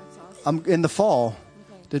in the fall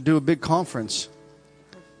to do a big conference.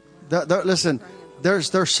 Listen, they're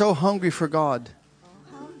so hungry for God.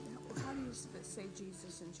 How do you say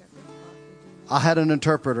Jesus in Czechoslovakia? I had an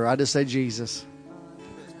interpreter. I just say Jesus.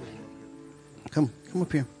 Come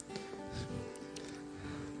up here.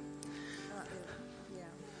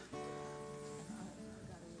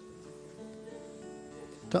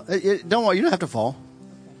 Don't worry. You don't have to fall.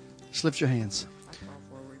 Just lift your hands.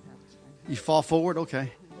 You fall forward?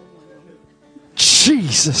 Okay.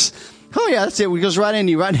 Jesus. Oh, yeah, that's it. It goes right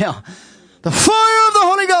into you right now. The fire of the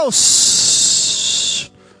Holy Ghost.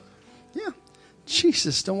 Yeah.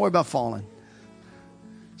 Jesus. Don't worry about falling.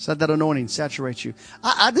 Let that anointing saturate you.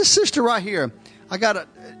 This sister right here, I got a...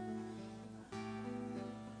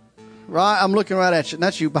 Right, I'm looking right at you.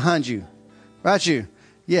 That's you, behind you. Right, you.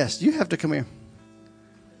 Yes, you have to come here.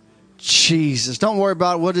 Jesus. Don't worry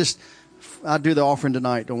about it. I'll do the offering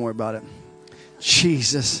tonight. Don't worry about it.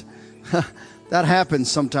 Jesus. That happens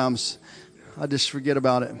sometimes. I just forget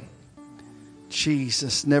about it.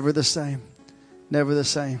 Jesus. Never the same. Never the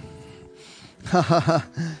same.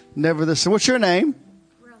 Never the same. What's your name?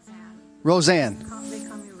 Roseanne. Roseanne. They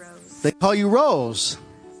call me Rose. They call you Rose.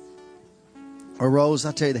 Or Rose,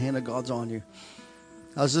 I tell you, the hand of God's on you.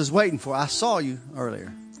 I was just waiting for it. I saw you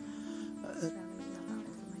earlier.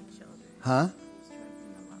 Huh?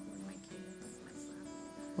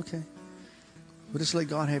 Okay. We'll just let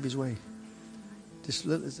God have his way. Just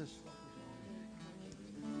focus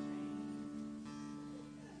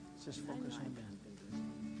on that.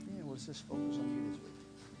 Yeah, well, let's just focus on you this week.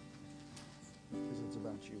 Because it's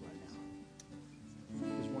about you right now.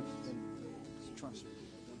 Because once Trust me.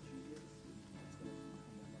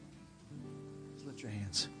 Just lift your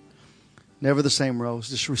hands. Never the same, Rose.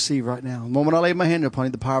 Just receive right now. The moment I lay my hand upon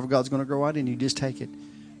you, the power of God's going to go right in you. Just take it.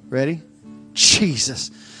 Ready? Jesus.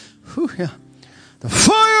 Whew, yeah. The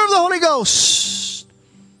fire of the Holy Ghost.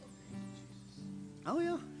 Oh,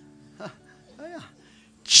 yeah. Oh, yeah.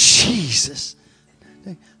 Jesus.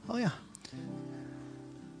 Oh, yeah.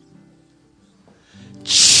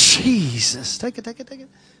 Jesus. Take it. It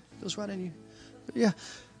goes right in you. Yeah.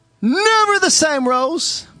 Never the same,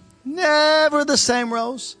 Rose. Never the same,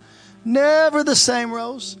 Rose. Never the same,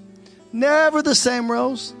 Rose. Never the same,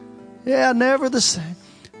 Rose. Yeah, never the same.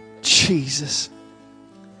 Jesus.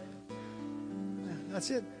 That's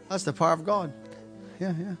it. That's the power of God.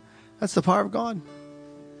 Yeah. That's the power of God.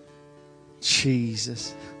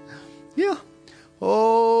 Jesus. Yeah.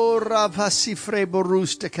 Oh, rapasifre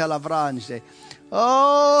boruste calavranje.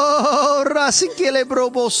 Oh, rasikele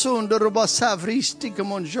brobosundo robasavristi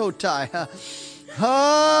kamonjotai.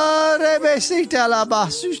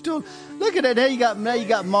 Look at it. Now you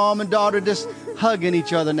got mom and daughter just hugging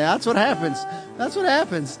each other now. That's what happens.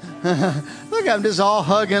 Look at them just all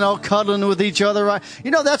hugging, all cuddling with each other. Right?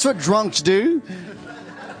 You know, that's what drunks do.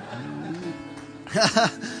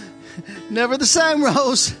 Never the same,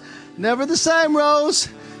 Rose. Never the same, Rose.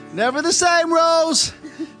 Never the same, Rose.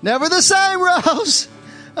 Never the same, Rose.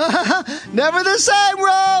 Never the same,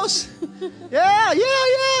 Rose. Yeah.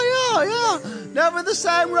 Never the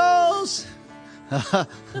same, Rose.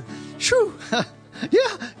 Shoo.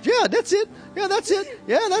 Yeah, that's it. Yeah, that's it.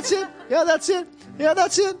 Yeah, that's it. Yeah, that's it. Yeah,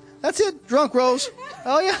 that's it. That's it. Drunk Rose.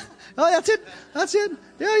 Oh, yeah. Oh, that's it. That's it.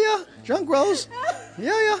 Yeah. Drunk Rose.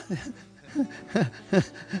 Yeah.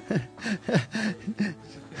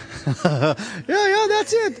 Yeah,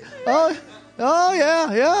 that's it. Oh,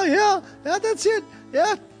 yeah. Yeah, that's it.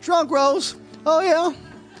 Yeah, drunk Rose. Oh, yeah.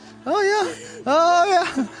 Oh, yeah.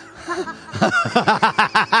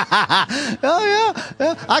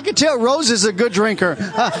 I can tell Rose is a good drinker.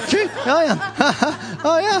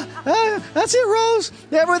 Oh, yeah. That's it, Rose.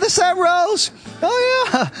 Never the same, Rose. Oh,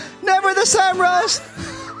 yeah. Never the same, Rose.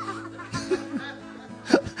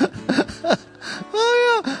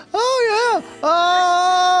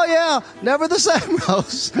 Oh, yeah. Never the same,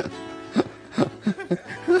 Rose.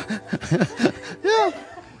 Yeah.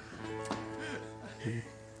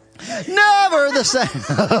 Never the same.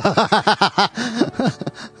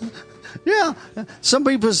 Yeah. Some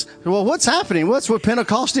people say, well, what's happening? What's what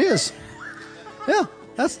Pentecost is? Yeah.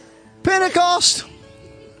 That's Pentecost.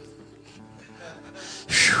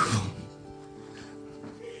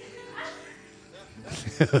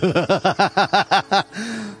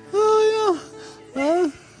 Oh,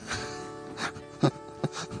 yeah.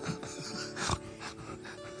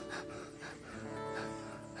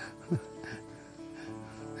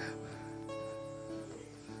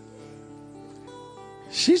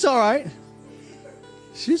 She's all right.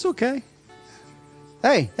 She's okay.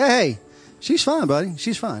 Hey. She's fine, buddy.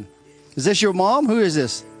 She's fine. Is this your mom? Who is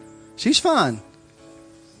this? She's fine.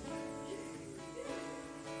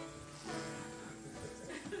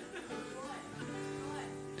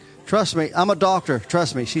 Trust me, I'm a doctor.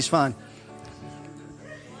 Trust me, she's fine.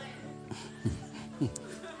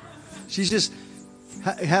 She's just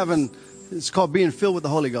having, it's called being filled with the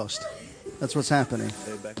Holy Ghost. That's what's happening.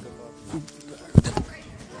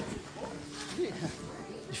 You're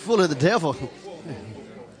full of the devil.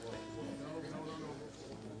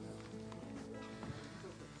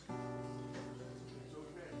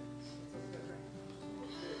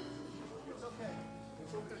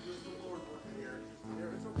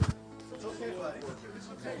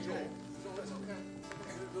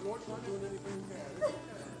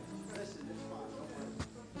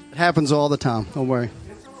 It happens all the time. Don't worry.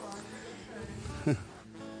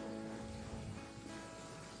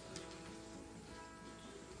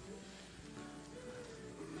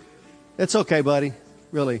 It's okay, buddy.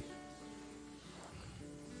 Really.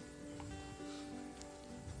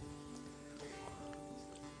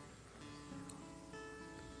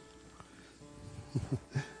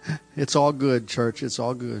 It's all good, church. It's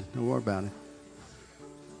all good. Don't worry about it.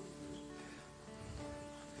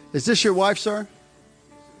 Is this your wife, sir?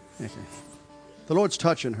 Okay. The Lord's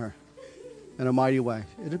touching her in a mighty way.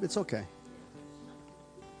 It's okay.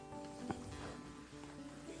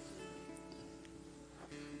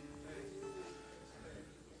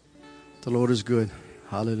 The Lord is good.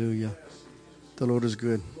 Hallelujah. The Lord is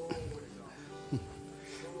good.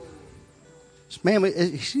 Ma'am,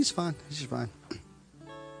 she's fine. She's fine.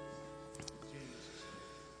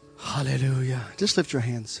 Hallelujah. Just lift your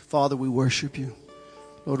hands. Father, we worship you.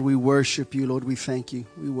 Lord, we worship you. Lord, we thank you.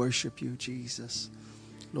 We worship you, Jesus.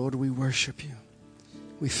 Lord, we worship you.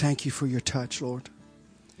 We thank you for your touch, Lord.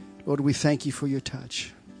 Lord, we thank you for your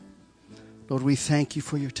touch. Lord, we thank you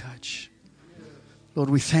for your touch.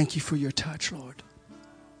 Lord, we thank you for your touch, Lord.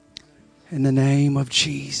 In the name of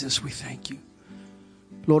Jesus, we thank you.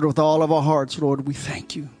 Lord, with all of our hearts, Lord, we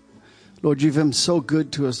thank you. Lord, you've been so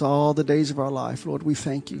good to us all the days of our life. Lord, we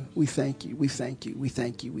thank you. We thank you. We thank you. We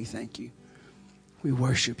thank you. We thank you. We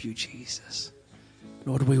worship you, Jesus.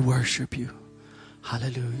 Lord, we worship you.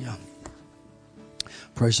 Hallelujah.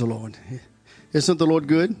 Praise the Lord. Isn't the Lord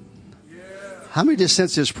good? How many just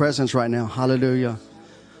sense his presence right now? Hallelujah.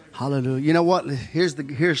 Hallelujah. You know what?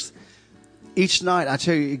 Here's each night, I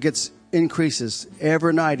tell you, it increases.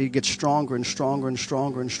 Every night it gets stronger and stronger and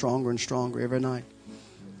stronger and stronger and stronger every night.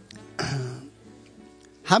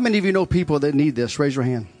 How many of you know people that need this? Raise your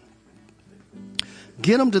hand.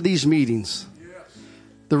 Get them to these meetings.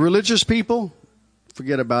 The religious people,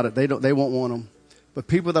 forget about it. They won't want them. But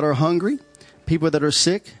people that are hungry, people that are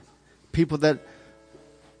sick, people that,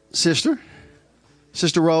 Sister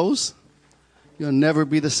Rose, you'll never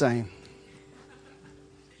be the same.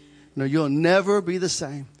 No, you'll never be the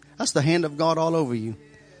same. That's the hand of God all over you.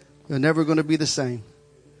 You're never going to be the same.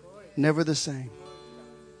 Never the same.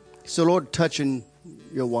 So, Lord, touching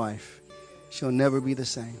your wife, she'll never be the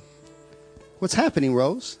same. What's happening,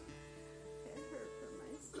 Rose?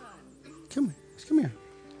 Come here.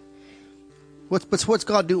 What's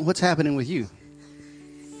God doing? What's happening with you?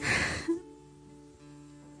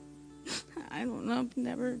 I don't know. I've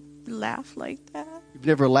never laughed like that. You've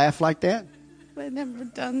never laughed like that? I've never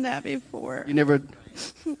done that before. You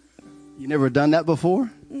never done that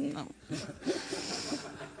before? No.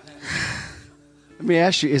 Let me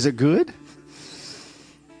ask you, is it good?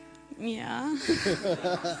 Yeah.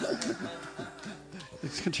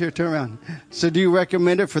 Turn around. So do you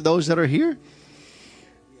recommend it for those that are here?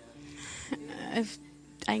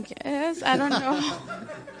 I guess. I don't know.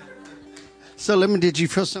 So did you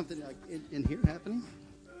feel something like in here happening?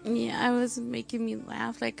 Yeah, it was making me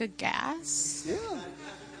laugh like a gas. Yeah.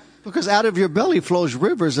 Because out of your belly flows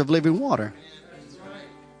rivers of living water.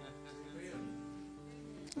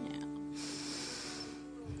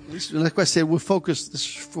 Like I said,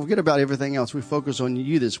 forget about everything else. We focus on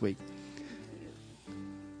you this week.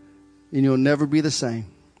 And you'll never be the same.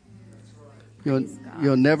 You'll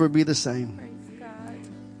never be the same. Praise God.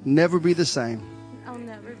 Never be the same. I'll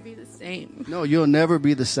never be the same. No, you'll never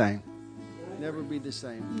be the same. Never be the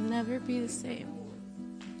same. Never be the same.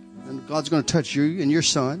 And God's going to touch you and your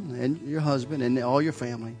son and your husband and all your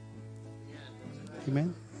family.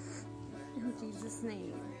 Amen. In Jesus'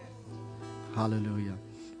 name. Hallelujah.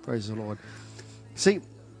 Praise the Lord. See,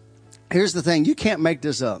 here's the thing. You can't make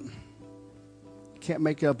this up. You can't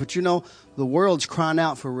make it up. But you know, the world's crying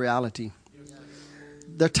out for reality.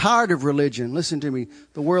 They're tired of religion. Listen to me.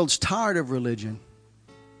 The world's tired of religion.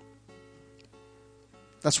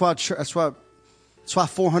 That's why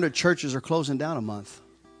 400 churches are closing down a month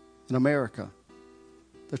in America.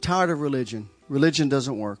 They're tired of religion. Religion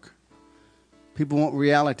doesn't work. People want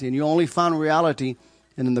reality. And you only find reality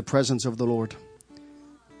in the presence of the Lord.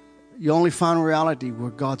 You only find reality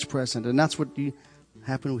where God's present. And that's what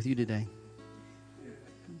happened with you today.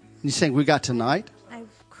 You saying, we got tonight? I've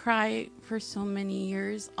cried for so many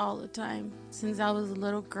years, all the time. Since I was a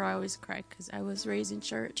little girl, I always cried because I was raised in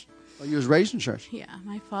church. Oh, you was raised in church? Yeah,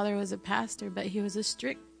 my father was a pastor, but he was a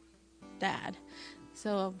strict dad.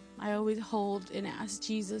 So I always hold and ask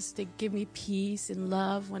Jesus to give me peace and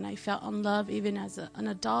love when I felt unloved, even as an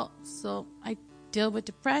adult. So I deal with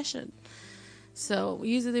depression. So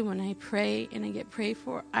usually when I pray and I get prayed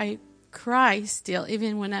for, I cry still,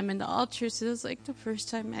 even when I'm in the altar. So it was like the first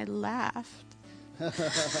time I laughed.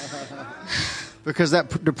 Because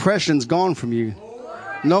that depression's gone from you.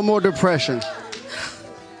 No more depression.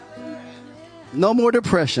 No more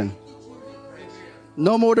depression.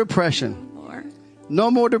 No more depression. No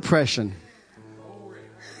more depression.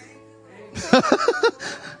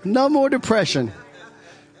 No more depression.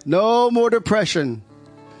 No more depression.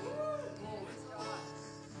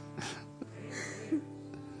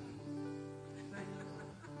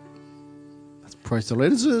 Praise the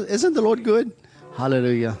Lord. Isn't the Lord good?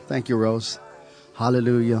 Hallelujah. Thank you, Rose.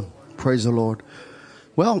 Hallelujah. Praise the Lord.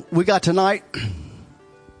 Well, we got tonight,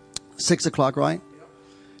 6 o'clock, right?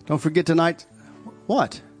 Don't forget tonight.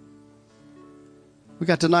 What? We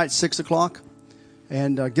got tonight, 6 o'clock.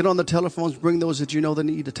 And get on the telephones. Bring those that you know that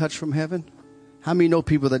need a touch from heaven. How many know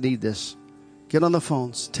people that need this? Get on the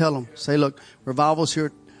phones. Tell them. Say, look, revival's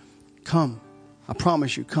here. Come. I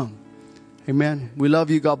promise you, come. Amen. We love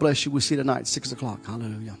you. God bless you. We'll see you tonight, 6 o'clock.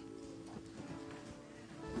 Hallelujah.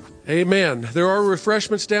 Amen. There are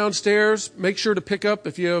refreshments downstairs. Make sure to pick up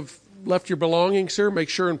if you have left your belongings here, make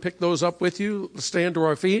sure and pick those up with you. Let's stand to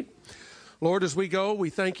our feet. Lord, as we go, we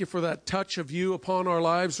thank you for that touch of you upon our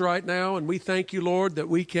lives right now. And we thank you, Lord, that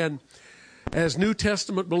we can, as New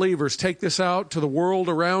Testament believers, take this out to the world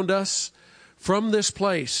around us from this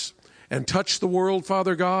place and touch the world,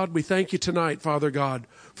 Father God. We thank you tonight, Father God,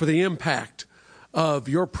 for the impact of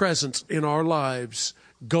your presence in our lives,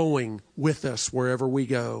 going with us wherever we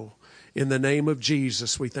go. In the name of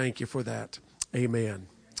Jesus, we thank you for that. Amen.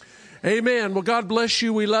 Amen. Well, God bless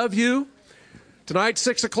you. We love you. Tonight,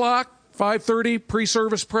 6 o'clock, 5:30,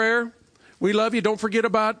 pre-service prayer. We love you. Don't forget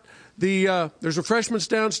about there's refreshments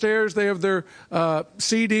downstairs. They have their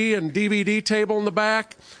CD and DVD table in the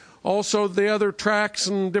back. Also, the other tracks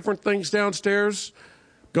and different things downstairs.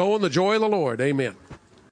 Go in the joy of the Lord. Amen.